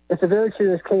 it's a very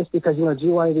curious case because, you know,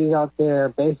 GYD's out there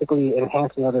basically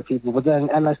enhancing other people, but then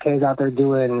MSK's out there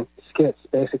doing skits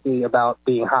basically about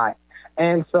being high.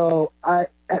 And so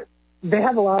they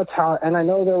have a lot of talent, and I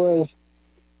know there was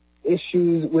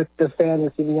issues with the fans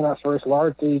receiving us first,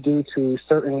 largely due to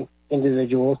certain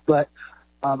individuals, but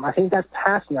I think that's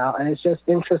past now, and it's just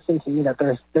interesting to me that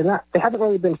they haven't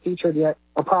really been featured yet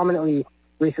or prominently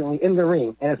recently in the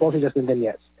ring, and it's mostly just in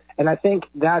vignettes. And I think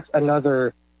that's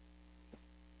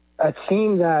a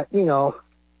team that, you know,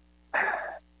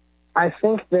 I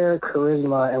think their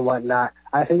charisma and whatnot,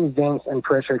 I think Vince and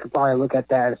Pritchard could probably look at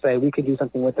that and say, we could do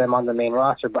something with them on the main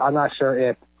roster, but I'm not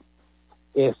sure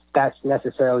if that's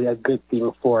necessarily a good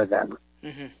thing for them.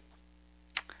 Mm-hmm.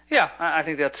 Yeah, I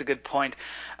think that's a good point.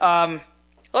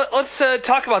 Let's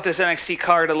talk about this NXT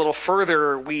card a little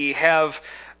further. We have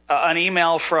an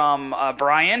email from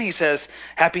Brian. He says,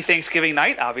 happy Thanksgiving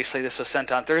night. Obviously, this was sent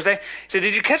on Thursday. He said,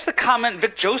 did you catch the comment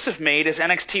Vic Joseph made as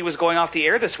NXT was going off the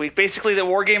air this week? Basically, the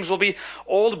War Games will be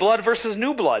old blood versus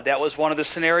new blood. That was one of the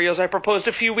scenarios I proposed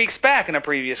a few weeks back in a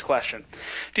previous question.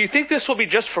 Do you think this will be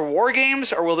just for War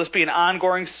Games, or will this be an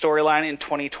ongoing storyline in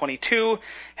 2022?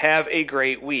 Have a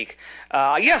great week.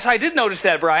 Yes, I did notice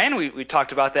that, Brian. We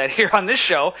talked about that here on this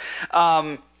show.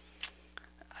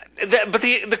 But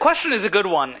the question is a good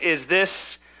one. Is this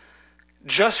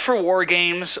just for War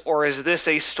Games, or is this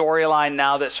a storyline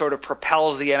now that sort of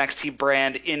propels the NXT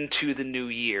brand into the new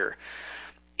year?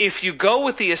 If you go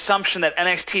with the assumption that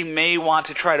NXT may want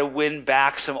to try to win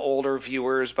back some older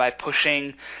viewers by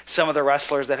pushing some of the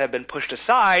wrestlers that have been pushed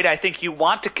aside, I think you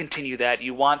want to continue that.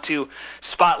 You want to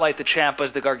spotlight the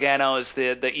Ciampas, the Garganos,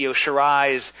 the Io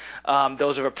Shirais,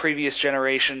 those of a previous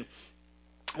generation,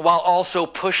 while also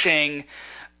pushing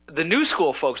the new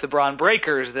school folks, the Braun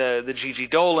Breakers, the Gigi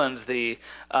Dolans, the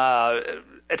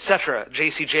etc.,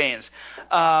 JC Janes.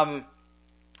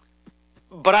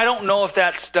 but I don't know if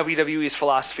that's WWE's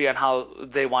philosophy on how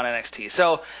they want NXT.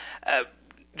 So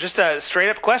just a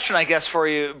straight-up question, I guess, for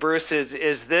you, Bruce,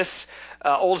 is this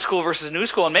old school versus new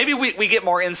school? And maybe we get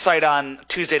more insight on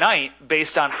Tuesday night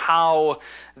based on how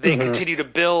they continue to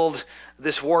build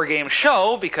this War Game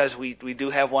show, because we do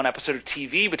have one episode of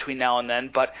TV between now and then.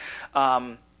 But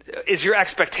is your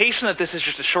expectation that this is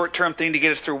just a short-term thing to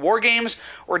get us through War Games,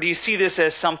 or do you see this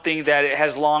as something that it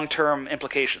has long-term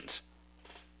implications?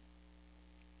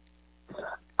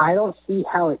 I don't see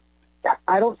how it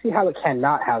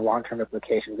cannot have long-term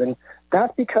implications, and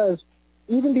that's because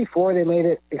even before they made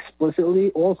it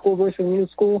explicitly old school versus new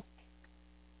school,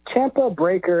 Ciampa,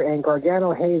 Breakker, and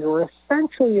Gargano Hayes were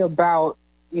essentially about,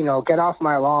 get off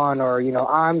my lawn, or,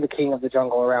 I'm the king of the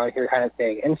jungle around here kind of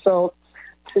thing. And so,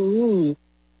 to me,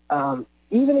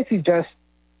 even if you just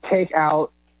take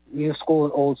out new school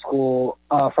and old school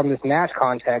from this match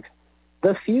context,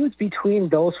 the feuds between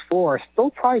those four are still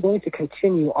probably going to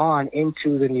continue on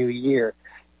into the new year.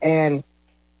 And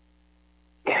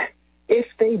if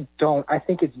they don't, I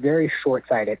think it's very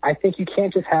short-sighted. I think you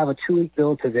can't just have a 2-week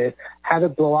build to this, have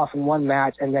it blow off in one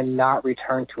match, and then not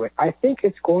return to it. I think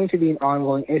it's going to be an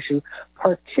ongoing issue,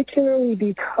 particularly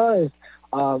because,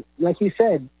 like you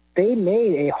said, they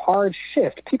made a hard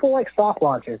shift. People like soft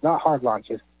launches, not hard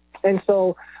launches. And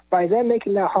so by them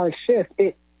making that hard shift,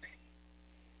 it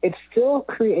still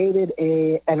created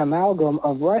an amalgam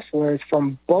of wrestlers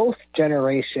from both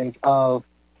generations of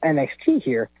NXT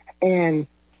here, and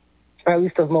at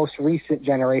least the most recent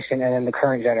generation and then the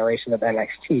current generation of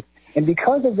NXT. And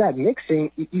because of that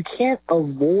mixing, you can't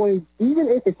avoid, even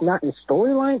if it's not in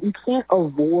storyline, you can't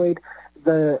avoid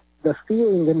the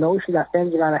feeling, the notion that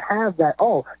fans are going to have that,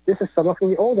 oh, this is someone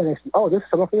from the old NXT, oh, this is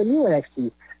someone from the new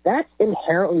NXT. That's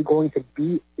inherently going to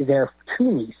be there to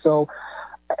me. So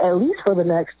at least for the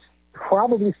next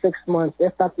probably 6 months,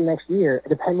 if not the next year,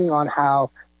 depending on how,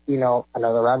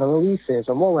 another round of releases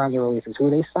or more rounds of releases, who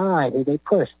they sign, who they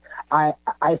push, I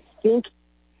think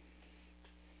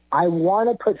I want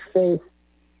to put faith,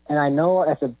 and I know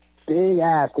that's a big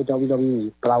ask with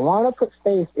WWE, but I want to put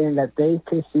faith in that they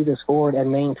can see this forward and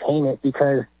maintain it,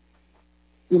 because,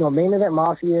 Main Event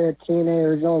Mafia, TNA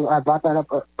original, I brought that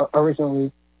up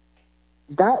originally,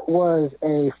 that was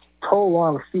a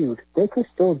prolonged feud. They can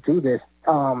still do this,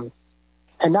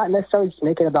 and not necessarily just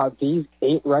make it about these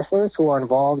 8 wrestlers who are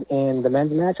involved in the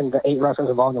men's match and the 8 wrestlers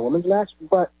involved in the women's match,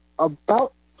 but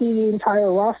about the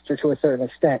entire roster to a certain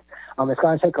extent. It's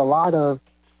going to take a lot of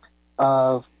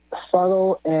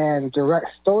subtle and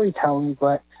direct storytelling,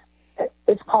 but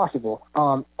it's possible.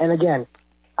 And again,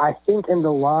 I think in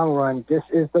the long run, this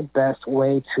is the best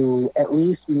way to at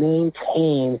least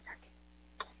maintain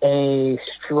a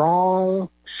strong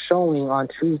showing on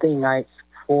Tuesday nights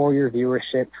for your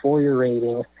viewership, for your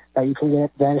ratings, that you can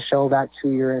then show that to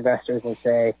your investors and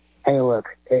say, hey, look,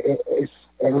 it's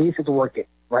at least it's working,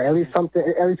 right? At least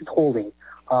it's holding.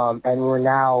 And we're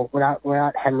not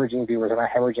hemorrhaging viewers, we're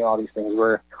not hemorrhaging all these things.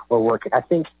 We're working. I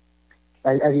think,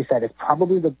 as you said, it's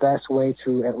probably the best way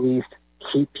to at least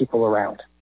keep people around.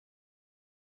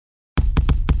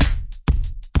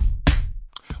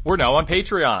 We're now on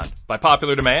Patreon. By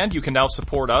popular demand, you can now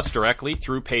support us directly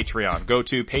through Patreon. Go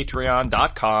to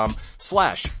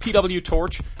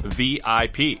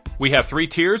patreon.com/PWTorchVIP. We have 3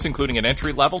 tiers, including an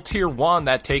entry level. Tier 1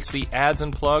 that takes the ads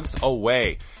and plugs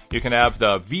away. You can have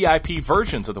the VIP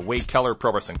versions of the Wade Keller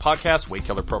Pro Wrestling Podcast, Wade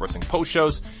Keller Pro Wrestling Post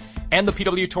Shows, and the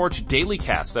PW Torch Daily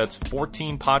Cast. That's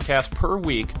 14 podcasts per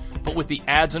week, but with the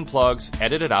ads and plugs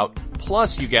edited out.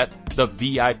 Plus, you get the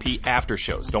VIP after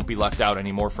shows. Don't be left out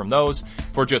anymore from those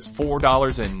for just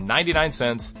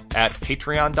 $4.99 at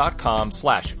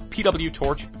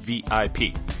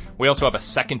patreon.com/PWTorchVIP. We also have a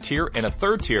second tier and a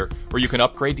third tier where you can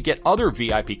upgrade to get other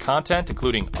VIP content,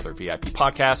 including other VIP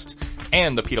podcasts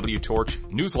and the PW Torch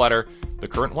newsletter, the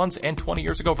current ones and 20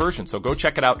 years ago version. So go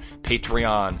check it out,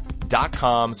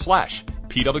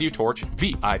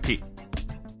 patreon.com/PWTorchVIP.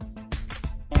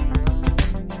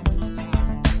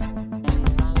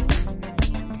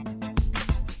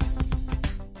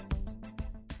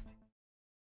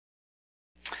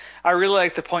 I really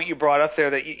like the point you brought up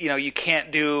there that you can't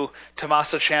do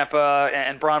Tommaso Ciampa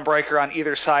and Braun Breaker on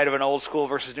either side of an old school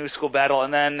versus new school battle,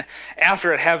 and then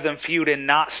after it have them feud and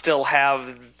not still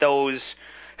have those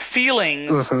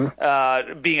feelings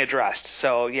being addressed.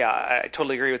 So yeah, I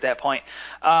totally agree with that point.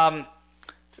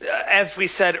 As we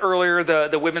said earlier,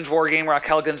 the women's war game,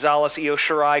 Raquel Gonzalez, Io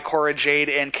Shirai, Cora Jade,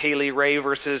 and Kaylee Ray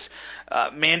versus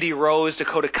Mandy Rose,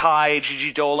 Dakota Kai,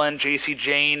 Gigi Dolan, JC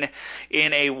Jane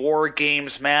in a War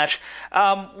Games match.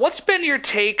 What's been your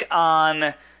take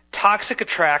on Toxic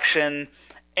Attraction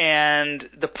and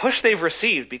the push they've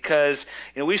received, because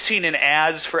we've seen in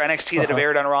ads for NXT that have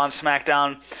aired on Raw and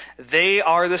SmackDown, they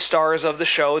are the stars of the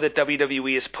show that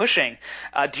WWE is pushing.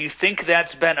 Do you think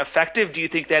that's been effective? Do you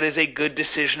think that is a good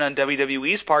decision on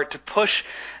WWE's part to push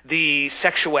the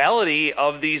sexuality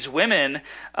of these women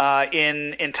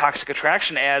in Toxic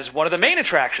Attraction as one of the main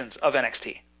attractions of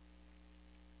NXT?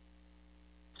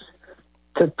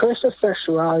 To push the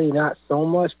sexuality, not so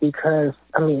much, because,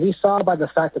 we saw by the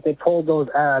fact that they pulled those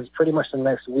ads pretty much the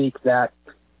next week that,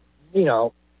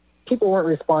 people weren't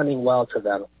responding well to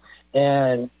them.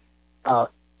 And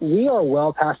we are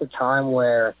well past the time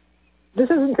where this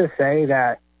isn't to say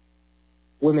that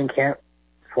women can't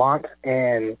flaunt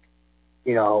and,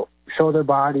 show their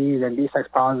bodies and be sex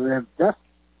positive. That's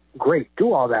great.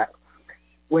 Do all that.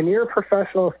 When you're a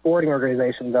professional sporting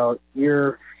organization, though,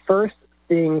 your first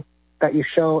thing that you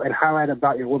show and highlight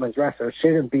about your women's wrestlers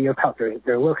shouldn't be about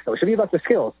their looks, though. It should be about their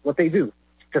skills, what they do,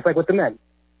 just like with the men.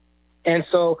 And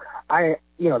so the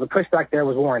pushback there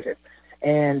was warranted.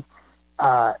 And,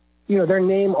 their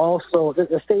name also,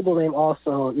 the stable name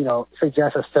also,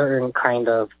 suggests a certain kind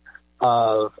of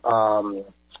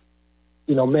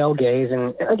male gaze.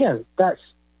 And again,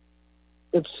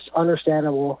 it's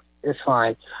understandable. It's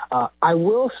fine. I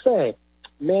will say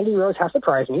Mandy Rose has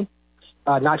surprised me.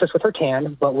 Not just with her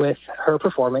tan, but with her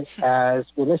performance as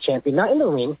women's champion. Not in the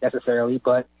ring necessarily,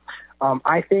 but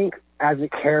I think as a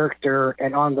character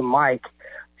and on the mic,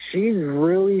 she's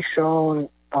really shown.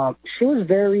 She was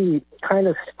very kind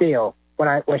of stale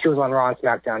when she was on Raw and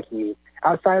SmackDown to me.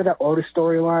 Outside of that Otis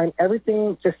storyline,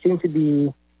 everything just seemed to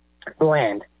be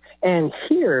bland. And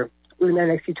here with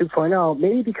NXT 2.0,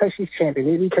 maybe because she's champion,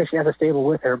 maybe because she has a stable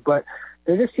with her, but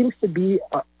there just seems to be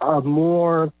a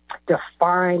more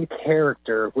defined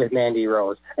character with Mandy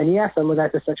Rose. And yes, some of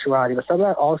that's the sexuality, but some of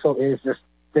that also is just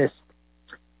this,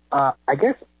 I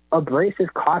guess,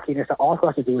 abrasive cockiness that also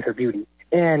has to do with her beauty.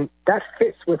 And that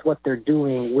fits with what they're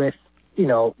doing with,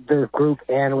 the group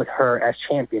and with her as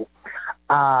champion.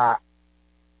 I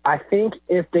think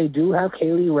if they do have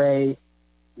Kaylee Ray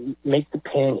make the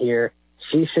pin here,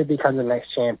 she should become the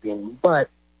next champion. But,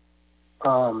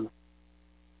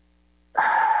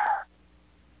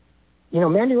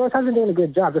 Mandy Rose hasn't done a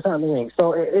good job. That's not in the ring.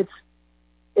 So if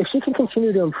she can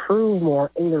continue to improve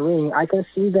more in the ring, I can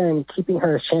see them keeping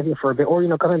her as champion for a bit, or,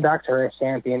 coming back to her as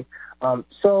champion.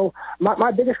 So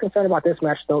my biggest concern about this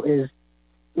match, though, is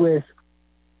with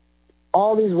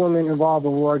all these women involved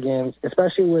in War Games,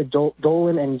 especially with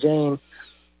Dolan and Jane,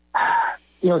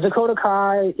 Dakota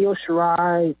Kai, Io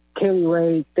Shirai, Kaylee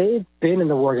Ray, they've been in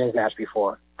the War Games match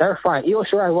before. They're fine. Io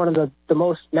Shirai had one of the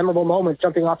most memorable moments,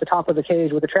 jumping off the top of the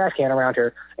cage with a trash can around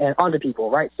her and onto people,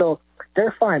 right? So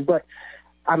they're fine. But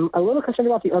I'm a little concerned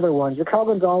about the other ones. Raquel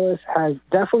Gonzalez has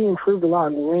definitely improved a lot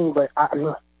in the ring, but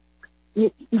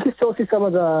you can still see some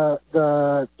of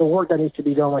the work that needs to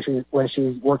be done when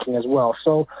she's working as well.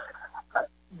 So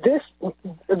this,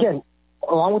 again,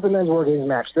 along with the men's War Games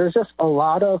match, there's just a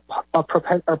lot of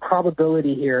a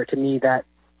probability here to me that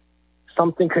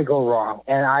something could go wrong,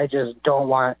 and I just don't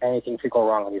want anything to go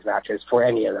wrong in these matches for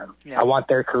any of them. Yeah. I want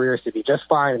their careers to be just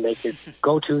fine, and they could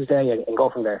go Tuesday and go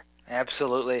from there.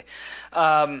 Absolutely.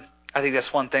 I think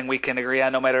that's one thing we can agree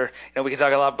on, no matter, we can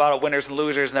talk a lot about winners and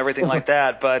losers and everything like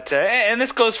that, but, and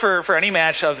this goes for any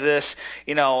match of this,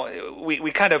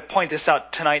 we kind of point this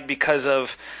out tonight because of,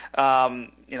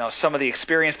 some of the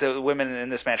experience that the women in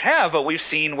this match have, but we've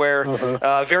seen where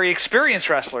very experienced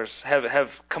wrestlers have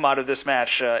come out of this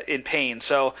match in pain.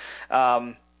 So,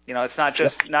 it's not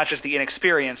just the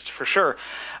inexperienced for sure.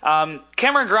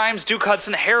 Cameron Grimes, Duke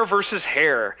Hudson, hair versus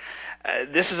hair.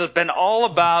 This has been all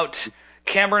about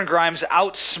Cameron Grimes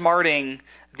outsmarting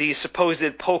the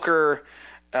supposed poker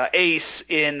ace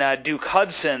in Duke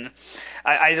Hudson.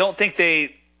 I don't think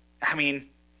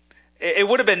it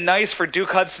would have been nice for Duke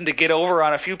Hudson to get over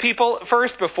on a few people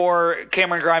first before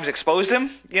Cameron Grimes exposed him,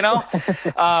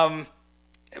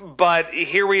 but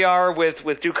here we are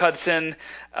with Duke Hudson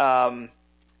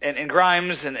and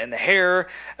Grimes and the hair.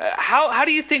 How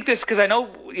do you think this, because I know,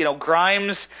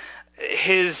 Grimes,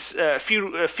 his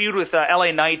feud with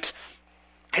LA Knight,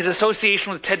 his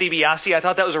association with Ted DiBiase, I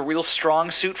thought that was a real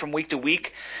strong suit from week to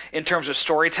week in terms of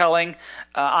storytelling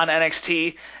on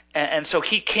NXT. And so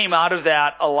he came out of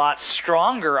that a lot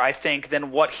stronger, I think,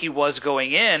 than what he was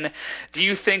going in. Do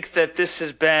you think that this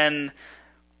has been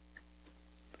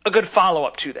a good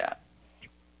follow-up to that?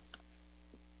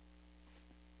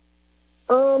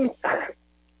 Well,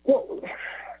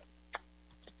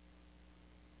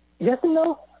 yes and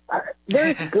no.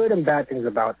 There's good and bad things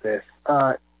about this.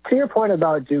 To your point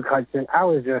about Duke Hudson, I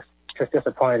was just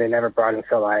disappointed they never brought in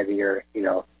Phil Ivey or,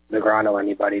 Negreanu or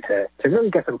anybody to really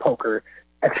get some poker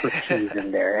expertise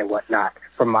in there and whatnot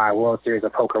from my World Series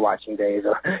of Poker watching days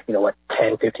of,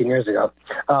 10, 15 years ago.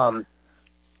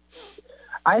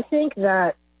 I think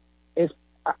that it's,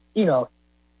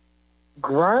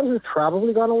 Grimes is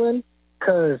probably going to win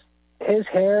because his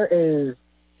hair is,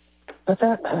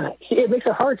 it makes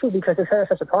it hard, too, because his hair is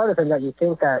such a part of him that you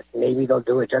think that maybe they'll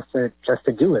do it just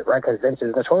to do it, right? Because Vince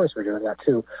is notorious for doing that,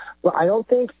 too. But I don't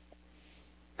think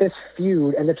this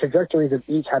feud and the trajectories of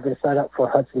each have been set up for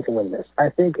Hudson to win this. I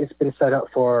think it's been set up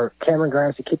for Cameron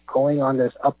Grimes to keep going on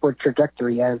this upward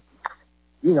trajectory. And,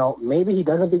 maybe he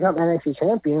doesn't become NXT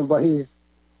champion, but he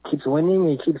keeps winning,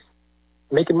 he keeps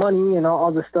making money and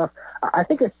all this stuff. I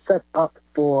think it's set up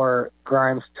for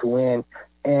Grimes to win.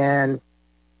 And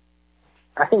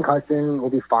I think Hudson will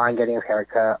be fine getting his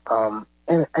haircut.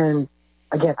 And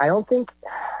again, I don't think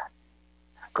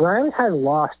Grimes has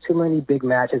lost too many big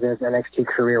matches in his NXT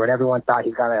career when everyone thought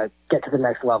he's going to get to the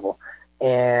next level.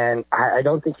 And I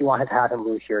don't think you want to have him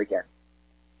lose here again.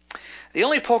 The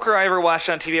only poker I ever watched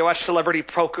on TV, I watched Celebrity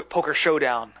Poker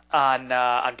Showdown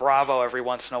on Bravo every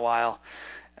once in a while.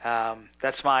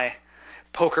 That's my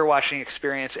poker watching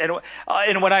experience.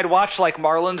 And when I'd watch like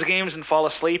Marlins games and fall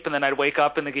asleep, and then I'd wake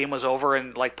up and the game was over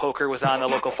and like poker was on the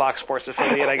local Fox Sports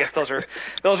affiliate. I guess those are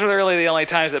really the only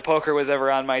times that poker was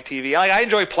ever on my TV. I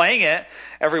enjoy playing it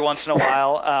every once in a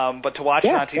while, but to watch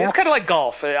it on TV, it's kind of like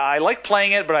golf. I like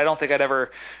playing it, but I don't think I'd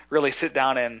ever really sit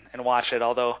down and watch it.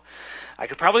 Although I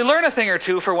could probably learn a thing or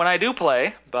two for when I do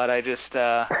play, but I just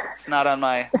it's not on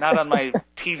my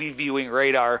TV viewing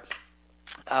radar.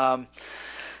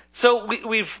 So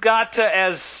we've got,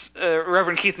 as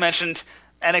Reverend Keith mentioned,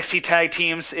 NXT tag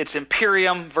teams. It's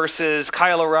Imperium versus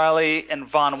Kyle O'Reilly and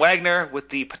Von Wagner, with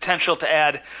the potential to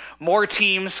add more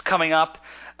teams coming up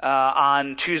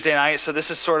on Tuesday night. So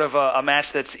this is sort of a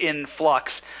match that's in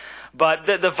flux. But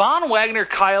the Von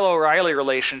Wagner-Kyle O'Reilly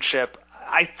relationship,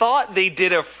 I thought they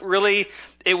did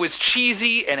it was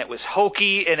cheesy and it was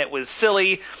hokey and it was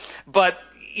silly, but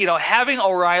having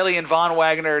O'Reilly and Von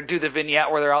Wagner do the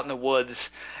vignette where they're out in the woods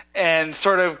and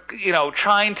sort of,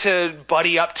 trying to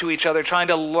buddy up to each other, trying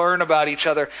to learn about each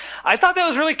other, I thought that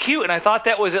was really cute, and I thought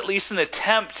that was at least an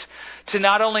attempt to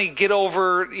not only get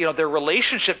over, their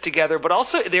relationship together, but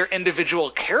also their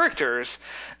individual characters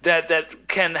that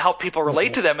can help people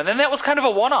relate to them. And then that was kind of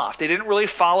a one-off. They didn't really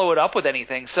follow it up with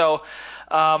anything. So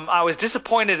I was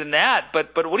disappointed in that.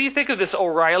 But what do you think of this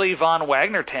O'Reilly-Von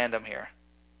Wagner tandem here?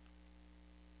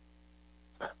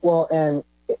 Well,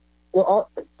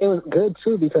 it was good,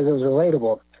 too, because it was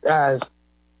relatable. As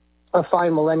a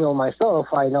fine millennial myself,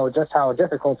 I know just how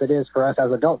difficult it is for us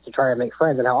as adults to try to make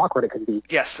friends and how awkward it can be.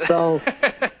 Yes. So,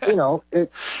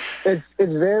 it's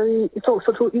very,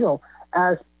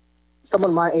 as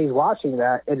someone my age watching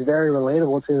that, it's very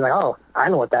relatable to, like, oh, I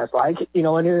know what that's like.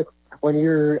 When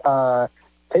you're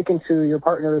taken to your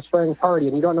partner's friend's party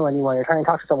and you don't know anyone, you're trying to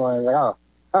talk to someone and like,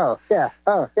 oh, yeah.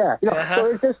 So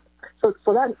it's just,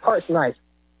 so that part's nice.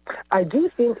 I do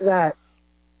think that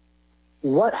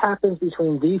what happens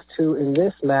between these two in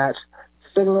this match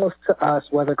signals to us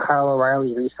whether Kyle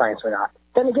O'Reilly resigns or not.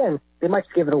 Then again, they might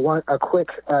just give it a quick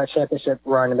championship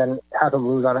run and then have him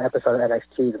lose on an episode of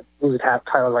NXT, lose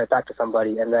Kyle right back to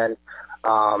somebody, and then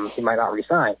he might not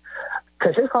resign.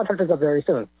 Because his contract is up very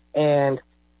soon. And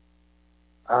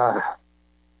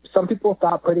some people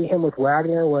thought putting him with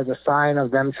Wagner was a sign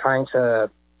of them trying to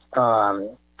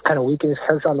kind of weaken his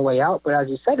character on the way out. But as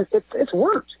you said, it's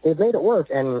worked. They've made it work.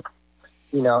 And,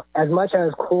 as much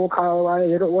as cool Kyle O'Reilly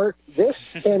didn't work, this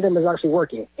tandem is actually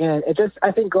working. And it just,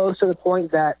 I think, goes to the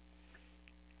point that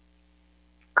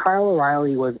Kyle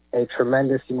O'Reilly was a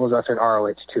tremendous singles wrestler in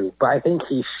ROH too, but I think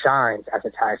he shines as a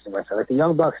tag team wrestler. Like, the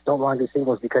Young Bucks don't want to do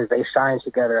singles because they shine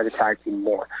together as a tag team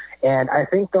more. And I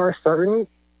think there are certain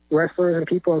wrestlers and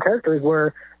people and characters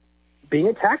where being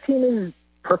a tag team is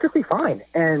perfectly fine.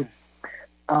 And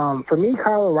for me,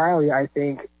 Kyle O'Reilly, I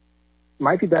think,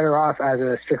 might be better off as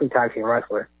a strictly tag team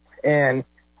wrestler. And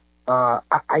I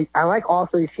like all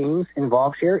three teams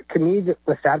involved here. To me,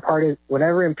 the sad part is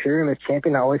whenever Imperium is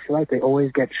champion, I always feel like they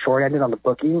always get short-ended on the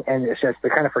booking, and they're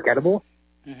kind of forgettable.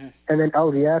 Mm-hmm. And then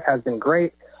LGF has been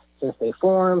great since they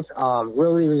formed,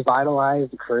 really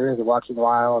revitalized the careers of Joaquin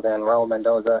Wilde and Raul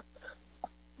Mendoza.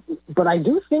 But I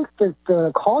do think that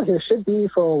the call here should be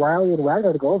for O'Reilly and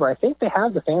Wagner to go over. I think they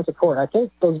have the fan support. I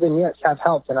think those vignettes have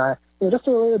helped, and just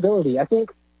the relatability. I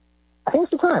think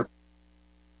it's the time.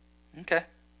 Okay.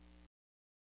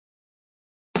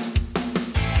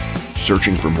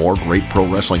 Searching for more great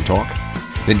pro wrestling talk?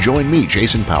 Then join me,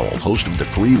 Jason Powell, host of the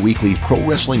free weekly Pro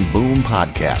Wrestling Boom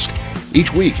podcast.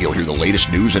 Each week, you'll hear the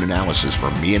latest news and analysis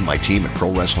from me and my team at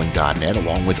ProWrestling.net,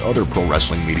 along with other Pro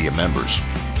Wrestling Media members.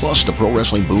 Plus, the Pro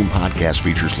Wrestling Boom podcast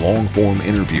features long-form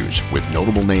interviews with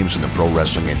notable names in the pro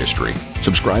wrestling industry.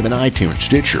 Subscribe in iTunes,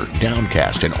 Stitcher,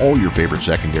 Downcast, and all your favorite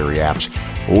secondary apps,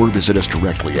 or visit us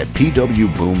directly at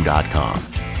pwboom.com.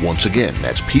 Once again,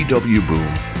 that's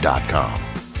pwboom.com.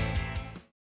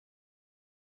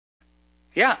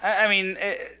 Yeah, I mean,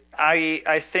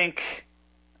 I think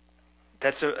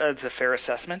that's a fair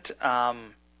assessment.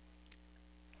 I'm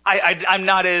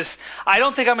not as, I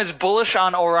don't think I'm as bullish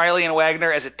on O'Reilly and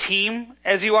Wagner as a team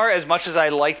as you are, as much as I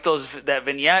like that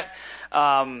vignette.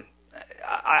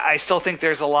 I still think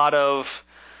there's a lot of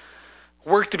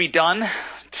work to be done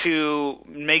to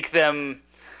make them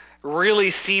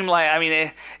really seem like, I mean,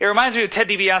 it reminds me of Ted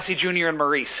DiBiase Jr. and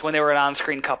Maurice when they were an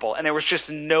on-screen couple, and there was just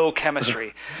no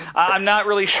chemistry. I'm not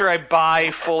really sure I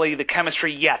buy fully the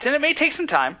chemistry yet, and it may take some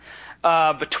time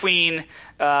between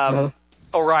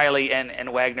O'Reilly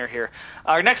and Wagner here.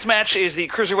 Our next match is the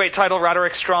Cruiserweight title,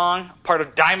 Roderick Strong, part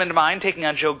of Diamond Mine, taking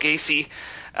on Joe Gacy.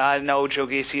 No, Joe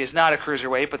Gacy is not a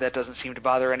cruiserweight, but that doesn't seem to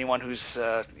bother anyone who's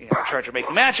in charge of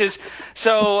making matches,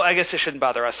 so I guess it shouldn't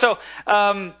bother us. So,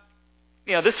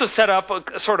 this was set up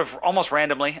sort of almost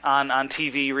randomly on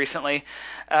TV recently.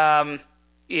 Strong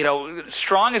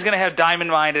is going to have Diamond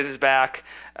Mine at his back.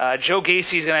 Joe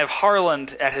Gacy is going to have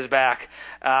Harland at his back.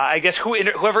 I guess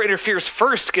whoever interferes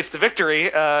first gets the victory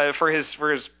for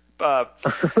the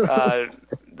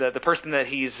person that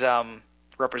he's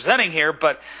representing here.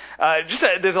 But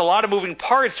there's a lot of moving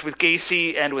parts with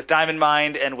Gacy and with Diamond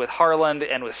Mine and with Harland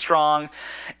and with Strong.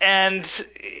 And,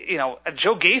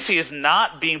 Joe Gacy is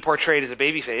not being portrayed as a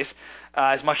babyface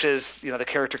as much as, the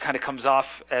character kind of comes off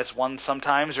as one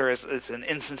sometimes or as an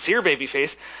insincere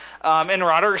babyface. And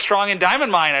Roderick Strong and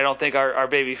Diamond Mine I don't think are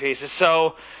babyfaces.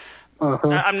 So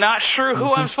I'm not sure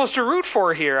who I'm supposed to root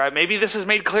for here. Maybe this is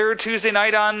made clearer Tuesday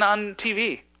night on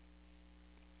TV.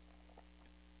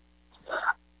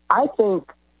 I think,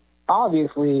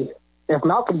 obviously, if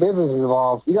Malcolm Bivens is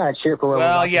involved, you got to cheer for whoever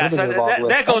Malcolm Bivens is involved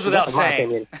with. That goes without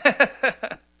saying.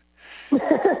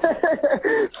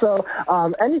 So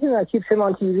anything that keeps him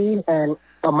on TV and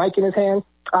a mic in his hand,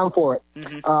 I'm for it.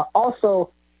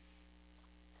 Also,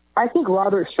 I think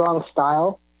Roderick Strong's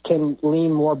style can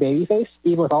lean more babyface,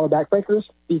 even with all the backbreakers,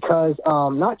 because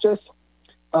not just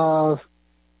of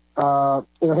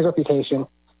his reputation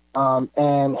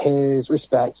and his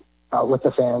respect with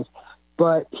the fans,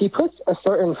 but he puts a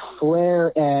certain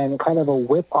flair and kind of a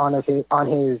whip on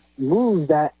his moves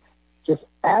that just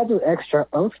adds an extra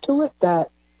oomph to it that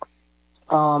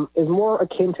is more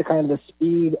akin to kind of the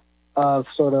speed of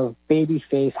sort of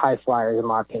babyface high flyers, in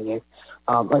my opinion.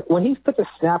 Like when he puts a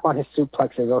snap on his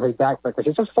suplexes or his backbreakers,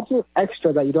 it's just something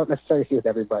extra that you don't necessarily see with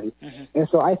everybody. And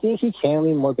so I think he can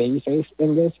lean more babyface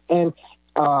in this. And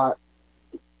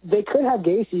they could have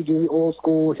Gacy do the old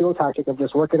school heel tactic of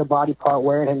just working a body part,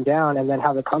 wearing him down, and then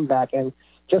have a comeback. And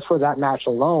just for that match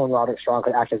alone, Roderick Strong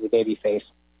could act as a babyface.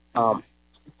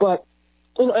 But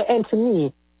and to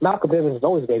me, Malcolm Bivens is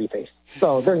always a babyface.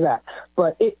 So there's that.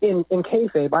 But in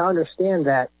kayfabe, I understand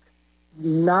that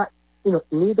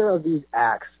neither of these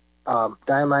acts,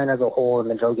 Diamond as a whole and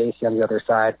then Joe Gacy on the other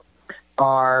side,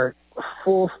 are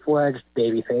full-fledged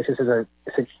babyfaces. This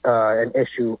is an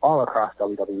issue all across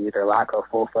WWE, their lack of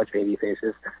full-fledged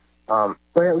babyfaces.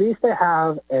 But at least they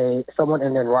have someone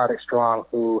in there, Roderick Strong,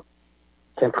 who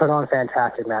can put on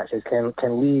fantastic matches, can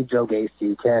lead Joe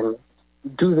Gacy, can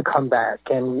do the comeback,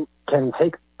 can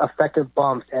take effective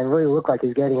bumps and really look like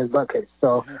he's getting his butt kicked.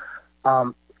 So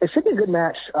it should be a good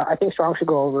match. I think Strong should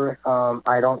go over.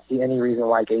 I don't see any reason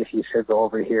why Gacy should go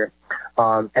over here.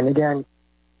 And again,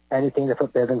 anything to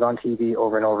put Bivens on TV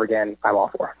over and over again, I'm all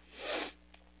for.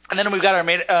 And then we've got our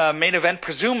main event,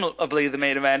 presumably the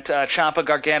main event, Ciampa,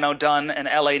 Gargano, Dunn, and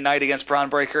LA Knight against Braun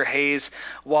Breaker, Hayes,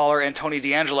 Waller, and Tony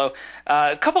D'Angelo.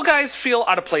 A couple guys feel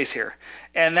out of place here,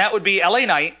 and that would be LA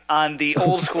Knight on the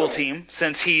old school team,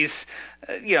 since he's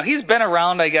been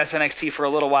around, I guess, NXT for a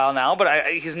little while now, but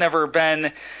he's never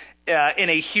been in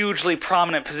a hugely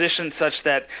prominent position such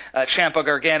that Ciampa,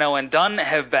 Gargano, and Dunn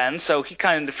have been, so he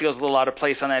kind of feels a little out of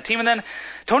place on that team. And then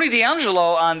Tony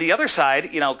D'Angelo on the other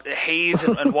side, Hayes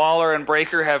and Waller and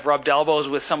Breaker have rubbed elbows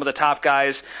with some of the top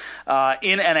guys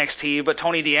in NXT, but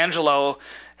Tony D'Angelo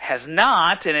has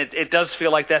not, and it does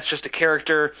feel like that's just a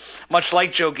character, much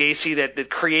like Joe Gacy,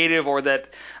 that creative or that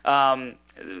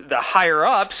the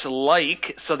higher-ups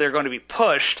like, so they're going to be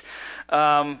pushed.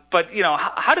 But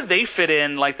how did they fit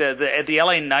in, like the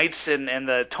LA Knights and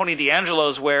the Tony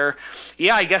D'Angelos, where,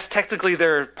 yeah, I guess technically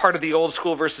they're part of the old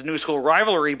school versus new school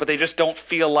rivalry, but they just don't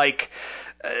feel like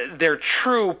they're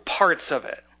true parts of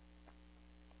it.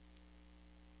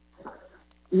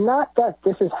 not that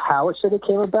this is how it should have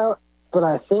came about, but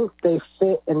I think they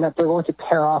fit in that they're going to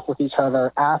pair off with each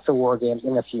other after War Games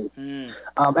in a feud. And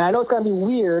I know it's going to be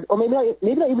weird, or maybe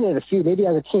not even in a feud, maybe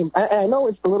as a team. I know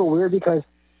it's a little weird because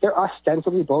they're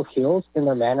ostensibly both heels in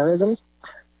their mannerisms,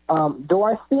 though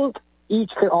I think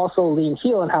each could also lean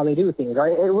heel in how they do things,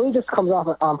 right? It really just comes off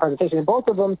on presentation. And both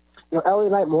of them, LA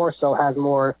Knight more so has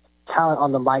more talent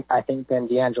on the mic, I think, than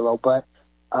D'Angelo, but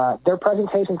their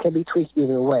presentation can be tweaked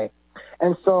either way.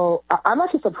 And so I'm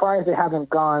actually surprised they haven't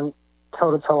gone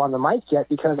toe-to-toe on the mic yet,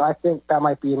 because I think that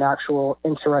might be an actual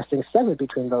interesting segment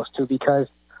between those two, because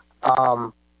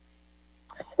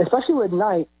especially with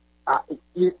Knight,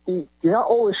 you're not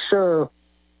always sure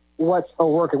what's a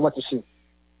work and what's a shoot.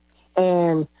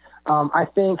 And I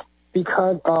think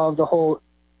because of the whole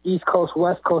East Coast,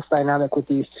 West Coast dynamic with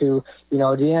these two,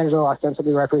 D'Angelo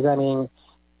ostensibly representing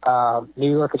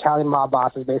New York Italian mob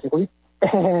bosses, basically,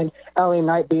 and LA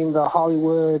Knight being the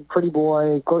Hollywood pretty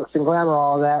boy, glitz and glamour,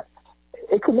 all that,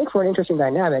 it could make for an interesting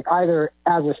dynamic, either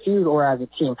as a feud or as a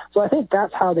team. So I think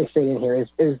that's how they fit in here,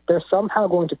 is they're somehow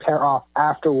going to pair off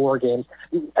after War Games.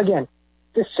 Again,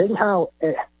 this isn't how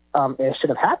it should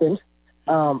have happened,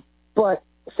 but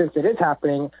since it is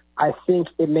happening, I think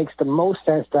it makes the most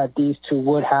sense that these two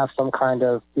would have some kind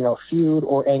of, feud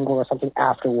or angle or something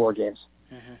after War Games.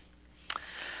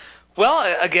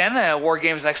 Well, again, War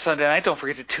Games next Sunday night. Don't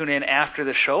forget to tune in after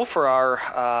the show for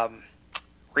our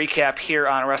recap here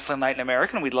on Wrestling Night in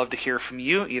America. We'd love to hear from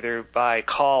you, either by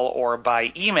call or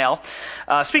by email.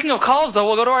 Speaking of calls, though,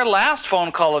 we'll go to our last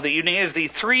phone call of the evening. It is the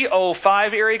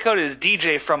 305 area code. It is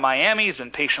DJ from Miami. He's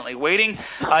been patiently waiting.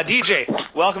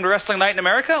 DJ, welcome to Wrestling Night in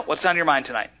America. What's on your mind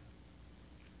tonight?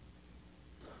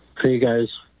 Hey, guys.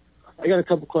 I got a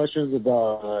couple questions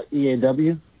about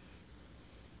EAW.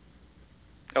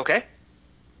 Okay.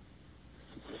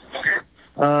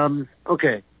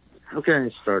 Okay. How can I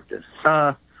start this?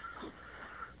 The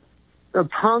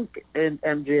Punk and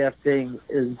MJF thing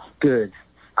is good.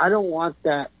 I don't want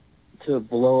that to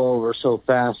blow over so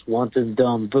fast, once and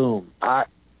done, boom.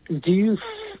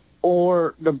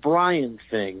 Or the Bryan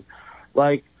thing.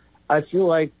 Like, I feel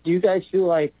like, do you guys feel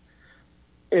like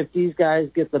if these guys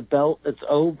get the belt, it's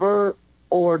over?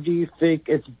 Or do you think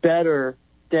it's better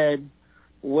than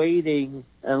waiting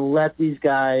and let these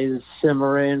guys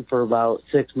simmer in for about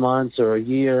 6 months or a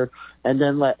year, and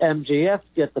then let MJF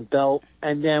get the belt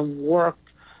and then work,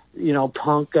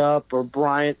 Punk up or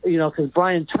Bryan, because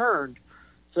Bryan turned.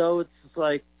 So it's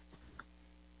like,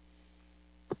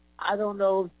 I don't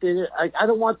know. I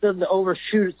don't want them to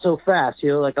overshoot it so fast.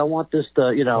 I want this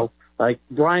to, like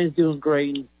Bryan's doing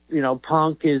great, and,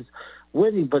 Punk is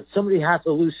winning, but somebody has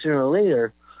to lose sooner or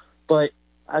later. But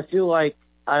I feel like,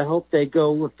 I hope they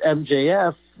go with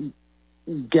MJF,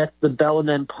 gets the belt, and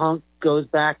then Punk goes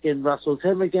back and wrestles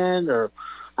him again, or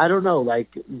I don't know.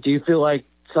 Like, do you feel like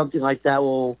something like that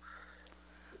will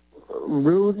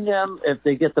ruin them if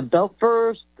they get the belt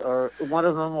first, or one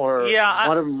of them,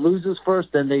 one of them loses first,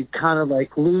 then they kind of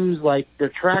like lose their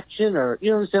traction, or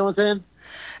you understand what I'm saying?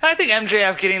 I think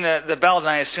MJF getting the belt, and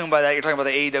I assume by that you're talking about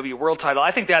the AEW World Title.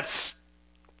 I think that's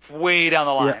way down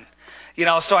the line.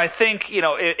 Yeah. So I think,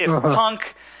 if Punk,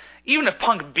 even if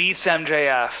Punk beats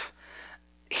MJF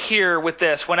here with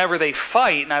this, whenever they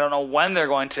fight, and I don't know when they're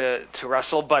going to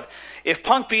wrestle, but if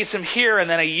Punk beats him here and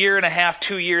then a year and a half,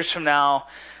 2 years from now,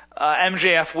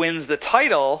 MJF wins the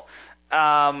title,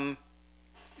 I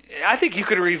think you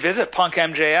could revisit Punk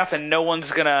MJF and no one's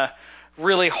going to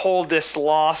really hold this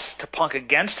loss to Punk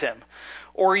against him.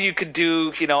 Or you could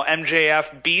do,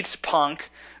 MJF beats Punk,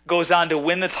 goes on to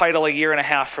win the title a year and a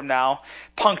half from now.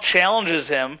 Punk challenges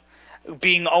him,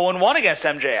 being 0-1 against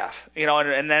MJF,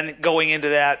 and then going into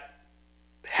that,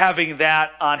 having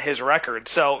that on his record.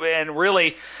 So, and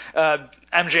really,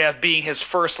 MJF being his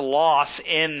first loss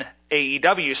in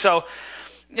AEW. So,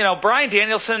 Bryan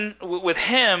Danielson, with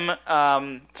him, it's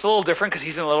a little different because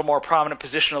he's in a little more prominent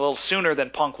position a little sooner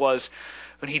than Punk was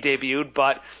when he debuted,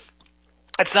 but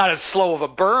it's not as slow of a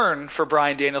burn for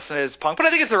Bryan Danielson as Punk, but I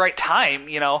think it's the right time.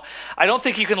 I don't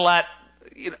think you can let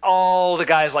all the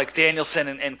guys like Danielson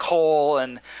and Cole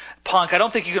and Punk, I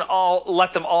don't think you can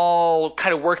let them all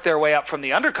kind of work their way up from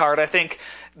the undercard. I think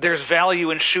there's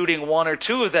value in shooting one or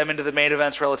two of them into the main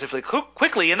events relatively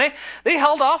quickly, and they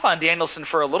held off on Danielson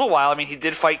for a little while. I mean, he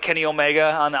did fight Kenny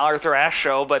Omega on the Arthur Ashe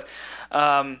show, but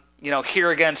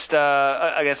here against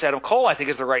Adam Cole, I think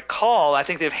is the right call. I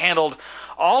think they've handled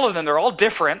all of them. They're all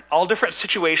different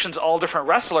situations, all different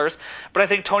wrestlers. But I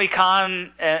think Tony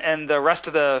Khan and the rest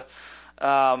of the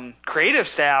creative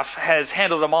staff has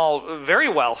handled them all very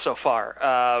well so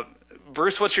far.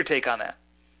 Bruce, what's your take on that?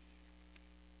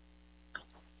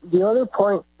 the other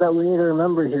point that we need to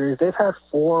remember here is they've had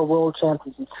 4 world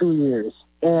champions in 2 years,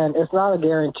 and it's not a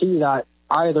guarantee that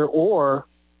either or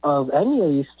of any of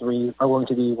these 3 are going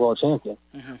to be world champion.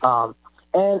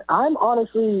 And I'm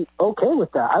honestly okay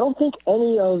with that. I don't think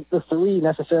any of the 3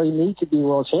 necessarily need to be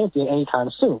world champion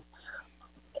anytime soon.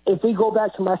 If we go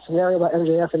back to my scenario about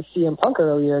MJF and CM Punk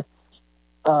earlier,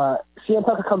 CM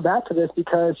Punk could come back to this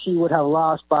because he would have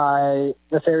lost by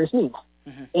nefarious means.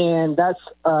 And that's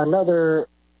another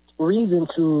reason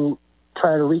to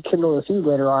try to rekindle the feud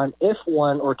later on if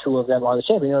 1 or 2 of them are the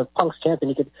champion. You know, if Punk's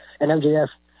champion, and MJF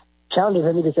challenges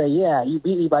him, he could say, yeah, you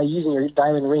beat me by using your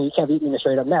diamond ring. You can't beat me in a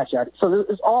straight-up match. So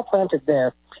it's all planted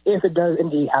there if it does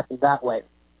indeed happen that way.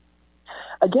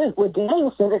 Again, with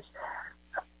Danielson,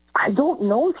 I don't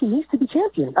know if he needs to be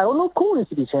champion. I don't know if Cole needs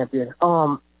to be champion.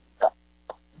 To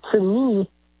me,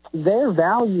 their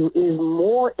value is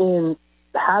more in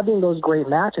having those great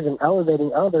matches and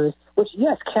elevating others, which,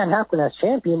 yes, can happen as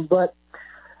champion, but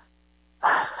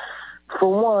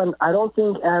for one, I don't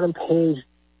think Adam Page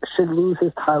should lose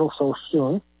his title so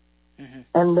soon.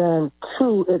 And then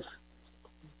 2,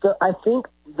 I think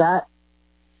that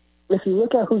if you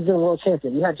look at who's been world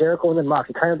champion, you had Jericho and then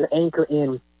Moxley, kind of the anchor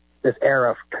in this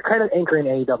era, kind of anchor in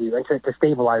AEW, and to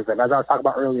stabilize them, as I was talking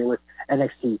about earlier with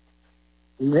NXT.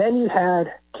 Then you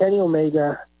had Kenny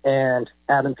Omega and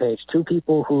Adam Page, 2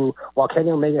 people who, while Kenny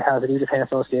Omega has a New Japan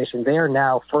Association, they are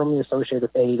now firmly associated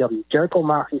with AEW. Jericho and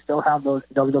Moxley still have those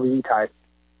WWE ties.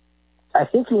 I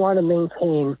think you want to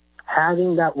maintain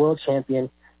having that world champion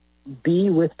be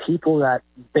with people that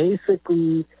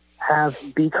basically have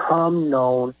become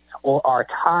known or are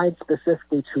tied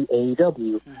specifically to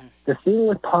AEW. The thing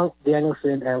with Punk,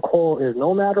 Danielson, and Cole is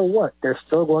no matter what, they're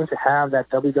still going to have that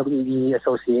WWE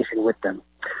association with them.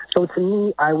 So to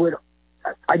me, the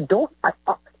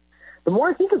more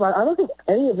I think about it, I don't think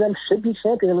any of them should be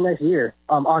champion in the next year,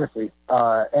 honestly.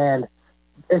 And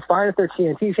it's fine if they're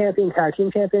TNT champion, tag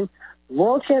team champion.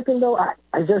 World champion, though, I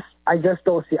just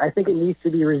don't see. I think it needs to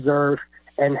be reserved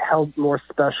and held more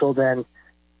special than,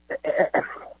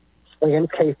 again,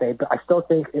 it's kayfabe, but I still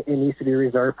think it needs to be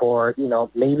reserved for,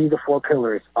 maybe the 4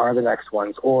 Pillars are the next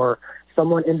ones, or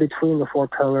someone in between the 4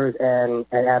 Pillars and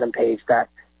Adam Page that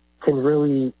can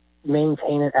really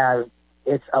maintain it as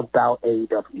it's about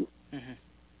AEW.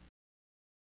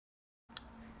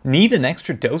 Need an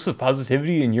extra dose of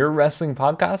positivity in your wrestling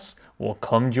podcasts? Well,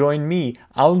 come join me,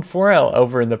 Alan Forel,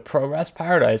 over in the Pro Wrest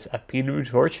Paradise at PW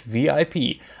Torch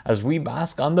VIP as we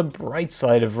bask on the bright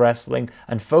side of wrestling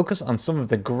and focus on some of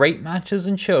the great matches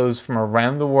and shows from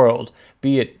around the world,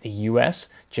 be it the US,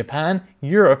 Japan,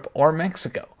 Europe, or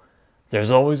Mexico. There's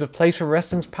always a place for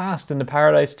wrestling's past in the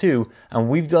Paradise too, and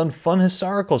we've done fun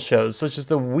historical shows such as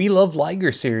the We Love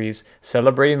Liger series,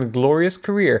 celebrating the glorious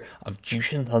career of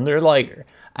Jushin Thunder Liger,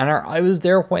 and our I Was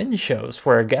There When shows,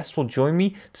 where a guest will join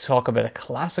me to talk about a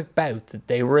classic bout that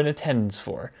they were in attendance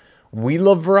for. We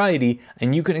love variety,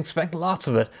 and you can expect lots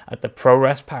of it at the Pro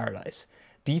Wrest Paradise.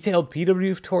 Detailed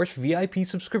PW Torch VIP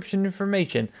subscription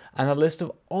information and a list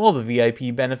of all the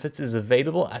VIP benefits is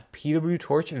available at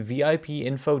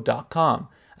pwtorchvipinfo.com.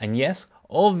 And yes,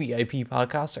 all VIP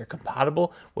podcasts are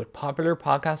compatible with popular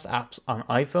podcast apps on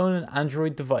iPhone and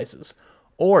Android devices,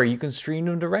 or you can stream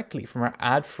them directly from our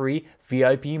ad-free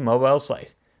VIP mobile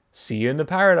site. See you in the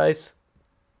Paradise.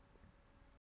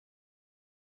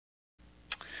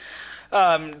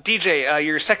 DJ,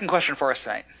 your second question for us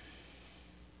tonight.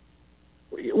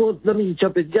 Well, let me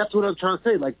jump in. That's what I'm trying to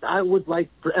say. Like, I would like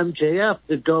for MJF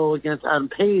to go against Adam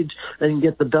Page and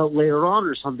get the belt later on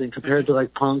or something compared to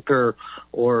like Punk or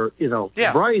Bryan. You know what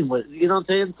I'm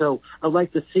saying? So I'd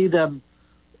like to see them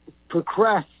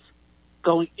progress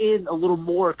going in a little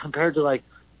more compared to like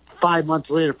 5 months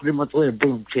later, 3 months later,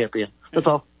 boom, champion. That's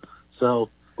all. So,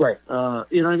 right.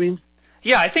 You know what I mean?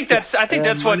 Yeah, I think that's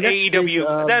what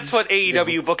AEW that's what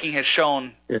AEW booking has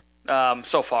shown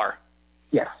so far.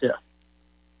 Yes. Yeah.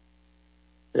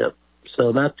 Yep.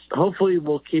 So that's hopefully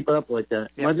we'll keep it up like that.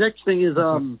 Yep. My next thing is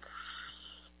the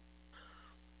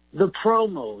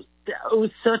promos. It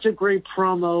was such a great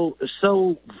promo,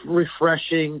 so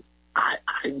refreshing. I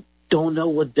don't know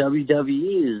what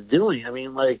WWE is doing. I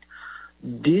mean, like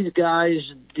these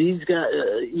guys,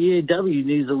 EAW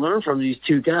needs to learn from these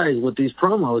 2 guys with these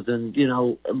promos, and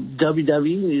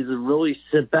WWE needs to really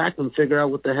sit back and figure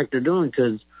out what the heck they're doing,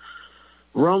 because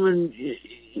Roman,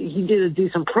 he did a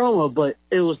decent promo, but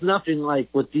it was nothing like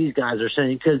what these guys are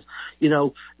saying, because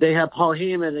they have Paul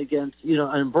Heyman against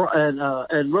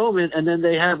and Roman, and then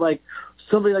they have like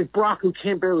somebody like Brock who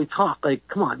can't barely talk. Like,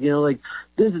 come on, like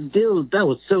this deal that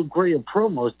was so great in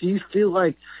promos. Do you feel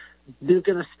like they're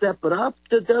going to step it up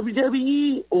to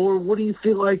WWE, or what do you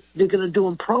feel like they're going to do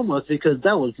in promos? Because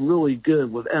that was really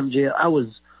good with MJ. I was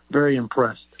very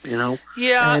impressed, you know?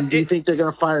 Yeah. And do you think they're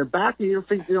going to fire back, or do you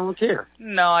think they don't care?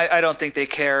 No, I don't think they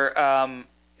care.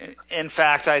 In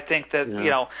fact, I think that,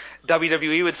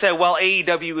 WWE would say, well,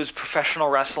 AEW is professional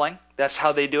wrestling. That's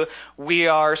how they do it. We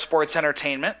are sports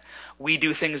entertainment. We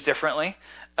do things differently.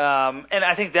 And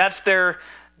I think that's their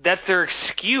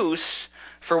excuse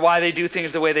for why they do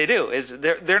things the way they do. Is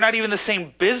they're not even the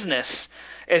same business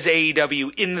as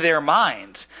AEW in their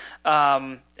minds.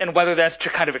 And whether that's to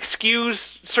kind of excuse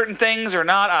certain things or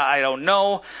not, I don't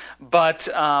know. But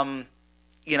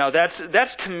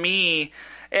that's to me,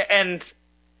 and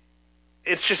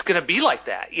it's just going to be like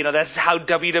that. That's how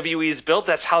WWE is built.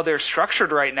 That's how they're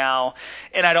structured right now.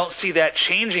 And I don't see that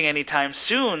changing anytime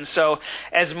soon. So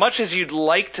as much as you'd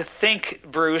like to think,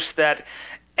 Bruce, that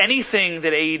anything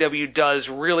that AEW does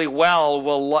really well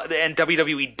and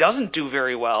WWE doesn't do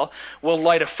very well will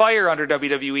light a fire under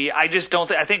WWE, I just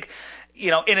don't I think, in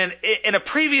a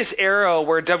previous era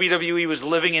where WWE was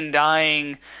living and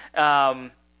dying,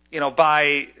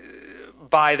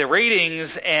 by the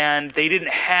ratings, and they didn't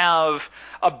have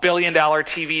 $1 billion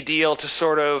TV deal to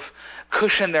sort of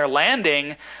cushion their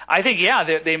landing, I think,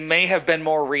 they may have been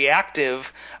more reactive,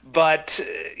 but,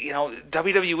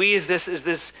 WWE is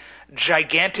this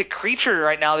gigantic creature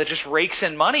right now that just rakes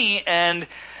in money, and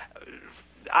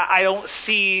I don't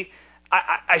see,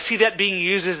 I see that being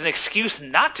used as an excuse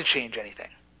not to change anything.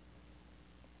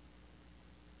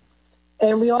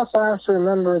 And we also have to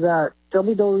remember that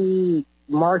WWE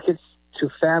markets to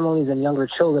families and younger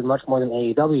children much more than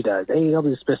AEW does.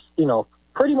 AEW is just,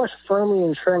 pretty much firmly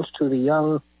entrenched to the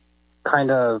young,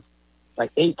 kind of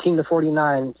like 18 to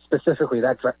 49 specifically,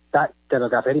 that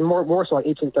demographic, more so like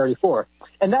 18 to 34.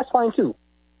 And that's fine too.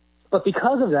 But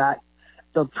because of that,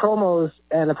 the promos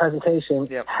and the presentation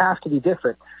have to be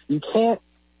different. You can't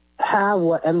have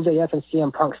what MJF and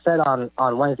CM Punk said on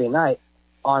Wednesday night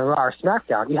on Raw or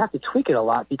SmackDown. You have to tweak it a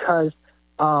lot because,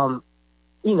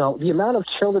 the amount of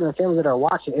children and families that are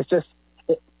watching, it's just,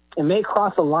 it may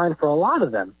cross a line for a lot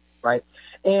of them, right?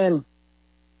 And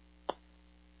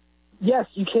yes,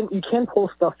 you can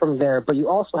pull stuff from there, but you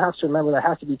also have to remember that it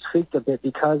has to be tweaked a bit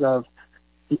because of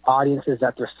the audiences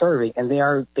that they're serving, and they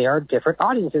are different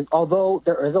audiences, although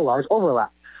there is a large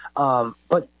overlap.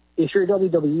 But if you're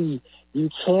WWE, you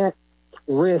can't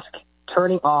risk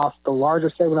turning off the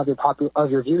larger segment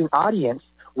of your viewing audience,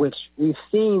 which we've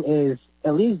seen is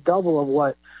at least double of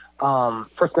what,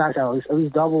 for SmackDown at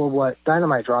least double of what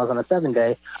Dynamite draws on a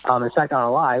 7-day, and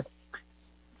SmackDown Live.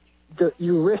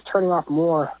 You risk turning off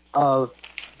more of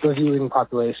the viewing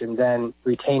population than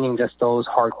retaining just those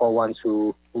hardcore ones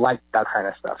who like that kind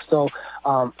of stuff. So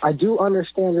I do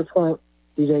understand your point,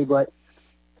 DJ, but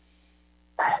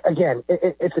again,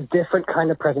 it's a different kind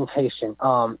of presentation.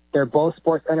 They're both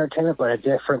sports entertainment, but a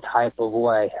different type of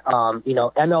way.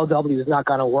 MLW is not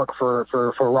going to work for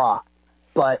Raw,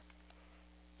 but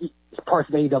parts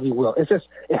of AEW will. It's just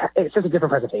a different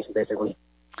presentation, basically.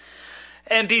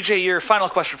 And DJ, your final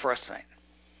question for us tonight.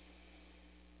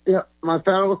 Yeah, my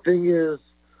final thing is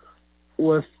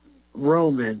with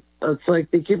Roman. It's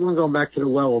like they keep on going back to the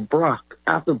well of Brock.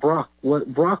 After Brock,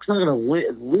 Brock's not going to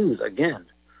lose again.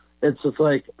 It's just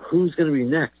like, who's going to be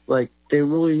next? Like,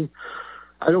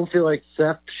 I don't feel like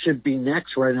Seth should be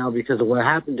next right now because of what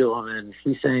happened to him, and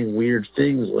he's saying weird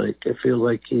things. Like, I feel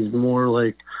like he's more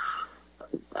like,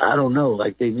 I don't know,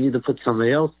 like they need to put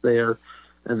somebody else there,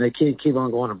 and they can't keep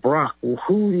on going to Brock. Well,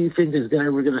 who do you think is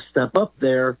ever going to step up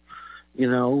there,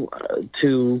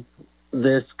 to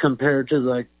this compared to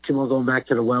like keep on going back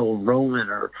to the well of Roman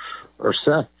or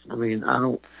Seth? I mean, I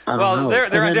don't know. Well,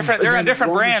 they're on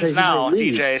different brands now,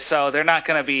 DJ. So they're not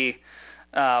going to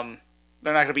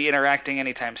be interacting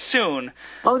anytime soon.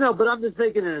 Oh no, but I'm just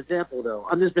making an example though.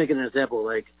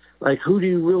 Like who do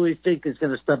you really think is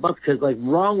going to step up? Because like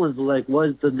Rollins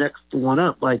was the next one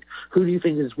up. Like who do you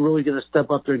think is really going to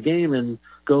step up their game and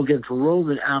go against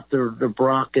Roman after the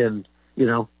Brock and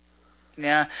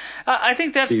Yeah, I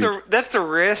think that's the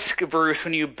risk, Bruce,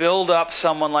 when you build up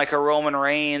someone like a Roman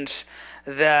Reigns,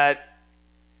 that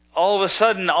all of a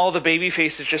sudden all the baby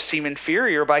faces just seem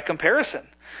inferior by comparison,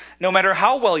 no matter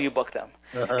how well you book them.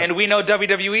 Uh-huh. And we know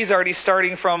WWE is already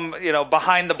starting from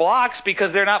behind the blocks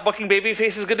because they're not booking baby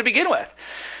faces good to begin with.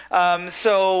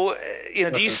 So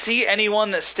do you see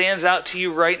anyone that stands out to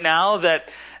you right now that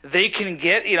they can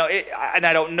get, and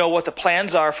I don't know what the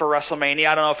plans are for WrestleMania.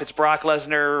 I don't know if it's Brock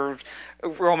Lesnar,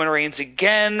 Roman Reigns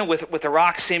again, with The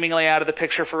Rock seemingly out of the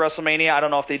picture for WrestleMania. I don't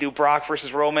know if they do Brock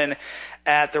versus Roman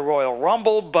at the Royal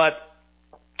Rumble, but,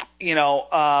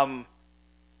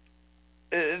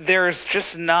 there's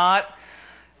just not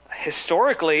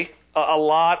historically a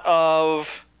lot of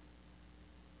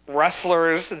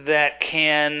wrestlers that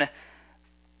can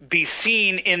be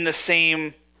seen in the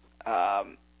same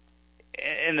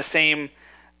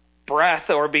breath,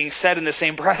 or being said in the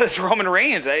same breath as Roman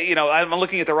Reigns. I'm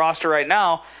looking at the roster right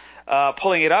now,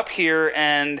 pulling it up here,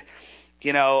 and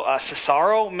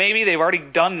Cesaro, maybe they've already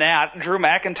done that. Drew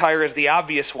McIntyre is the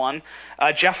obvious one.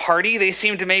 Jeff Hardy, they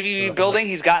seem to maybe be building.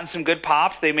 He's gotten some good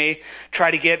pops. They may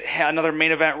try to get another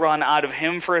main event run out of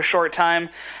him for a short time.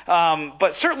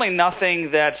 But certainly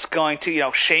nothing that's going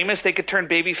to, Sheamus, they could turn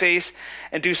babyface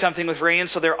and do something with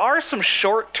Reigns. So there are some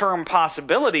short-term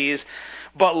possibilities,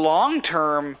 but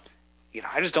long-term,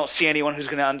 I just don't see anyone who's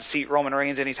going to unseat Roman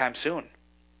Reigns anytime soon.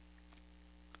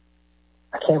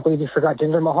 I can't believe you forgot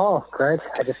Jinder Mahal, Greg.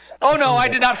 Oh, no, I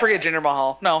did not forget Jinder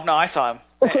Mahal. No, I saw him.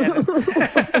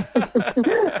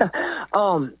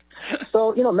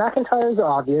 So, McIntyre's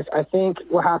obvious. I think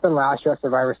what happened last year at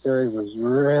Survivor Series was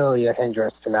really a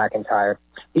hindrance to McIntyre.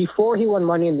 Before he won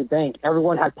Money in the Bank,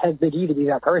 everyone had pegged Big E to be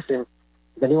that person.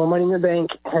 Then he won Money in the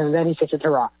Bank, and then he switched it to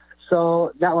Raw.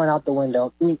 So that went out the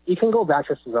window. I mean, you can go back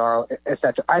to Cesaro,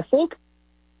 etc. I think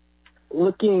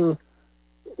looking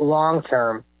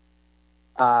long-term,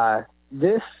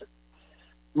 this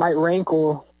might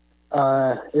rankle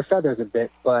your feathers a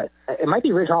bit, but it might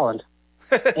be Ridge Holland.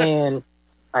 And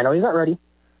I know he's not ready,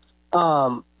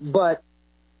 but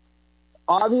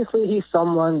obviously he's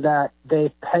someone that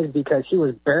they pegged because he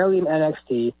was barely in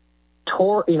NXT,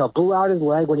 blew out his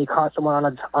leg when he caught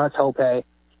someone on a tope,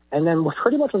 and then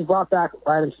pretty much was brought back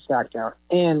right into SmackDown.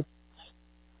 And,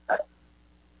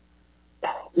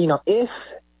 if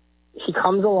he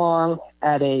comes along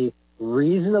at a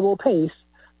reasonable pace,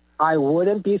 I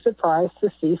wouldn't be surprised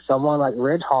to see someone like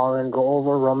Ridge Holland go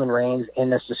over Roman Reigns in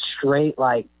this straight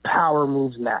power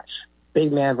moves match,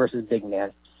 big man versus big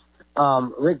man.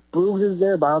 Rick Boogs is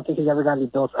there, but I don't think he's ever going to be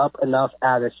built up enough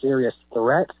as a serious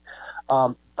threat.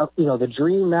 The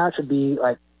dream match would be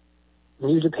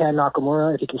New Japan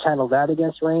Nakamura, if he can channel that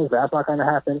against Reigns, but that's not going to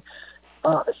happen.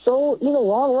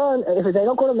 Long run, if they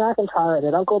don't go to McIntyre,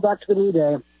 they don't go back to the New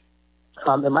Day,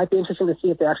 it might be interesting to see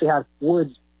if they actually have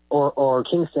Woods or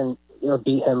Kingston,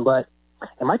 beat him, but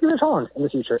it might be Ridge Holland in the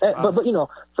future. But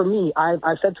for me,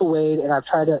 I've said to Wade, and I've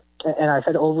tried to, and I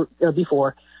said over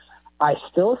before, I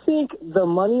still think the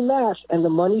money match and the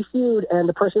money feud and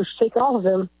the person who should take it off of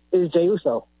him is Jey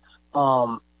Uso.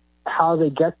 How they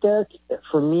get there,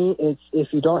 for me, it's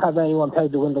if you don't have anyone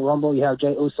pegged to win the Rumble, you have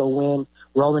Jey Uso win,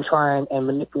 Roman try and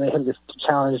manipulate him to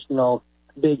challenge,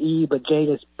 Big E, but Jey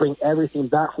just bring everything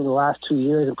back from the last 2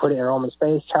 years and put it in Roman's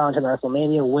face, challenge him at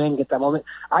WrestleMania, win, get that moment.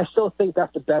 I still think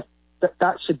that's the best.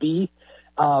 That should be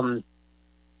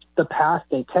the path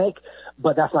they take,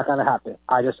 but that's not going to happen.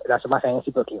 That's my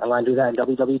fantasy booking. I'm going to do that in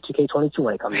WWE 2K22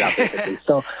 when it comes out, basically.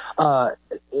 So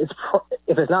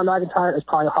if it's not McIntyre, it's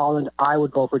probably Holland. I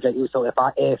would go for Jey Uso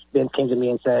if Vince came to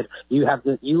me and said, you have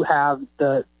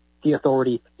the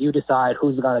authority, you decide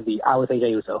who's going to be. I would say Jey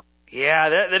Uso. Yeah,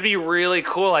 that'd be really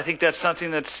cool. I think that's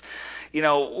something that's,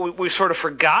 we've sort of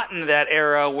forgotten that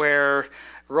era where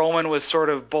Roman was sort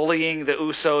of bullying the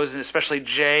Usos, and especially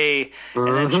Jey,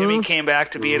 and then Jimmy came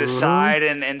back to be at his side,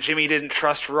 and Jimmy didn't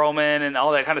trust Roman and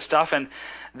all that kind of stuff, and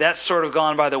that's sort of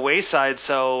gone by the wayside.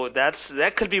 So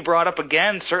that could be brought up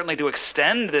again, certainly to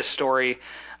extend this story,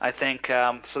 I think.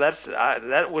 So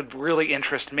that would really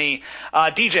interest me.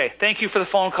 DJ, thank you for the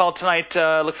phone call tonight.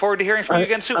 Look forward to hearing from you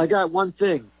again soon. I got one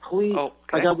thing. Please,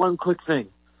 I got one quick thing.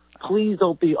 Please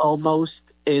don't be almost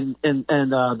in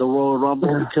the Royal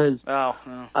Rumble, because I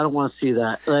don't want to see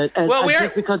that.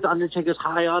 Just because the Undertaker's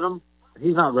high on him,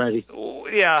 he's not ready.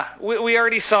 Yeah, we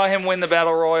already saw him win the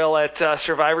Battle Royal at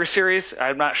Survivor Series.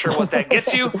 I'm not sure what that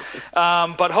gets you,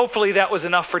 but hopefully that was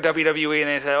enough for WWE, and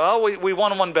they said, well, we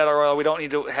won one Battle Royal, we don't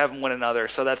need to have him win another.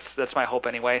 So that's my hope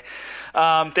anyway.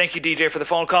 Thank you, DJ, for the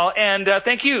phone call, and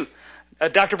thank you,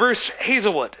 Dr. Bruce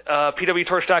Hazelwood,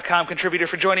 PWTorch.com contributor,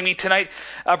 for joining me tonight.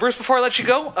 Bruce, before I let you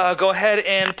go ahead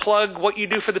and plug what you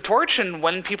do for the Torch and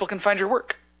when people can find your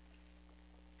work.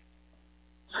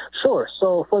 Sure.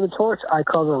 So for the Torch, I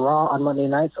cover Raw on Monday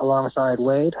nights alongside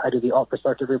Wade. I do the Alt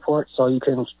Perspective Report, so you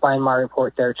can find my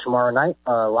report there tomorrow night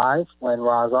live when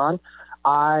Raw's on.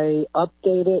 I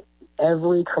update it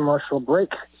every commercial break,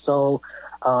 so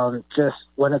just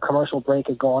when a commercial break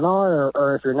is going on,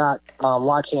 or if you're not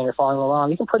watching and you're following along,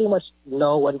 you can pretty much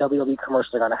know when WWE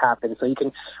commercials are going to happen. So you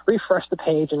can refresh the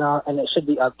page and it should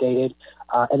be updated.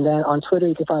 And then on Twitter,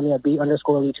 you can find me at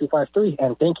B_Lee253.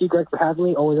 And thank you, Greg, for having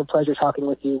me. Always a pleasure talking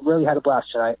with you. Really had a blast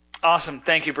tonight. Awesome.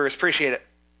 Thank you, Bruce. Appreciate it.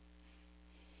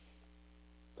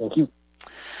 Thank you.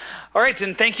 All right,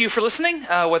 and thank you for listening,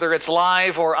 whether it's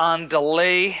live or on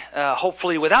delay,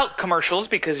 hopefully without commercials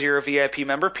because you're a VIP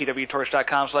member,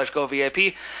 pwtorch.com/govip.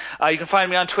 You can find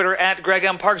me on Twitter at Greg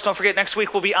M. Parks. Don't forget, next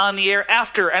week we'll be on the air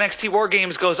after NXT War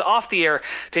Games goes off the air,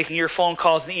 taking your phone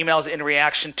calls and emails in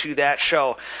reaction to that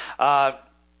show.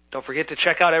 Don't forget to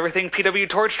check out everything PW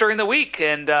Torch during the week,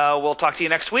 and we'll talk to you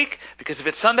next week, because if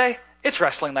it's Sunday, it's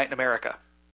Wrestling Night in America.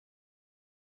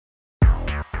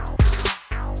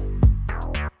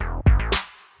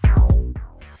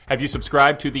 Have you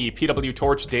subscribed to the PW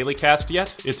Torch Daily Cast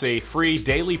yet? It's a free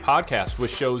daily podcast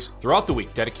with shows throughout the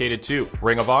week dedicated to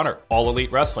Ring of Honor, All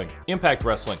Elite Wrestling, Impact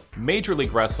Wrestling, Major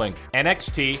League Wrestling,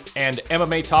 NXT, and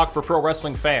MMA Talk for pro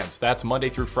wrestling fans. That's Monday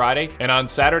through Friday. And on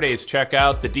Saturdays, check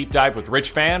out the Deep Dive with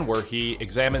Rich Fan, where he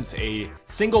examines a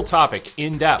single topic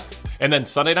in depth. And then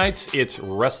Sunday nights, it's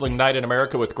Wrestling Night in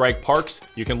America with Greg Parks.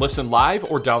 You can listen live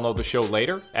or download the show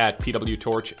later at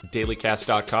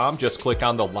pwtorchdailycast.com. Just click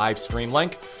on the live stream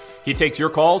link. He takes your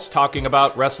calls talking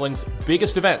about wrestling's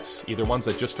biggest events, either ones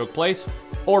that just took place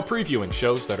or previewing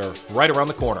shows that are right around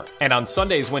the corner. And on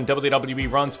Sundays when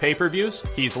WWE runs pay-per-views,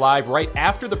 he's live right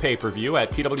after the pay-per-view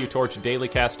at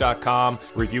pwtorchdailycast.com,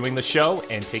 reviewing the show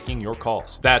and taking your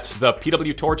calls. That's the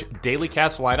PW Torch Daily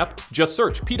Cast lineup. Just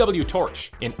search PW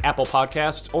Torch in Apple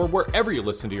Podcasts or wherever you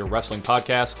listen to your wrestling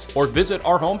podcasts, or visit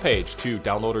our homepage to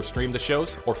download or stream the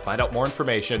shows or find out more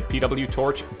information,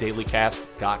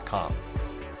 pwtorchdailycast.com.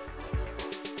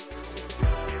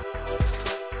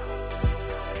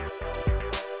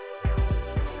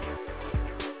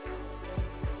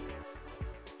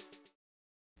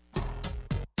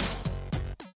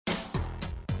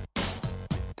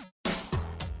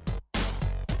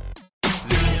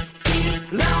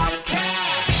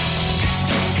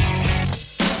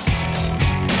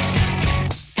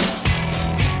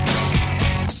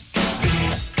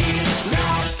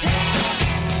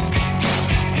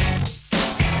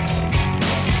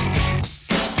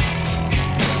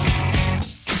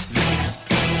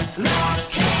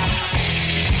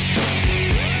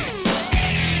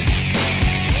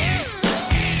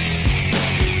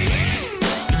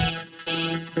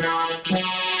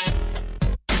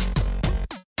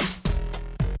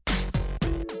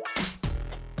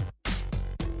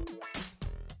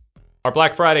 Our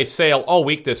Black Friday sale all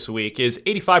week this week is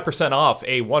 85% off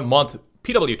a 1-month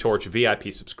PW Torch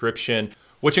VIP subscription,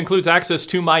 which includes access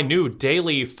to my new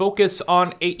daily Focus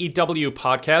on AEW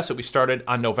podcast that we started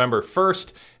on November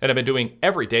 1st and have been doing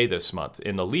every day this month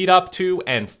in the lead up to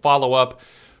and follow up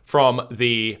from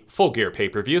the Full Gear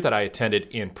pay-per-view that I attended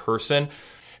in person.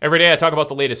 Every day I talk about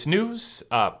the latest news,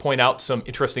 point out some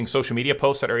interesting social media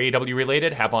posts that are AEW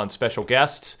related, have on special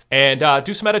guests, and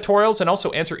do some editorials and also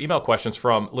answer email questions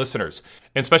from listeners.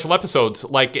 And special episodes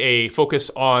like a focus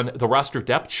on the roster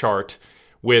depth chart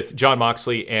with Jon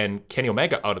Moxley and Kenny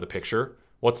Omega out of the picture.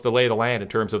 What's the lay of the land in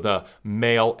terms of the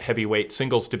male heavyweight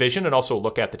singles division, and also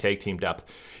look at the tag team depth.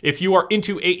 If you are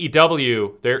into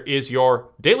AEW, there is your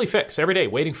daily fix every day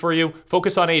waiting for you.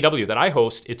 Focus on AEW that I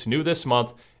host. It's new this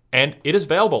month. And it is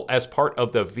available as part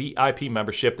of the VIP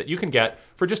membership that you can get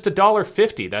for just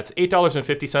 $1.50. That's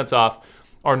 $8.50 off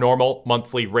our normal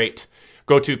monthly rate.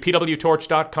 Go to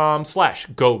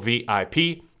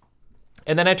pwtorch.com/govip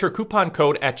and then enter coupon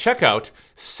code at checkout,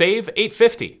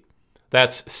 SAVE850.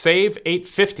 That's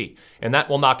SAVE850, and that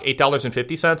will knock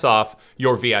 $8.50 off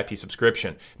your VIP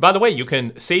subscription. By the way, you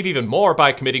can save even more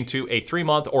by committing to a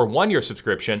 3-month or 1-year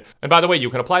subscription. And by the way, you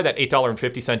can apply that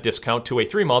 $8.50 discount to a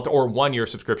 3-month or 1-year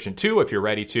subscription too if you're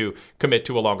ready to commit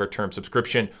to a longer-term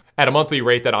subscription at a monthly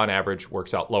rate that on average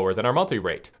works out lower than our monthly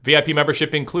rate. VIP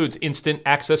membership includes instant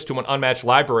access to an unmatched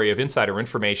library of insider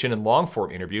information and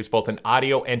long-form interviews, both in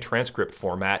audio and transcript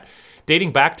format,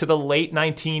 dating back to the late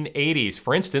 1980s.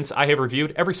 For instance, I have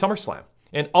reviewed every SummerSlam,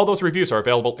 and all those reviews are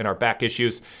available in our back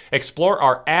issues. Explore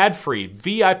our ad-free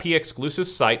VIP exclusive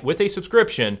site with a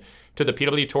subscription to the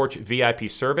PW Torch VIP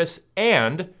service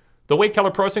and the Wade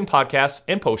Keller Pro Wrestling podcasts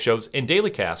and post shows and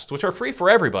daily casts, which are free for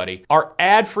everybody, are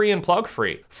ad-free and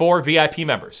plug-free for VIP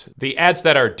members. The ads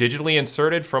that are digitally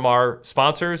inserted from our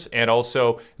sponsors and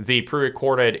also the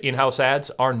pre-recorded in-house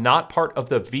ads are not part of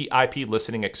the VIP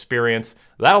listening experience.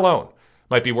 That alone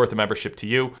might be worth a membership to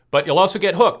you, but you'll also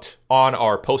get hooked on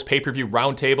our post-pay-per-view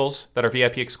roundtables that are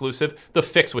VIP exclusive, The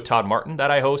Fix with Todd Martin that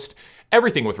I host,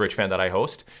 Everything with Rich Fan that I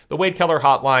host, the Wade Keller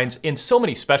Hotlines, and so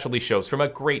many specialty shows from a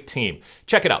great team.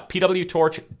 Check it out,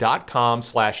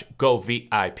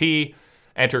 pwtorch.com/govip.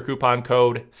 Enter coupon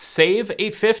code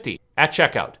SAVE850 at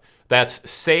checkout. That's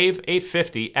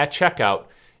SAVE850 at checkout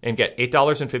and get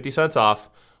 $8.50 off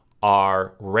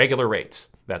our regular rates.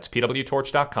 That's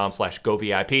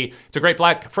pwtorch.com/govip. It's a great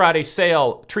Black Friday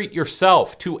sale. Treat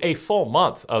yourself to a full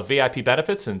month of VIP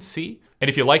benefits and see. And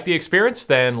if you like the experience,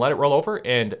 then let it roll over,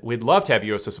 and we'd love to have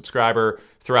you as a subscriber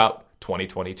throughout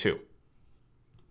 2022.